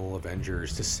original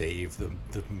Avengers to save the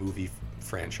movie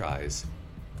franchise.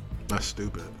 That's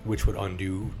stupid. Which would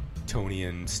undo Tony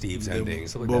and Steve's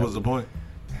endings. What was the point?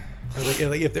 Like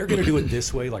if they're going to do it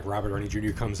this way, like Robert Downey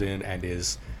Jr. comes in and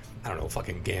is, I don't know,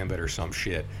 fucking Gambit or some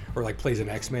shit, or like plays an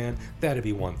X-Man, that'd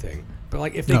be one thing. But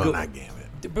like if they go, not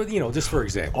Gambit. But you know, just for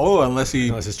example. Oh, unless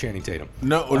it's Channing Tatum.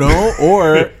 No,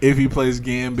 or if he plays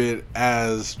Gambit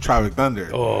as Tropic Thunder.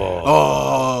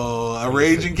 A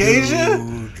Raging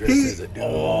Cajun. Dressed as a dude.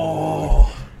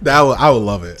 I would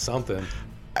love it. Something.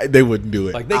 They wouldn't do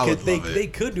it. Like they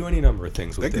could do any number of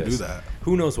things with this. They could do that.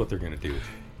 Who knows what they're going to do?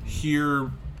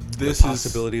 The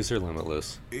possibilities are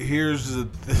limitless. Here's the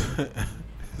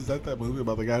is that movie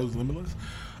about the guy who's limitless?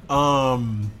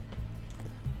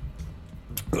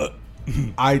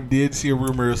 I did see a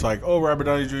rumor. It's like, oh, Robert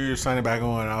Downey Jr. is signing back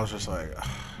on. And I was just like,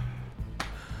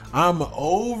 I'm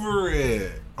over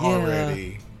it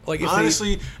already. Like,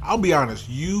 honestly, I'll be honest.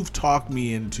 You've talked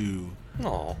me into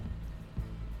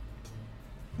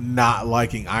not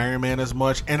liking Iron Man as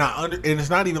much, and and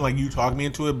it's not even like you talked me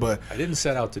into it, but I didn't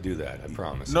set out to do that. I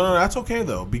promise. No, that's okay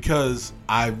though, because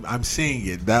I'm seeing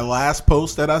it. That last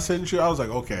post that I sent you, I was like,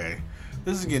 okay,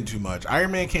 this is getting too much.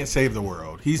 Iron Man can't save the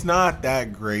world. He's not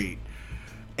that great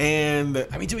And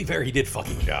I mean, to be fair, he did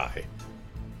fucking die.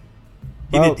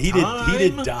 About He time?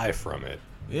 did die from it.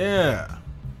 yeah.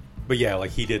 But yeah,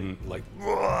 like he didn't like.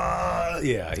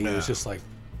 Yeah, he was just like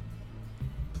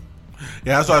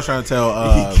Yeah, that's what I was trying to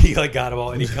tell. he like got him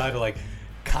all, and he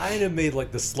kind of made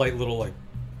like the slight little like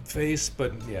face,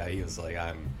 but yeah, he was like,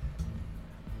 I'm.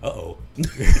 Uh-oh.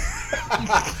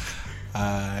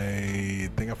 I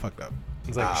think I fucked up.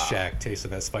 It's like Shaq tasted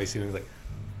that spicy, and he was like,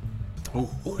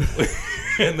 Ooh.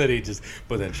 and then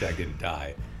but then Shaq didn't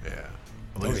die. Yeah.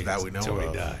 At least that we know Tony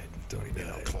of. died. Tony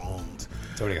died. Clones.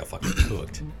 Tony got fucking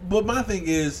cooked. But my thing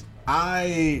is,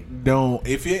 I don't.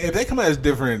 If they come out as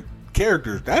different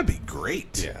characters, that'd be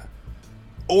great. Yeah.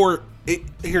 Or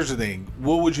here's the thing: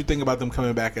 what would you think about them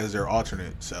coming back as their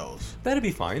alternate selves? That'd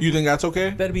be fine. You think that's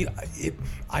okay? That'd be.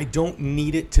 I don't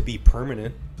need it to be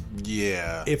permanent.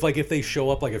 Yeah. If they show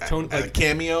up, like if Tony, a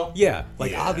cameo. yeah,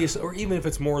 like Yeah. obvious, or even if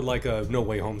it's more like a No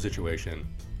Way Home situation.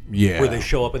 Yeah. Where they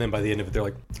show up and then by the end of it they're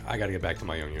like, I got to get back to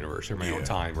my own universe or my own Yeah.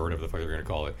 time or whatever the fuck they're going to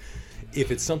call it.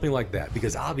 If it's something like that,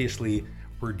 because obviously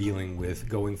we're dealing with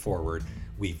going forward.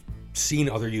 We've seen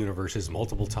other universes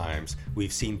multiple times.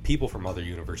 We've seen people from other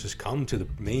universes come to the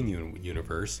main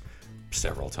universe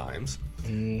several times.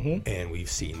 Mm-hmm. And we've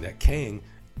seen that Kang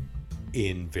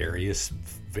in various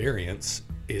variants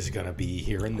is going to be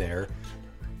here and there,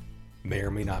 may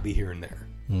or may not be here and there.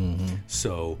 Mm-hmm.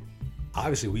 So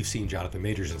obviously, we've seen Jonathan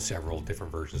Majors in several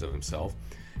different versions of himself.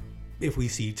 If we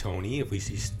see Tony, if we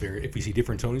see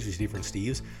different Tonys, if we see different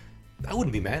Steves, I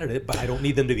wouldn't be mad at it, but I don't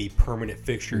need them to be permanent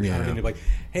fixtures. Yeah. I don't need to be like,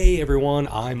 hey, everyone,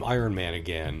 I'm Iron Man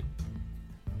again.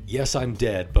 Yes, I'm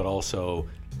dead, but also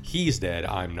he's dead,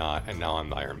 I'm not, and now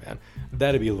I'm Iron Man.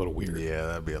 That'd be a little weird. Yeah,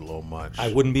 that'd be a little much.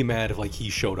 I wouldn't be mad if like he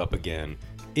showed up again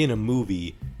in a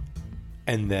movie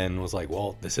and then was like,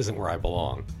 well, this isn't where I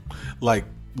belong. Like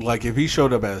if he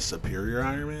showed up as Superior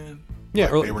Iron Man. Yeah,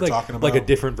 like or they were like, talking about like a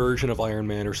different version of Iron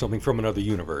Man or something from another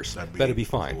universe. That'd be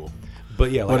fine. cool.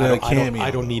 But yeah, like, But a I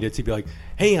cameo, don't need it to be like,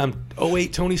 hey, I'm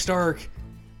 08 Tony Stark.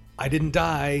 I didn't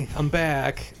die. I'm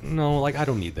back. No, like I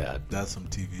don't need that. That's some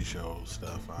TV show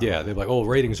stuff. Yeah, they're like, oh,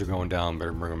 ratings are going down.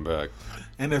 Better bring them back.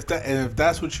 And if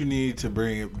that's what you need to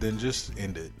bring it, then just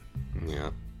end it. Yeah.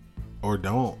 Or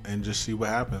don't, and just see what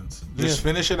happens. Just Yeah.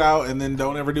 finish it out, and then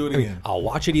don't ever do it again. I'll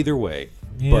watch it either way.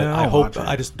 Yeah, but I'll I hope watch it.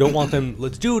 I just don't want them.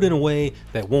 Let's do it in a way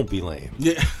that won't be lame.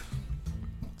 Yeah.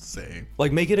 Same.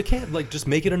 Like make it just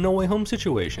make it a No Way Home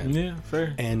situation. Yeah,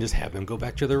 fair. And just have them go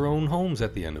back to their own homes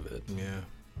at the end of it. Yeah.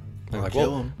 They're Or like,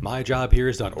 kill well, 'em. my job here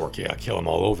is done. Or yeah, kill them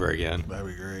all over again. That'd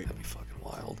be great. That'd be fucking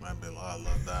wild. I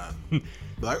love that.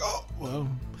 Like, oh well,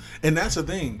 and that's the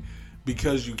thing,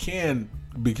 because and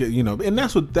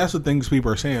that's what things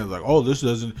people are saying is like, oh,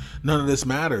 none of this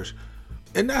matters,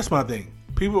 and that's my thing.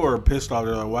 People are pissed off.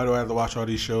 They're like, why do I have to watch all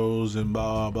these shows and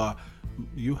blah blah.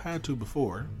 You had to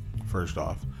before, first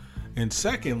off, and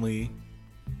secondly,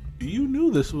 you knew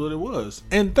this is what it was,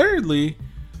 and thirdly.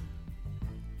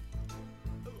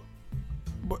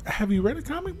 Have you read a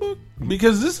comic book?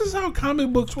 Because this is how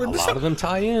comic books work. A lot of them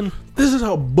tie in. This is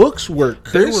how books work.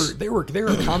 There were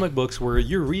comic books where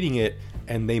you're reading it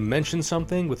and they mention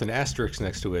something with an asterisk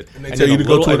next to it, And they tell you to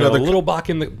go to another little box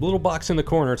in the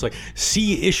corner. It's like,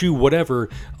 see issue whatever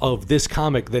of this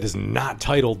comic that is not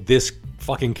titled this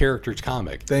fucking character's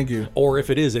comic. Thank you. Or if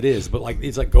it is. But like,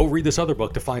 it's like, go read this other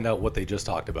book to find out what they just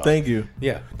talked about. Thank you.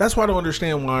 Yeah. That's why I don't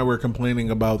understand why we're complaining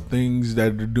about things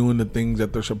that are doing the things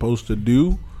that they're supposed to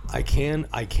do. I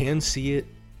can see it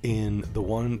in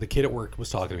the kid at work was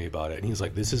talking to me about it, and he's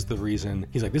like, this is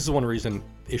one reason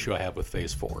issue I have with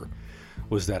Phase 4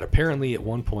 was that apparently at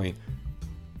one point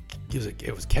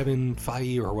it was Kevin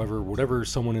Feige or whatever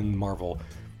someone in Marvel,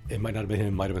 it might not have been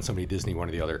him, might have been somebody Disney, one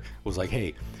or the other, was like,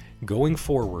 hey, going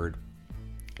forward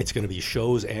it's going to be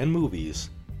shows and movies.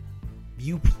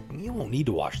 You won't need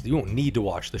to watch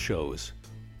the shows.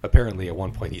 Apparently, at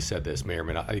one point, he said this. May or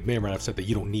may not have said that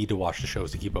you don't need to watch the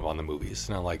shows to keep up on the movies.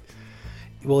 And I'm like,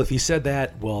 well, if he said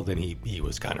that, well, then he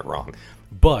was kind of wrong.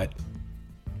 But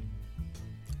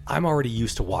I'm already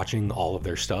used to watching all of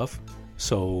their stuff,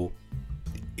 so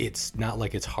it's not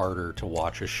like it's harder to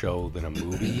watch a show than a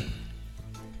movie.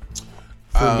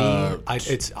 For me,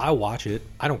 I watch it.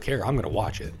 I don't care. I'm going to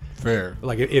watch it. Fair.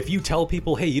 Like, if you tell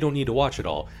people, hey, you don't need to watch it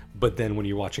all, but then when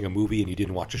you're watching a movie and you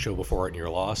didn't watch a show before it and you're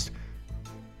lost,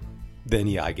 then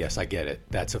yeah, I guess I get it.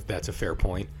 That's a fair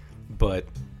point. But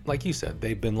like you said,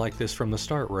 they've been like this from the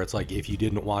start, where it's like, if you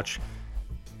didn't watch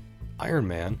Iron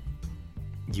Man,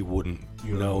 you wouldn't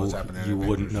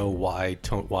know why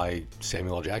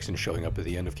Samuel L. Jackson's showing up at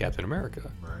the end of Captain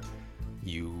America. Right.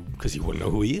 Because you wouldn't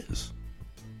know who he is.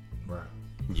 Right.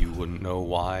 You wouldn't know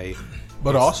why.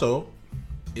 But also,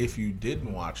 if you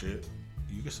didn't watch it,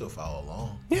 you can still follow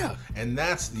along. Yeah. And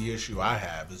that's the issue I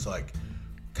have. It's like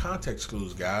context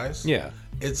clues, guys. Yeah.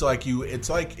 It's like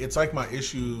my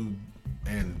issue,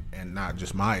 and not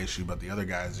just my issue, but the other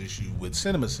guy's issue with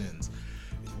CinemaSins.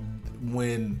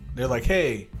 When they're like,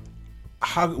 hey,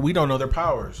 how we don't know their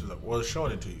powers. They're like, well, it's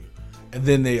showing it to you. And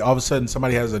then they all of a sudden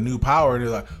somebody has a new power and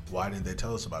they're like, why didn't they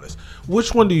tell us about this?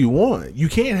 Which one do you want? You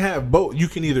can't have both. They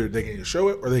can either show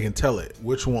it or they can tell it.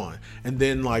 Which one? And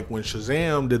then like when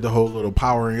Shazam did the whole little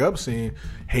powering up scene,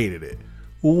 hated it.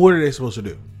 Well, what are they supposed to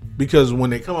do? Because when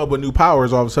they come up with new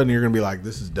powers, all of a sudden you're gonna be like,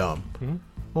 this is dumb. Mm-hmm.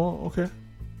 Well, okay.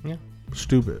 Yeah.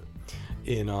 Stupid.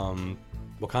 In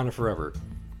Wakanda Forever,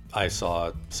 I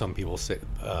saw some people say,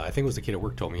 I think it was the kid at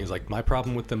work told me, he was like, my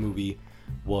problem with the movie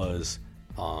was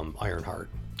Ironheart.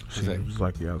 It was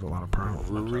like, yeah, there's a lot of problems.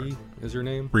 Riri is her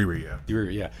name? Riri, yeah.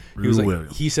 Riri, yeah. He Riri was like,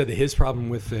 Williams. he said that his problem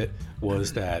with it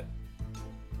was that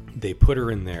they put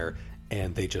her in there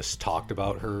and they just talked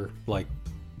about her like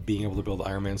being able to build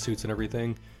Iron Man suits and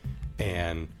everything,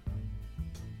 and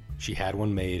she had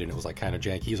one made and it was like kind of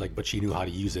janky. He's like, but she knew how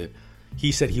to use it.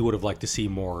 He said he would have liked to see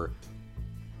more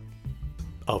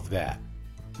of that,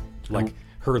 like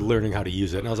her learning how to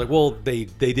use it. And I was like, well, they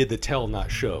did the tell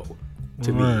not show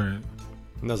to me. And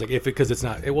I was like, because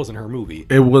it wasn't her movie.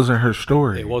 It wasn't her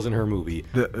story. It wasn't her movie.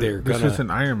 This is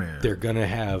an Iron Man. They're gonna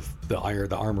have the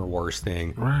Armor Wars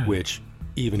thing, Right. which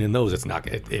even in those, it's not.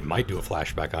 It might do a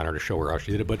flashback on her to show her how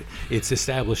she did it, but it's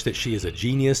established that she is a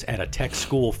genius at a tech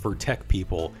school for tech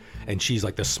people, and she's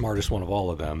like the smartest one of all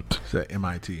of them. It's at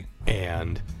MIT.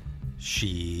 And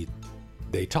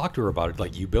they talked to her about it.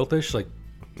 Like, you built this? She's like,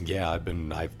 yeah,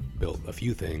 I've built a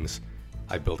few things.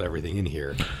 I built everything in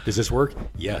here. Does this work?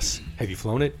 Yes. Have you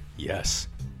flown it? Yes.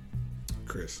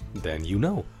 Chris, Then you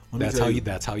know. That's how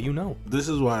you know. this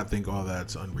is why I think all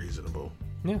that's unreasonable.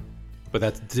 Yeah.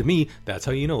 But to me, that's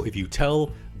how you know. If you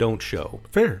tell, don't show.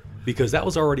 Fair. Because that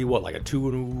was already like a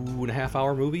 2.5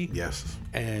 hour movie? Yes.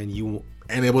 And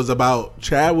it was about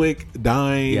Chadwick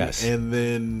dying, Yes. and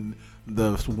then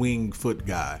the winged foot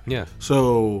guy. Yeah.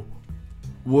 So,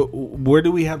 where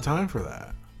do we have time for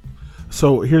that?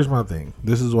 So here's my thing.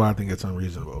 This is why I think it's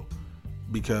unreasonable,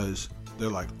 because they're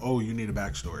like, "Oh, you need a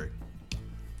backstory,"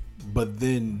 but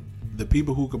then the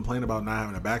people who complain about not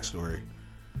having a backstory,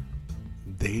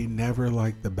 they never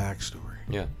like the backstory.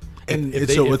 Yeah. And if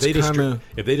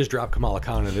they just drop Kamala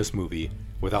Khan in this movie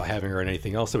without having her in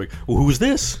anything else, they're like, well, who's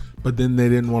this? But then they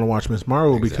didn't want to watch Miss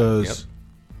Marvel because. Yep.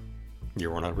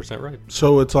 You're 100% right.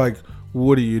 So it's like,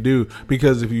 what do you do?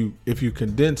 Because if you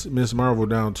condense Miss Marvel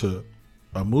down to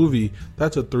a movie,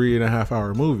 that's a 3.5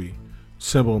 hour movie.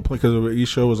 Simple and plain, because each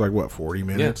show was like what, 40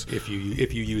 minutes. Yeah. If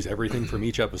you use everything from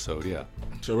each episode, yeah.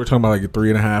 So we're talking about like a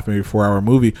 3.5, maybe 4 hour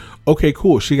movie. Okay,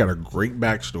 cool. She got a great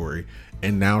backstory,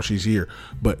 and now she's here.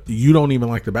 But you don't even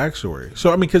like the backstory.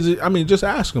 So just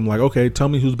ask him, like, okay, tell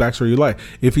me whose backstory you like.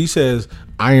 If he says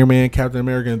Iron Man, Captain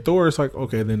America, and Thor, it's like,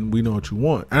 okay, then we know what you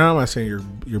want. And I'm not saying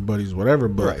your buddies, whatever,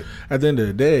 but right. At the end of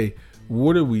the day,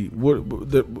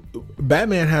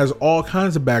 Batman has all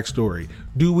kinds of backstory.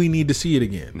 Do we need to see it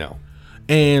again? No.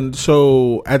 And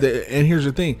so, and here's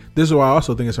the thing. This is why I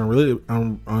also think it's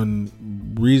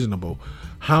unreasonable.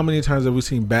 How many times have we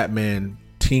seen Batman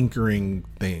tinkering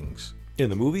things? In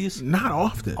the movies? Not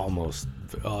often. Almost.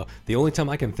 The only time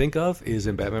I can think of is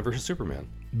in Batman vs. Superman.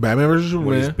 Batman vs. Superman.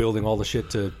 When he's building all the shit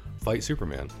to fight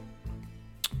Superman.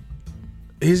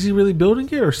 Is he really building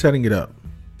it or setting it up?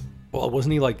 Well,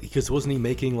 wasn't he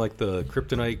making like the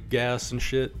kryptonite gas and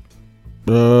shit?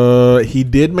 He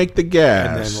did make the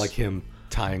gas. And then like him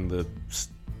tying the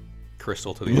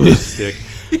crystal to the end of the stick.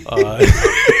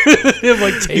 Him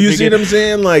like taping you see it. what I'm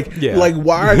saying? Like, Yeah. like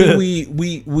why do we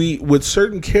with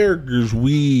certain characters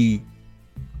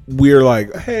we're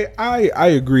like, hey, I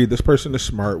agree, this person is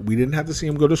smart. We didn't have to see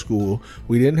him go to school.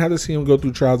 We didn't have to see him go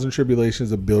through trials and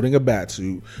tribulations of building a bat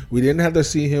suit. We didn't have to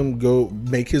see him go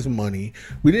make his money.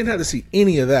 We didn't have to see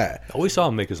any of that. Oh, we saw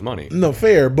him make his money. No,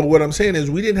 fair. But what I'm saying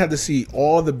is we didn't have to see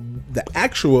all the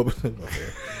actual.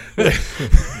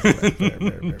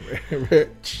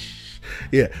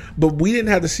 Yeah, but we didn't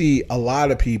have to see a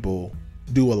lot of people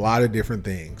do a lot of different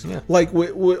things. Yeah. Like,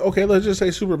 okay, let's just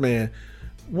say Superman.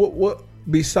 What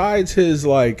besides his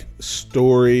like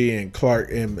story and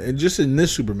Clark and just in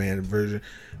this Superman version,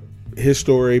 his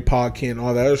story, Pa Kent,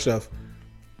 all that other stuff.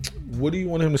 What do you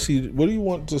want him to see? What do you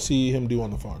want to see him do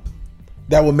on the farm?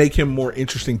 That would make him more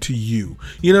interesting to you.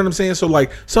 You know what I'm saying? So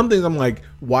like some things I'm like,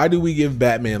 why do we give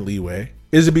Batman leeway?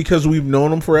 Is it because we've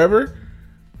known him forever?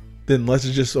 then let's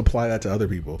just apply that to other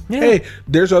people. Yeah. Hey,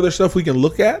 there's other stuff we can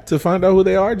look at to find out who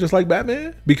they are, just like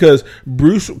Batman. Because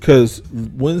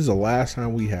when's the last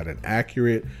time we had an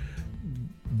accurate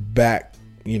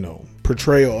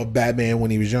portrayal of Batman when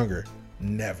he was younger?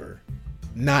 Never.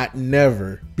 Not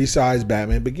never. Besides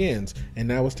Batman Begins. And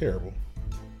that was terrible.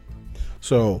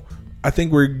 So I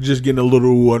think we're just getting a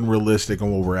little unrealistic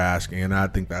on what we're asking, and I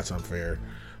think that's unfair.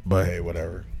 But hey,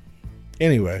 whatever.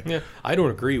 Anyway. Yeah, I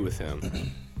don't agree with him.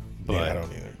 But Yeah, I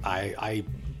don't either. I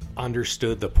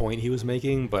understood the point he was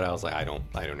making, but I was like, I don't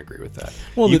agree with that.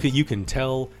 Well, you can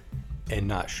tell and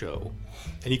not show,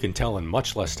 and you can tell in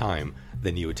much less time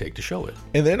than you would take to show it.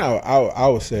 And then I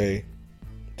would say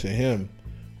to him,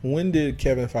 when did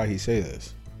Kevin Feige say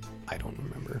this? I don't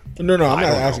remember. No, I'm I not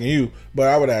don't know. asking you, but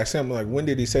I would ask him, like, when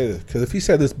did he say this? Because if he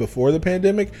said this before the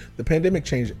pandemic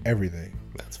changed everything.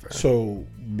 That's fair. So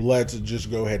let's just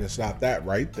go ahead and stop that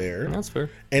right there. That's fair.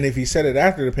 And if he said it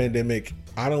after the pandemic,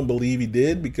 I don't believe he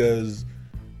did, because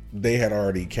they had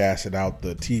already casted out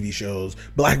the TV shows.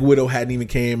 Black Widow hadn't even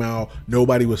came out.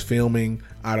 Nobody was filming.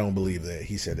 I don't believe that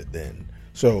he said it then.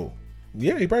 So,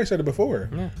 yeah, he probably said it before.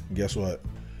 Yeah. Guess what?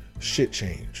 Shit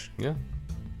changed. Yeah.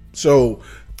 So,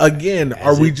 again,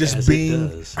 As are we it just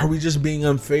being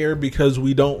unfair because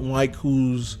we don't like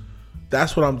who's?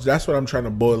 That's what I'm trying to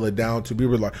boil it down to.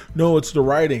 People are like, no, it's the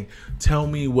writing. Tell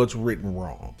me what's written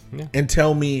wrong, Yeah. and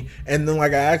tell me. And then,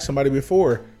 like I asked somebody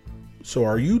before, so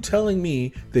are you telling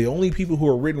me the only people who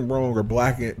are written wrong are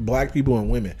black people and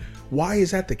women? Why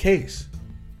is that the case?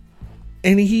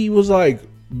 And he was like,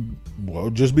 well,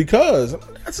 just because.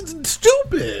 That's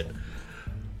stupid.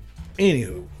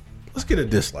 Anywho, let's get a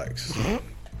dislikes.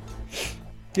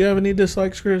 Do you have any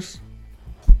dislikes, Chris?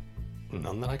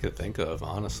 None that I could think of,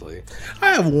 honestly.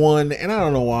 I have one, and I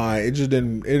don't know why. It just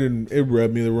didn't. It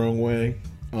rubbed me the wrong way.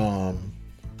 I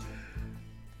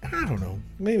don't know.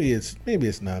 Maybe it's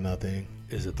not nothing.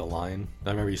 Is it the line?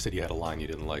 I remember you said you had a line you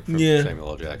didn't like from Yeah. Samuel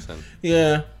L. Jackson.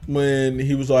 Yeah, when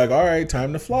he was like, "All right,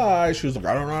 time to fly," she was like,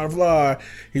 "I don't know how to fly."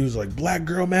 He was like, "Black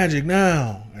girl magic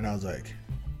now," and I was like,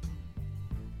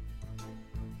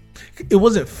 it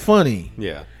wasn't funny.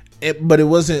 Yeah. But it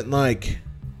wasn't like,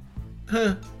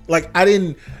 huh? Like I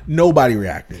didn't. Nobody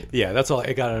reacted. Yeah, that's all.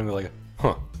 It got into like,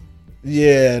 huh.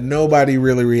 Yeah, nobody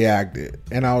really reacted,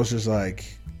 and I was just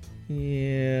like,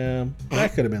 yeah,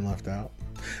 that could have been left out.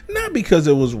 Not because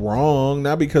it was wrong,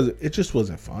 not because it just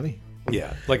wasn't funny.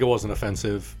 Yeah, like it wasn't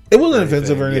offensive. It wasn't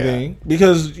offensive or Yeah. anything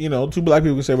because, two black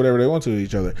people can say whatever they want to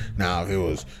each other. Now, if it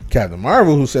was Captain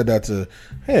Marvel who said that to,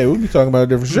 hey, we'd be talking about a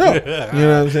different show. You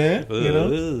know what I'm saying?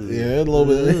 Yeah, a little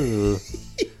bit.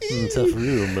 Tough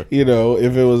room.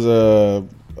 If it was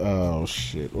oh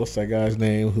shit, what's that guy's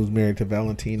name who's married to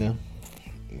Valentina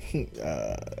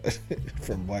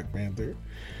from Black Panther,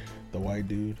 the white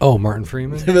dude? Oh, Martin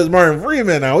Freeman? If it's Martin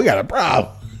Freeman, now we got a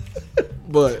problem.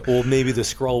 But Well, maybe the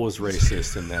Skrull was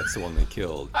racist and that's the one they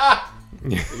killed.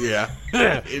 yeah,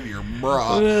 in your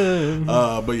bra.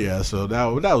 But yeah, so that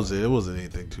was it. It wasn't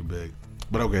anything too big.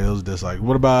 But okay, it was dislike.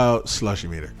 What about slushy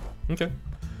meter? Okay.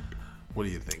 What do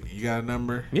you think? You got a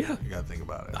number? Yeah. You got to think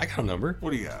about it. I got a number.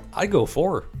 What do you got? I'd go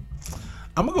 4.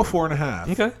 I'm gonna go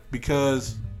 4.5. Okay.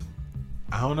 Because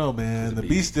I don't know, man. The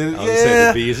Beast did it. I would say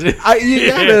the Beast. You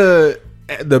gotta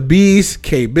the Beast,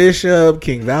 Kate Bishop,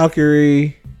 King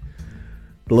Valkyrie,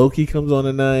 Loki comes on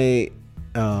tonight.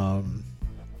 I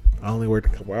only worked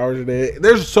a couple hours a day.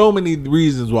 There's so many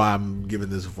reasons why I'm giving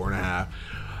this a 4.5.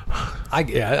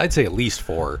 I'd say at least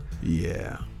 4.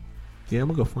 Yeah, I'm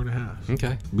gonna go 4.5.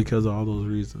 Okay. Because of all those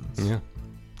reasons. Yeah.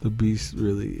 The Beast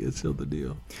really it sealed the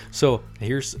deal. So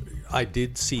I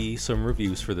did see some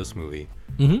reviews for this movie.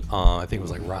 Mm-hmm. I think it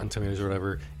was like Rotten Tomatoes or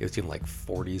whatever. It was getting like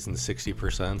 40s and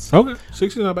 60%. Okay,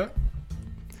 60 not bad.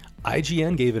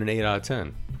 IGN gave it an 8 out of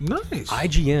 10. Nice.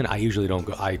 IGN, I usually don't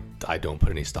go. I don't put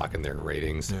any stock in their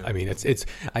ratings. Yeah. I mean, it's.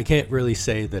 I can't really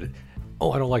say that. I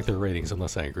don't like their ratings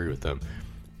unless I agree with them.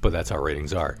 But that's how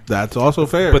ratings are. That's also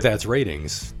fair. But that's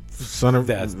ratings. Son of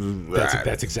That's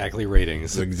exactly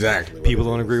ratings. exactly what People it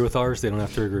don't is. agree with ours. They don't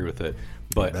have to agree with it.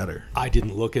 But Better. I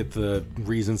didn't look at the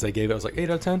reasons they gave it. I was like 8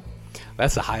 out of 10.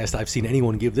 That's the highest I've seen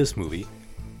anyone give this movie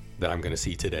that I'm going to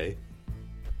see today.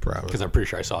 Probably. Because I'm pretty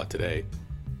sure I saw it today.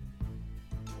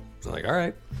 So I'm like, all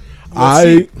right.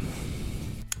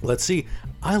 Let's see.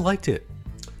 I liked it.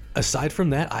 Aside from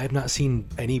that, I have not seen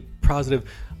any positive.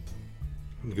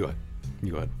 Go ahead.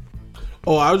 You go ahead.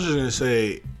 Oh, I was just gonna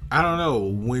say, I don't know,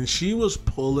 when she was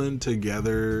pulling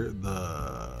together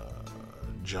the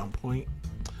jump point,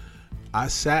 I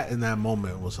sat in that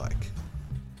moment and was like,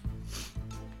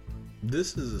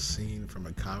 this is a scene from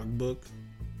a comic book.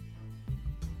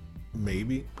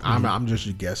 Maybe. I'm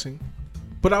just guessing.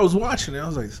 But I was watching it. I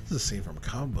was like, this is a scene from a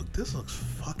comic book. This looks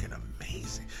fucking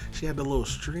amazing. She had the little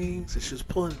strings and she was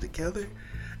pulling it together.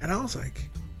 And I was like,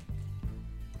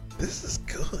 this is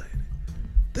good.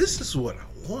 This is what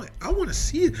I want. I want to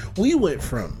see it. We went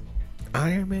from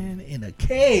Iron Man in a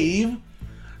cave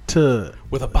to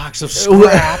with a box of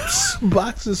scraps.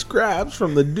 box of scraps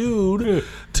from the dude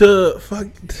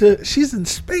to she's in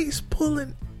space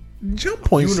pulling jump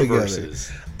points Universes.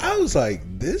 together. I was like,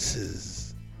 this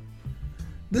is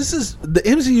the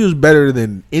MCU is better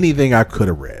than anything I could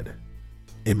have read,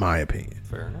 in my opinion.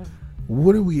 Fair enough.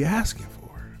 What are we asking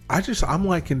for? I'm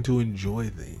liking to enjoy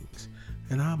things,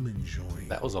 and I'm enjoying.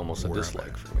 That was almost a where I'm dislike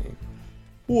at. for me.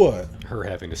 What? Her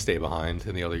having to stay behind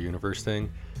in the other universe thing.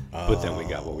 But then we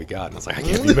got what we got, and I was like, I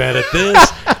can't be mad at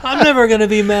this. I'm never gonna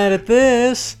be mad at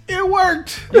this. It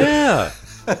worked. Yeah.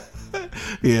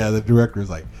 Yeah, the director was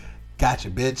like, "Gotcha,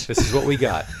 bitch." This is what we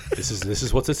got. This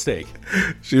is what's at stake.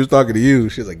 She was talking to you.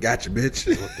 She was like, "Gotcha, bitch."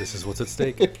 This is what's at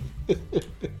stake.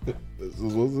 This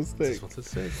is what's at This stake. is what's at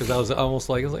stake. Because I was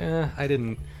I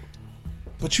didn't.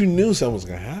 But you knew something was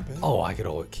gonna happen. Oh, I could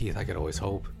always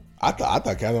hope. I thought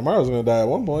Captain Marvel was gonna die at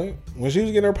one point when she was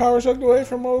getting her power sucked away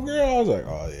from old girl. I was like,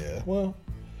 "Oh yeah." Well,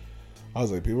 I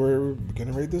was like, people are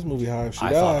gonna rate this movie high if she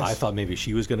dies. I thought maybe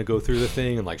she was gonna go through the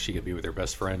thing and like she could be with her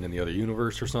best friend in the other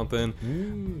universe or something.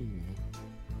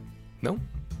 No,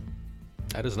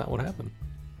 that is not what happened.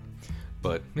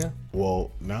 But yeah,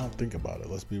 Well, now think about it.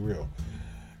 Let's be real.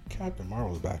 Captain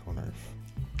Marvel's back on Earth.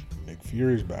 Nick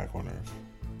Fury's back on Earth.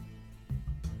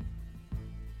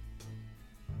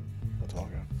 That's all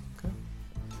I got.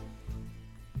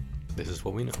 this is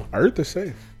what we know. Earth is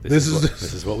safe. This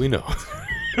is what we know.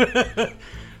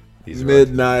 These are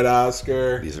Midnight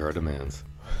Oscar. these are our demands.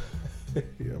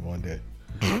 Yeah, one day.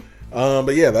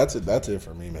 But yeah, that's it. That's it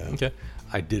for me, man. Okay,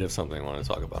 I did have something I want to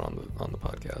talk about on the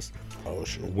podcast. Oh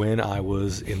shit. When I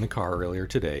was in the car earlier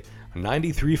today,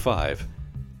 93.5,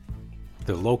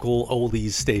 the local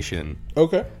oldies station,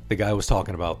 Okay. the guy was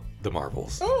talking about the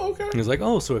Marvels. Oh, okay. And he's like,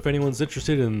 oh, so if anyone's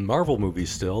interested in Marvel movies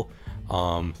still,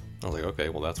 I was like, okay,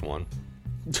 well, that's one.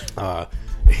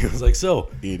 He was like, so,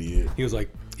 Idiot. he was like,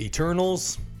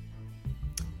 Eternals,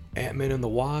 Ant-Man and the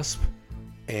Wasp,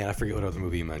 and I forget what other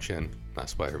movie he mentioned, not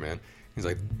Spider-Man. He's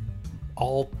like,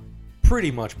 all pretty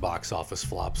much box office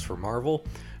flops for Marvel,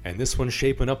 and this one's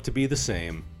shaping up to be the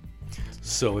same.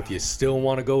 So if you still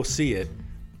want to go see it,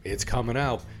 it's coming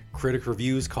out. Critic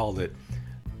reviews called it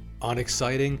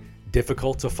unexciting,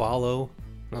 difficult to follow.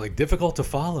 And I'm like, difficult to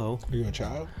follow? Are you a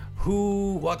child?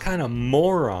 What kind of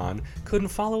moron couldn't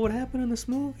follow what happened in this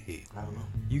movie? I don't know.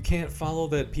 You can't follow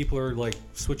that people are like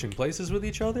switching places with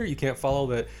each other. You can't follow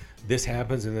that this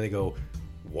happens and then they go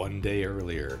one day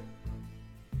earlier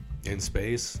in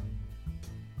space.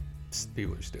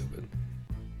 People are stupid.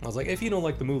 I was like, if you don't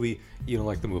like the movie, you don't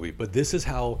like the movie. But this is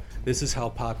how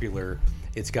popular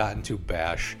it's gotten to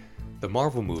bash the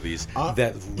Marvel movies,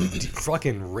 that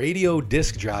fucking radio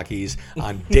disc jockeys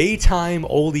on daytime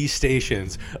oldie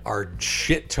stations are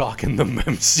shit talking the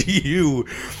MCU,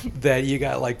 that you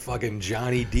got like fucking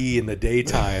Johnny D in the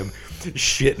daytime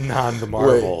shitting on the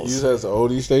Marvels. Wait, you said it's an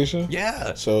oldie station?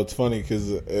 Yeah. So it's funny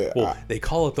because Well, they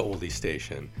call it the oldie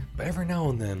station, but every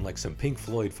now and then, like some Pink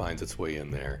Floyd finds its way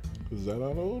in there. is that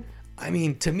not old? I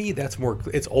mean, to me, that's more.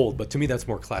 It's old, but to me, that's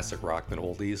more classic rock than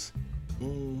oldies,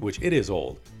 which it is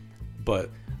old.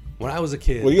 But when I was a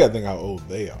kid, Well, you gotta think how old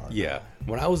they are. yeah,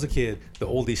 when I was a kid, the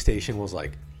oldie station was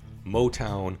like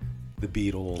Motown, the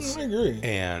Beatles, I agree.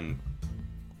 and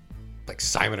like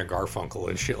Simon and Garfunkel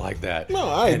and shit like that. No,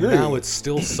 I and agree. now it's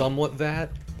still somewhat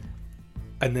that.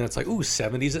 And then it's like, ooh,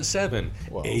 70s at 7,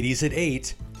 Wow. 80s at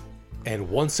 8, and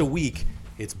once a week,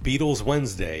 it's Beatles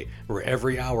Wednesday, where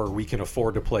every hour we can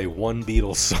afford to play one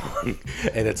Beatles song,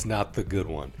 and it's not the good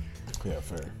one. Yeah,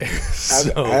 fair.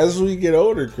 So, As we get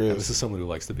older, this Chris, is someone who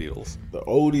likes the Beatles. the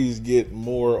oldies get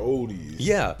more oldies.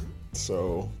 Yeah,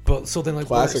 So but so then like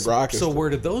Classic rock is So the- where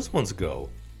did those ones go?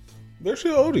 they're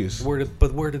still oldies. Where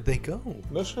did they go?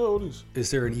 They're still oldies.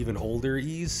 Is there an even older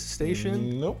Ease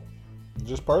station? Nope.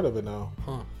 Just part of it now.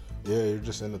 Huh. Yeah, you're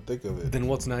just in the thick of it. Then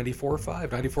what's 94.5?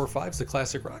 94.5 is the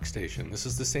classic rock station. This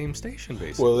is the same station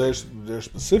basically. Well, they're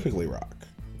specifically rock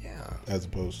Yeah. as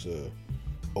opposed to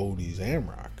oldies and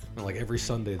rock. And like every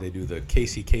Sunday they do the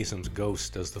Casey Kasem's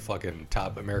Ghost as the fucking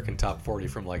American top 40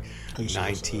 from like I used to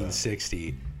listen to that.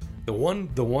 1960. The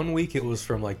one week it was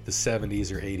from like the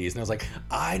 70s or 80s, and I was like,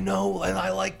 I know and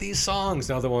I like these songs.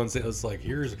 Now the ones it was like,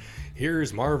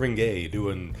 here's Marvin Gaye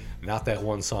doing not that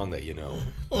one song that you know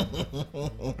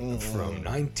from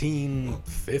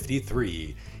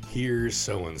 1953. Here's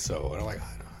so and so, and I'm like, I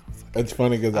don't It's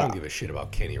funny because give a shit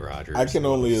about Kenny Rogers. I can or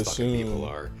who only these fucking assume people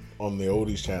are. on the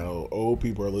oldies channel. Old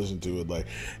people are listening to it. Like,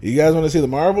 you guys want to see the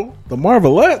Marvel? The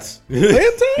Marvelettes. What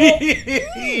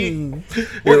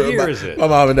year is it? My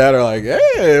mom and dad are like,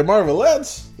 hey,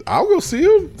 Marvelettes. I'll go see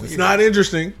them. It's not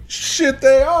interesting. Shit,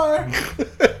 they are.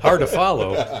 Hard to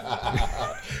follow.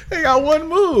 They got one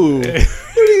move.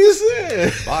 What are you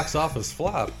saying? Box office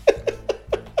flop.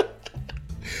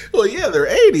 Well, yeah, they're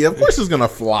 80. Of course it's going to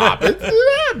flop. It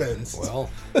happens. Well,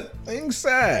 things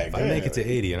sag. if I make it to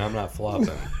 80 and I'm not flopping,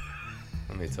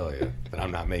 let me tell you that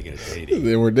I'm not making it to 80.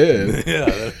 Then we're dead. Yeah,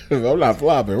 If I'm not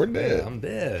flopping, we're dead. I'm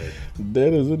dead.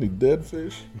 Dead as any dead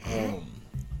fish.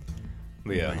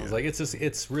 But yeah, it's like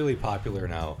it's really popular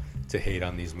now to hate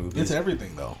on these movies. It's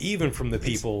everything, though. Even from the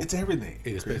people. It's everything.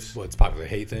 It's popular to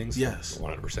hate things. Yes.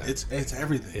 100%. It's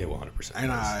everything. It 100%. And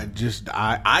I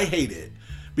hate it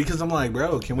because I'm like,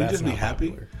 bro, can we That's just be not happy?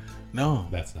 popular. No,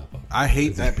 That's not popular. I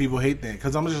hate that people hate that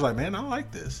because I'm just like, man, I like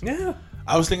this. Yeah.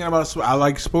 I was thinking about I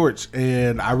like sports,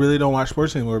 and I really don't watch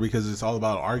sports anymore because it's all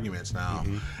about arguments now,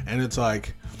 and it's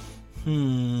like,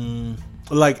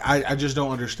 like I just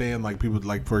don't understand like people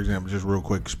like, for example, just real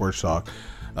quick sports talk,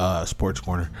 sports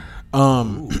corner.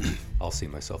 Ooh, I'll see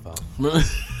myself out.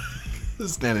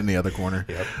 Stand in the other corner.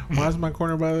 Yep. Why is my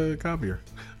corner by the copier?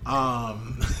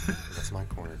 That's my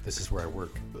corner. This is where I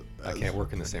work. I can't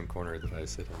work in the same corner that I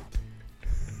sit in.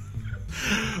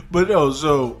 But no,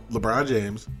 so LeBron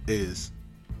James is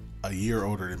a year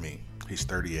older than me. He's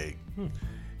 38.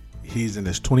 He's in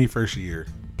his 21st year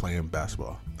playing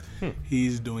basketball.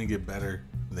 He's doing it better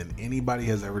than anybody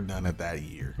has ever done at that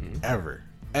year. Ever.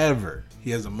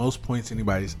 He has the most points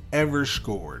anybody's ever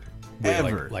scored. Wait,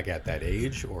 Ever. like at that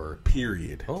age or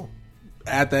Period. oh,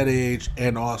 At that age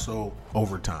and also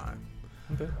over time.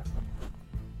 okay.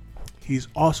 He's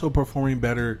also performing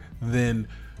better than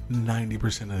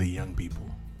 90% of the young people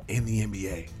in the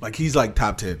NBA. Like, he's like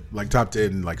top 10, like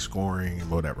scoring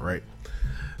and whatever, right?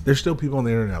 There's still people on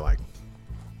the internet like,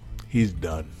 he's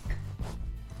done.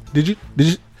 Did you?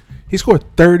 He scored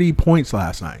 30 points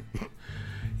last night.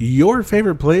 Your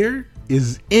favorite player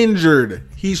is injured.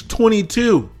 He's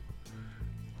 22.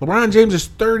 LeBron James is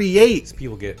 38.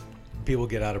 People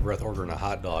get out of breath ordering a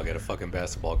hot dog at a fucking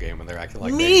basketball game when they're acting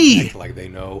like they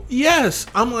know. Yes,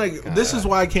 I'm like, this is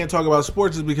why I can't talk about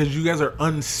sports, is because you guys are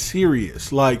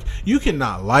unserious. Like, you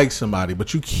cannot like somebody,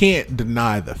 but you can't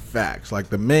deny the facts. Like,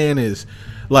 the man is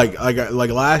like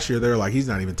last year, they were like, he's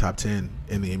not even top 10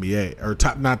 in the NBA, or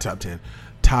top 10%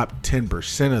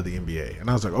 of the NBA. And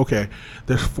I was like, okay,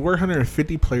 there's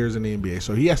 450 players in the NBA,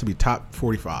 so he has to be top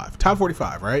 45. Top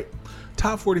 45, right?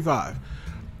 Top 45.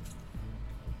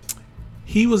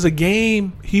 He was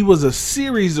a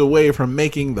series away from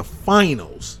making the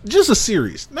finals. Just a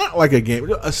series. Not like a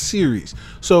game, a series.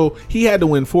 So he had to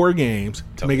win 4 games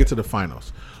to make it to the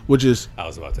finals, which is, I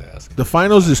was about to ask. the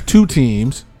finals is 2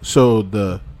 teams. So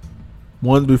the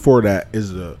one before that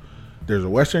is there's a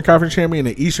Western Conference champion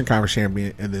and an Eastern Conference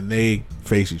champion, and then they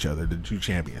face each other, the 2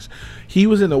 champions. He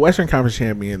was in the Western Conference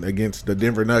champion against the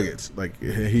Denver Nuggets. Like,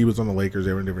 he was on the Lakers.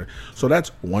 They were in different. So that's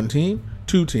 1 team,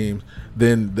 2 teams.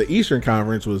 Then the Eastern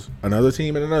Conference was another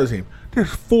team and another team. There's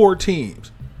 4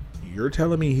 teams. You're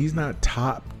telling me he's not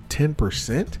top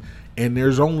 10%, and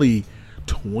there's only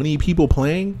 20 people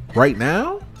playing right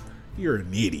now? You're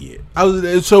an idiot.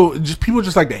 So people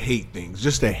just like to hate things,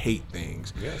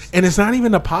 Yes. And it's not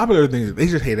even the popular things. They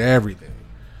just hate everything.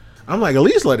 I'm like, at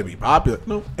least let it be popular.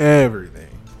 No, everything.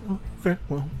 Okay,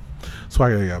 well, that's why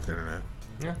I gotta get off the internet.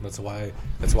 Yeah, that's why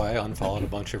I unfollowed a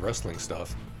bunch of wrestling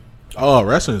stuff. Oh,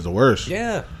 wrestling is the worst.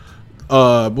 Yeah.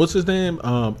 What's his name?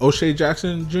 O'Shea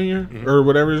Jackson Jr. Or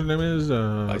whatever his name is.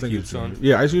 I think Cube's it's son.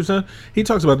 Yeah, Ice Cube's son. He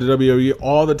talks about the WWE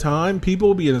all the time. People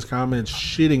will be in his comments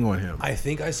shitting on him. I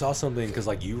think I saw something because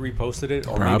like you reposted it,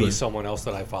 or Probably. maybe someone else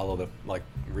that I follow that like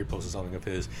reposted something of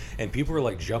his, and people were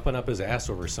like jumping up his ass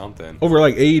over something. Over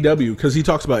like AEW, because he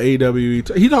talks about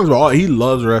AEW. He talks about he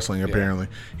loves wrestling. Apparently,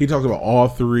 he talks about all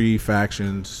 3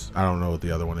 factions. I don't know what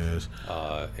the other one is.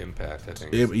 Impact, I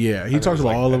think. He talks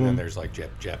about all of and them. then there's like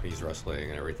Japanese wrestling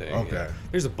and everything. Okay. Yeah.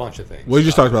 There's a bunch of things. Well, he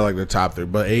just talks about like the top 3,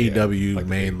 but Yeah, AEW like the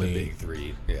mainly. big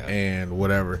 3. Yeah. And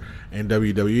whatever, and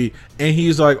WWE, and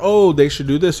he's like, oh, they should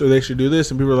do this or they should do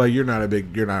this, and people are like, you're not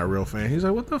a real fan. He's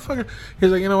like, what the fuck?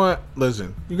 He's like, you know what?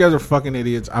 Listen, you guys are fucking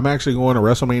idiots. I'm actually going to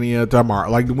WrestleMania tomorrow.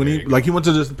 Like when he went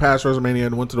to this past WrestleMania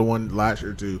and went to the one last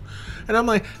year too, and I'm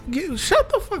like, shut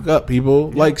the fuck up,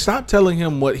 people. Like, stop telling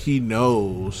him what he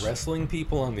knows. Wrestling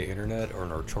people on the internet are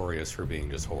notorious for being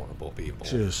just horrible people.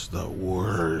 Just the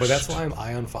worst. But that's why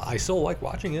I still like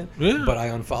watching it. Yeah. But I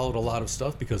unfollowed a lot of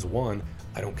stuff because 1,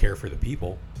 I don't care for the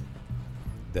people.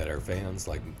 that are fans,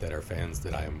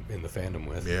 that I am in the fandom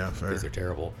with. Yeah, fair. Because they're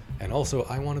terrible. And also,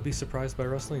 I want to be surprised by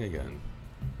wrestling again.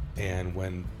 And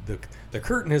when the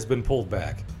curtain has been pulled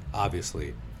back,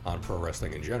 obviously, on pro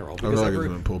wrestling in general, I feel like it's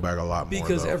been pulled back a lot more.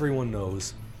 because though. everyone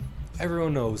knows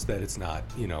that it's not,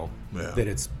 Yeah. that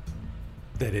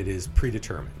it is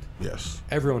predetermined. Yes.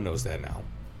 Everyone knows that now.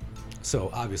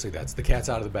 So obviously that's the cat's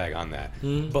out of the bag on that.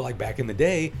 But like back in the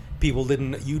day,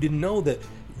 you didn't know that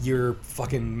your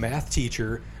fucking math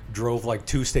teacher drove like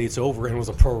 2 states over and was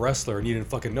a pro wrestler, and you didn't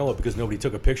fucking know it because nobody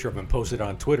took a picture of him and posted it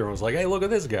on Twitter and was like, hey, look at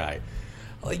this guy.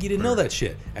 Like, you didn't know that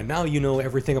shit. And now you know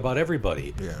everything about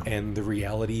everybody. Yeah. And the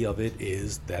reality of it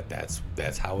is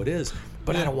that's how it is.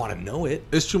 But I don't want to know it.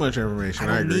 It's too much information.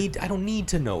 I agree. I don't need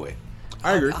to know it.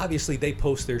 I agree. Obviously, they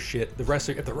post their shit. If the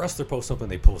wrestler posts something,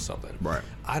 they post something. Right.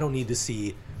 I don't need to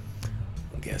see.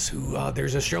 Guess who?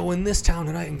 There's a show in this town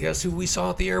tonight, and guess who we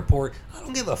saw at the airport? I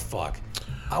don't give a fuck.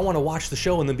 I want to watch the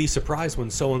show and then be surprised when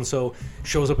so and so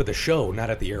shows up at the show, not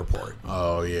at the airport.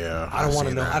 Oh yeah. I don't want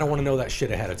to know. that. I don't want to know that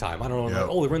shit ahead of time. I don't want to Yep.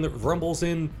 know. Oh, the Rumble's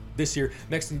in this year.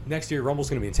 Next year, Rumble's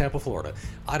going to be in Tampa, Florida.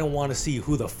 I don't want to see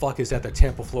who the fuck is at the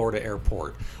Tampa, Florida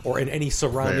airport or in any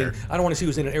surrounding. Fair. I don't want to see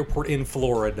who's in an airport in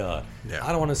Florida. Yeah. I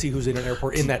don't want to see who's in an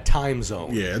airport in that time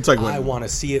zone. Yeah, it's like when- I want to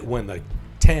see it when the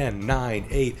 10, 9,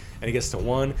 8, and it gets to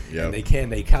 1, Yep.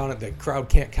 and they count it. The crowd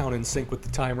can't count in sync with the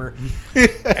timer,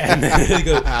 and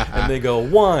then they go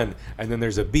 1, and then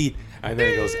there's a beat, and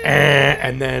then it goes,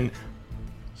 and then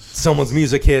someone's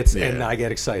music hits, and Yeah. I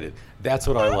get excited. That's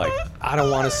what I like. I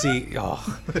don't want to see.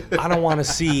 I don't want to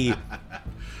see.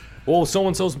 Oh, so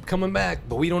and so's coming back,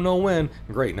 but we don't know when.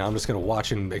 Great. Now I'm just going to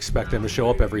watch and expect them to show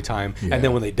up every time, and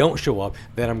then when they don't show up,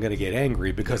 then I'm going to get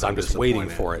angry because I'm just waiting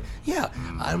disappointed. for it. Yeah,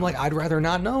 I'm like, I'd rather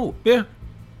not know. Yeah.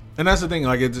 And that's the thing.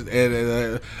 Like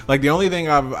like the only thing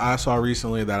I saw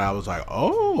recently that I was like,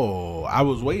 oh, I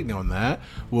was waiting on that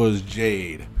was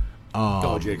Jade.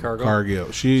 Jade Cargill?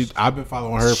 Cargill. I've been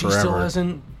following her She forever. still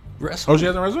hasn't wrestled. Oh, she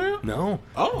hasn't wrestled yet? No.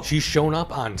 Oh. She's shown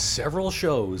up on several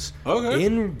shows Okay.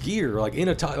 in gear, like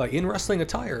in wrestling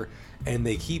attire, and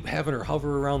they keep having her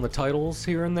hover around the titles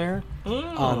here and there.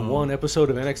 On one episode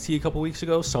of NXT a couple weeks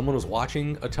ago, someone was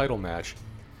watching a title match,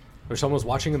 or someone was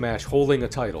watching a match holding a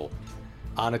title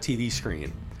on a TV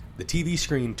screen. The TV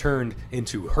screen turned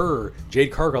into her,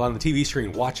 Jade Cargill, on the TV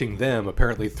screen watching them,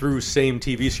 apparently through same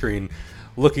TV screen,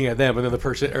 looking at them, and then the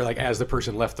person, or like as the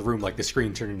person left the room, like the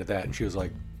screen turned into that, and she was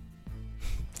like,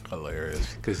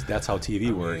 Hilarious. because that's how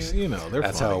TV works. You know, they're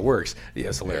that's funny. how it works. Yeah,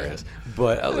 it's hilarious.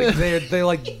 But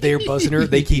like, they're buzzing her.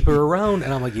 They keep her around,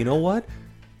 and I'm like, you know what?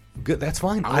 Good, that's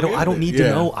fine. I don't need to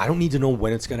Yeah. know. I don't need to know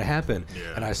when it's going to happen.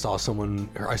 Yeah. And I saw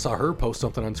her post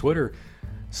something on Twitter.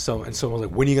 And someone was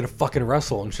like, when are you going to fucking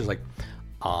wrestle? And she's like,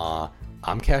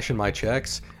 I'm cashing my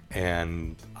checks,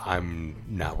 and I'm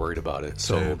not worried about it.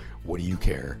 So Dude. what do you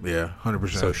care? Yeah, 100%.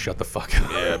 So shut the fuck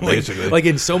up. Yeah, like, basically. like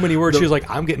in so many words, she was like,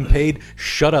 I'm getting paid.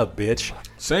 Shut up, bitch.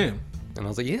 Same. And I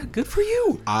was like, yeah, good for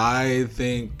you. I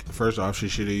think, first off, she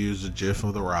should have used a gif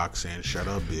of The Rock saying, shut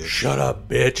up, bitch. Shut up,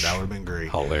 bitch. That would have been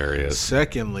great. Hilarious.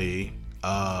 Secondly,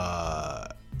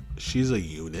 she's a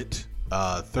unit.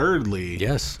 Thirdly,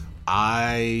 Yes.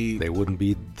 they wouldn't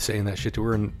be saying that shit to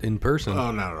her in person.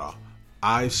 Oh, not at all.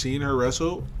 I've seen her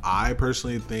wrestle. I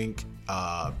personally think,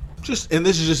 and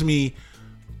this is just me,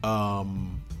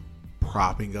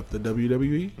 propping up the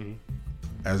WWE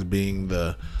as being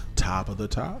the top of the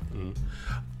top.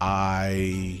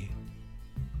 I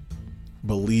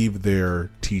believe they're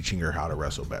teaching her how to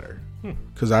wrestle better,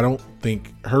 because I don't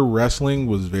think her wrestling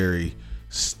was very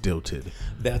stilted,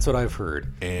 That's what I've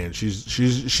heard. and she's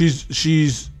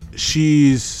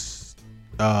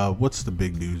what's the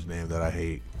big dude's name that I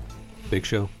hate? Big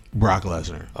Show. Brock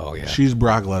Lesnar. Oh, yeah. She's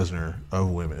Brock Lesnar of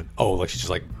women. Oh, like she's just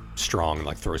like strong and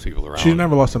like throws people around. She's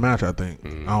never lost a match, I think. I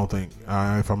don't think.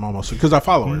 If I'm almost, because I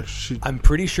follow her. I'm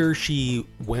pretty sure she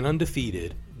went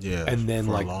undefeated. Yeah, And then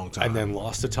for a like long time. and then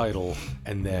lost the title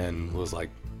and then was like,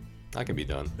 I can be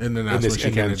done. And then that's when she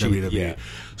and came then to WWE. Yeah.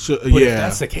 So But if yeah,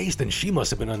 that's the case, then she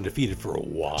must have been undefeated for a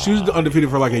while. she was undefeated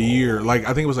for like a year. Like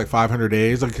I think it was like 500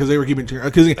 days. Like because they were keeping.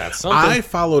 Because That's something. I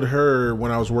followed her when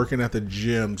I was working at the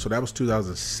gym. So that was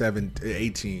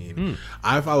 2018.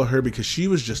 I followed her because she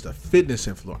was just a fitness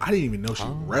influencer. I didn't even know she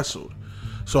wrestled.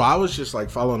 So I was just like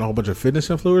following a whole bunch of fitness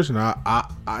influencers,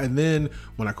 and and then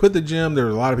when I quit the gym, there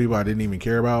was a lot of people I didn't even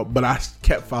care about, but I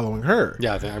kept following her.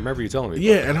 Yeah, I remember you telling me.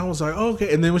 Yeah, and I was like, oh,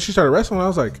 okay. And then when she started wrestling, I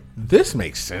was like, this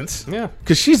makes sense. Yeah.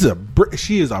 because she is a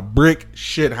brick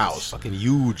shit house. Fucking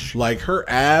huge. Like her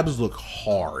abs look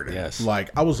hard. Yes. Like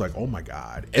I was like, oh my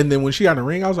god. And then when she got in the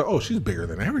ring, I was like, oh, she's bigger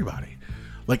than everybody.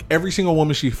 Like every single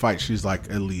woman she fights, she's like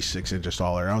at least 6 inches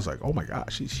taller. I was like, oh my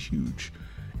god, she's huge.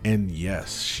 And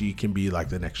yes, she can be like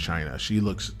the next China. She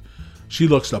looks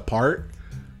the part,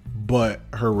 but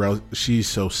she's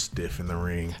so stiff in the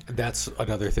ring. That's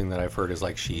another thing that I've heard is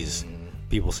like she's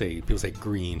people say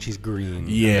green. She's green.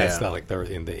 Yeah. That's not like they're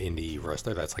in the indie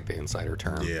wrestler. That's like the insider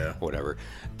term. Yeah. Whatever.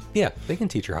 Yeah, they can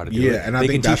teach her how to do it. Yeah, and I they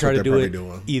think can that's teach her what how to they're do it probably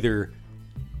doing. either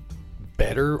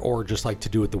better or just like to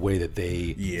do it the way that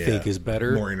they think is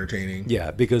better. More entertaining.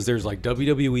 Yeah, because there's like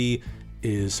WWE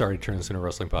is, sorry to turn this into a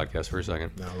wrestling podcast for a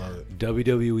second. I love it.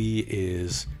 WWE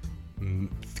is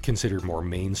considered more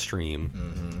mainstream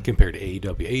compared to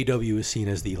AEW. AEW is seen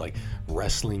as the like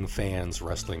wrestling fans,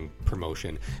 wrestling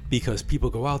promotion, because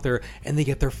people go out there and they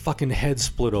get their fucking heads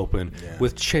split open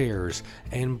with chairs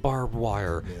and barbed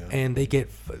wire, and they get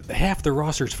half their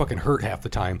rosters fucking hurt half the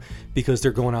time because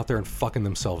they're going out there and fucking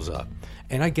themselves up.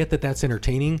 And I get that that's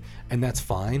entertaining, and that's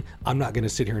fine. I'm not going to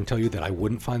sit here and tell you that I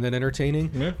wouldn't find that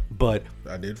entertaining, but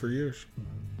I did for years.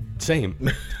 same.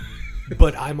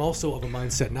 But I'm also of a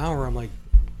mindset now where I'm like,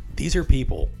 these are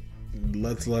people.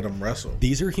 Let's let them wrestle.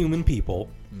 These are human people.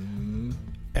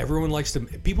 Everyone likes to.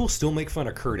 People still make fun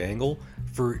of Kurt Angle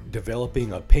for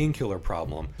developing a painkiller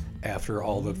problem after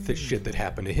all the shit that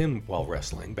happened to him while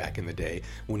wrestling back in the day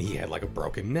when he had like a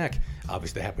broken neck.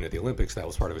 Obviously, that happened at the Olympics. That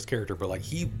was part of his character. But like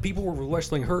people were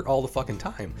wrestling hurt all the fucking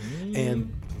time,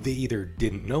 and they either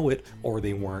didn't know it or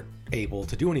they weren't able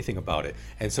to do anything about it.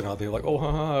 And so now they're like, oh,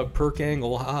 haha, Perk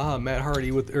Angle, haha, Matt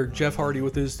Hardy or Jeff Hardy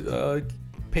with his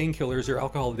painkillers or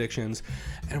alcohol addictions.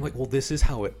 And I'm like, well, is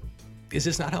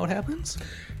this not how it happens?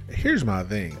 Here's my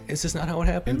thing. Is this not how it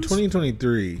happens? In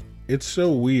 2023, it's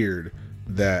so weird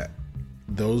that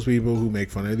those people who make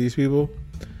fun of these people,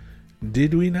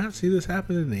 did we not see this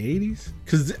happen in the 80s?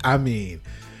 Because, I mean,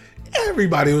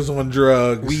 everybody was on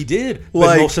drugs. We did, but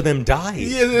Like- most of them died.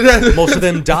 Yeah, Most of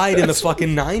them died in the fucking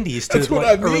 90s that's to what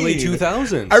like I mean. early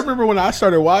 2000s. I remember when I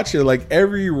started watching, like,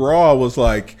 every Raw was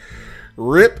like,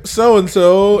 rip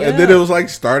so-and-so, and then Yeah. it was like,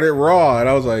 start at Raw. And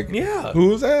I was like, Yeah.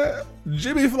 who's that?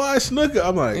 Jimmy Fly Snuka.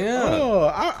 I'm like, Yeah.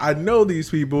 oh, I know these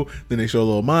people. Then they show a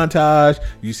little montage.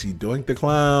 You see Doink the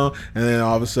Clown, and then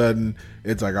all of a sudden,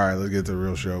 it's like, all right, let's get to the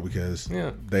real show because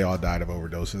they all died of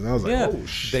overdoses. And I was like, oh,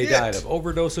 shit. They died of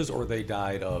overdoses, or they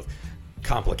died of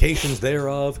complications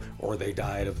thereof, or they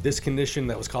died of this condition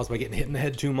that was caused by getting hit in the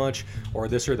head too much, or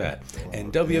this or that.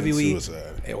 And WWE,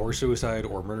 suicide,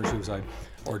 or murder-suicide,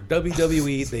 or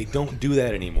WWE, they don't do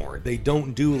that anymore. They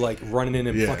don't do like running in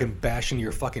and fucking bashing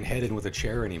your fucking head in with a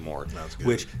chair anymore.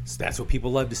 Which that's what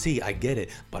people love to see. I get it,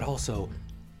 but also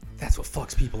that's what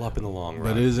fucks people up in the long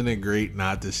run. But isn't it great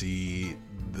not to see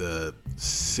the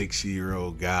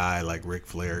 60-year-old guy like Ric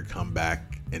Flair come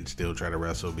back and still try to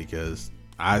wrestle? Because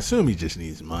I assume he just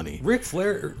needs money. Ric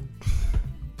Flair,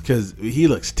 because he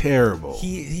looks terrible.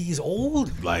 he's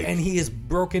old, Like- and he is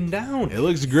broken down. It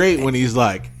looks great when he's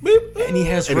like, beep, And he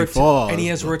has and he falls. and he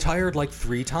has retired like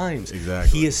 3 times.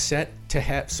 Exactly. He is set to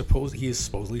have he is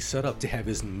supposedly set up to have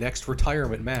his next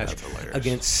retirement match That's hilarious.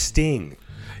 against Sting,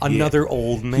 another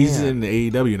old man. He's in the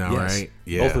AEW now, Yes, right?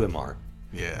 Yeah, both of them are.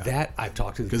 Yeah, That I've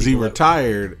talked to the because he people that-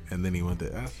 retired and then he went to.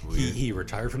 That's weird. He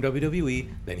retired from WWE,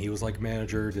 then he was like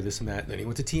manager, did this and that, then he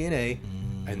went to TNA,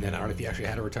 and then I don't know if he actually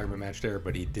had a retirement match there,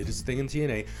 but he did his thing in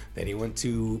TNA. Then he went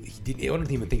to, I don't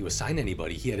even think he was signed to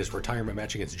anybody. He had his retirement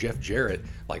match against Jeff Jarrett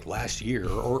like last year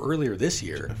or earlier this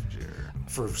year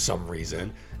for some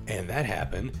reason, and that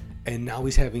happened. And now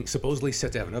he's supposedly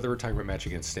set to have another retirement match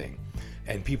against Sting.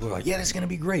 And people are like, yeah, this is going to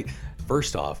be great.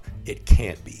 First off, it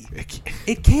can't be.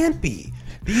 It can't be.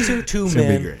 These are two It's gonna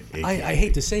be men. great. I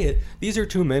hate to say it. These are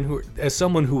two men who, as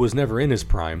someone who was never in his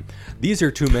prime, these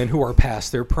are two men who are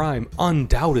past their prime,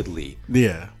 undoubtedly.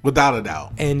 Yeah, without a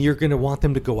doubt. And you're going to want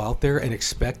them to go out there and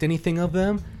expect anything of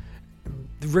them?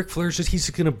 Ric Flair's he's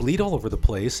going to bleed all over the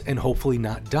place and hopefully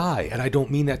not die. And I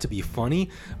don't mean that to be funny.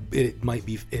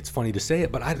 It's funny to say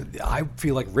it, but I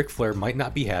feel like Ric Flair might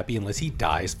not be happy unless he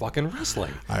dies fucking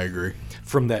wrestling. I agree.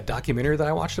 From that documentary that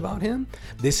I watched about him,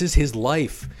 this is his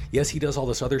life. Yes, he does all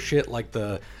this other shit like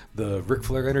the Ric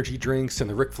Flair energy drinks and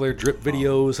the Ric Flair drip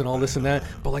videos and all this and that.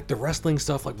 But like the wrestling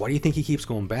stuff, like why do you think he keeps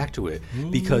going back to it?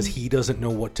 Because he doesn't know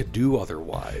what to do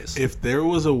otherwise. If there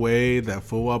was a way that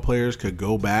football players could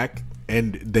go back,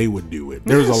 and they would do it.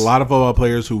 There's a lot of football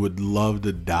players who would love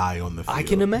to die on the field. I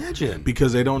can imagine.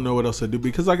 Because they don't know what else to do.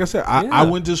 Because like I said, I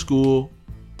went to school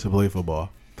to play football.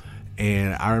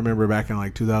 And I remember back in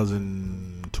like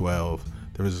 2012,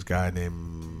 there was this guy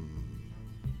named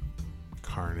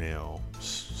Carnell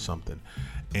something.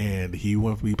 and he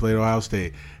played Ohio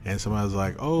State, and somebody was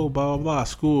like, "Oh, blah blah blah,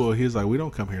 school." He's like, "We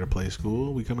don't come here to play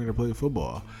school. We come here to play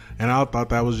football." And I thought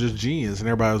that was just genius. And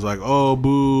everybody was like, "Oh,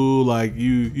 boo! Like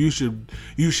you should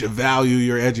value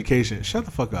your education." Shut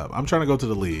the fuck up! I'm trying to go to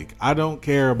the league. I don't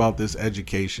care about this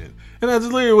education. And that's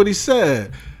literally what he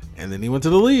said. And then he went to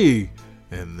the league,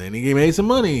 and then he made some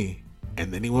money,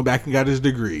 and then he went back and got his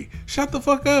degree. Shut the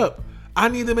fuck up! I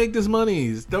need to make this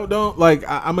money. Don't like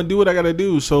I'm gonna do what I gotta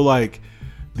do. So like.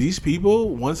 These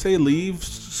people, once they leave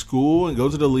school and go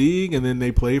to the league and then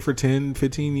they play for 10,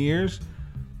 15 years,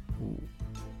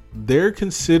 they're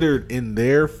considered in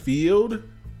their field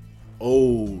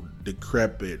old,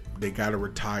 decrepit. They got to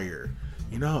retire.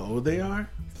 You know how old they are?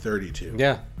 32.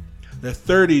 Yeah. They're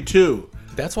 32.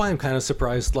 That's why I'm kind of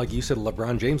surprised. Like you said,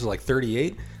 LeBron James is like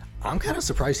 38. I'm kind of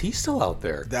surprised he's still out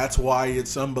there. That's why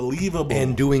it's unbelievable.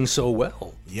 And doing so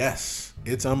well. Yes.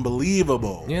 It's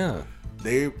unbelievable. Yeah.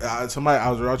 Somebody,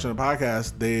 I was watching a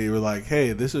podcast, they were like,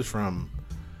 hey, this is from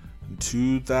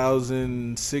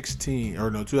 2017.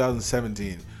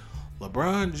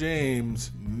 LeBron James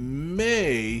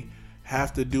may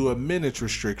have to do a minutes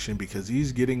restriction because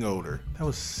he's getting older. That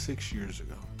was 6 years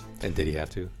ago. And did he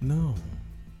have to? No.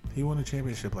 He won a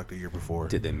championship like the year before.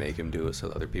 Did they make him do it so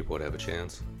that other people would have a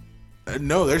chance?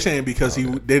 No, they're saying because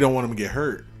they don't want him to get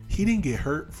hurt. He didn't get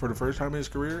hurt for the first time in his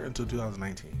career until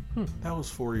 2019. That was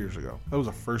 4 years ago. That was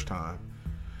the first time.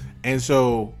 And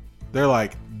so they're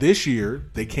like, this year,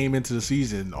 they came into the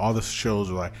season, all the shows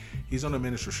were like, he's on a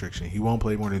minutes restriction. He won't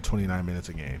play more than 29 minutes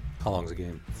a game. How long's a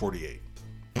game? 48.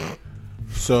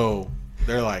 So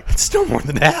they're like... It's still more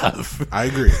than half. I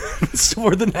agree. It's still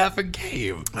more than half a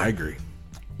game. I agree.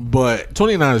 But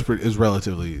 29 is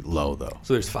relatively low, though.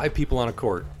 So there's 5 people on a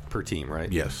court per team,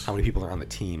 right? Yes. How many people are on the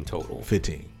team total?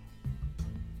 15.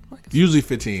 Usually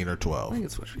 15 or 12. I think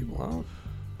it's switch people out.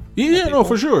 Yeah, no,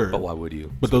 for sure. But why would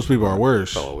you? But those people are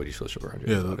worse. But why would you switch LeBron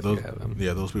James?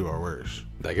 Yeah, those people are worse.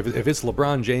 Like if it's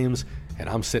LeBron James and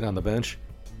I'm sitting on the bench,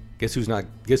 guess who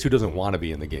doesn't want to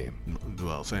be in the game?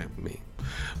 Well, same. Me.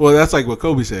 Well, that's like what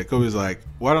Kobe said. Kobe's like,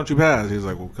 why don't you pass? He's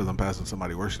like, well, because I'm passing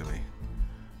somebody worse than me.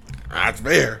 That's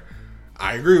fair.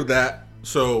 I agree with that.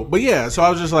 So, but yeah, so I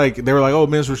was just like, they were like, oh,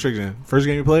 minutes restriction. First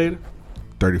game you played,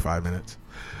 35 minutes.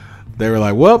 They were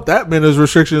like, well, that minutes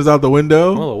restriction is out the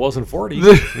window. Well, it wasn't 40.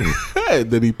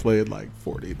 And then he played like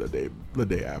 40 the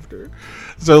day after.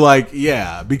 So like,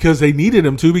 yeah, because they needed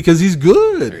him to because he's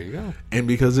good. There you go. And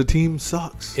because the team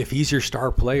sucks. If he's your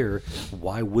star player,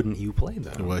 why wouldn't you play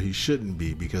them? Well, he shouldn't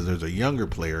be because there's a younger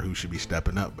player who should be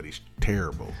stepping up, but he's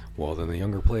terrible. Well, then the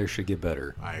younger player should get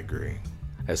better. I agree.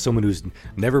 As someone who's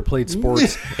never played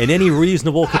sports in any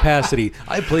reasonable capacity,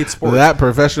 I played sports. That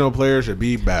professional player should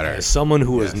be better. As someone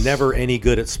who was never any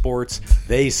good at sports,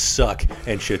 they suck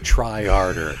and should try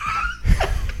harder.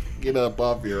 Get up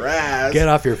off your ass. Get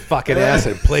off your fucking ass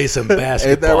and play some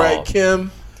basketball. Ain't that right, Kim?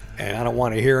 And I don't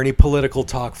want to hear any political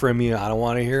talk from you. I don't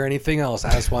want to hear anything else.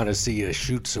 I just want to see you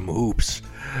shoot some hoops.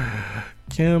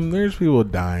 Kim, there's people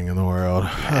dying in the world.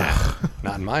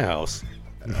 Not in my house.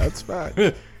 That's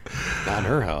fine. Not in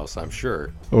her house, I'm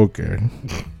sure. Okay.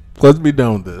 Let's be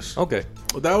done with this. Okay.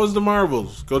 Well, that was The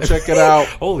Marvels. Go check it out.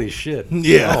 Holy shit.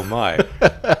 Yeah. Oh, my.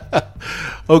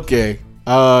 Okay.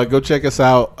 Go check us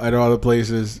out at all the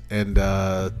places. And,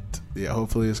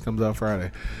 hopefully this comes out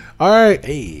Friday. All right.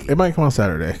 Hey. It might come out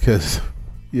Saturday because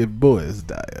your boy is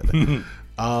dying.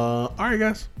 All right,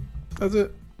 guys. That's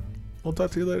it. We'll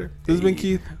talk to you later. This has been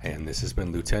Keith. And this has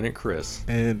been Lieutenant Chris.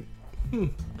 And,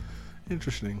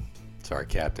 interesting. Sorry,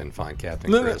 Captain. Fine, Captain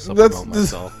No, Chris. I'll that's- promote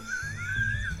myself.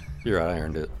 You're right. I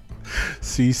earned it.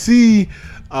 CC.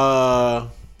 All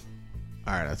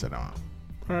right, that's it now.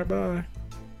 All right, bye.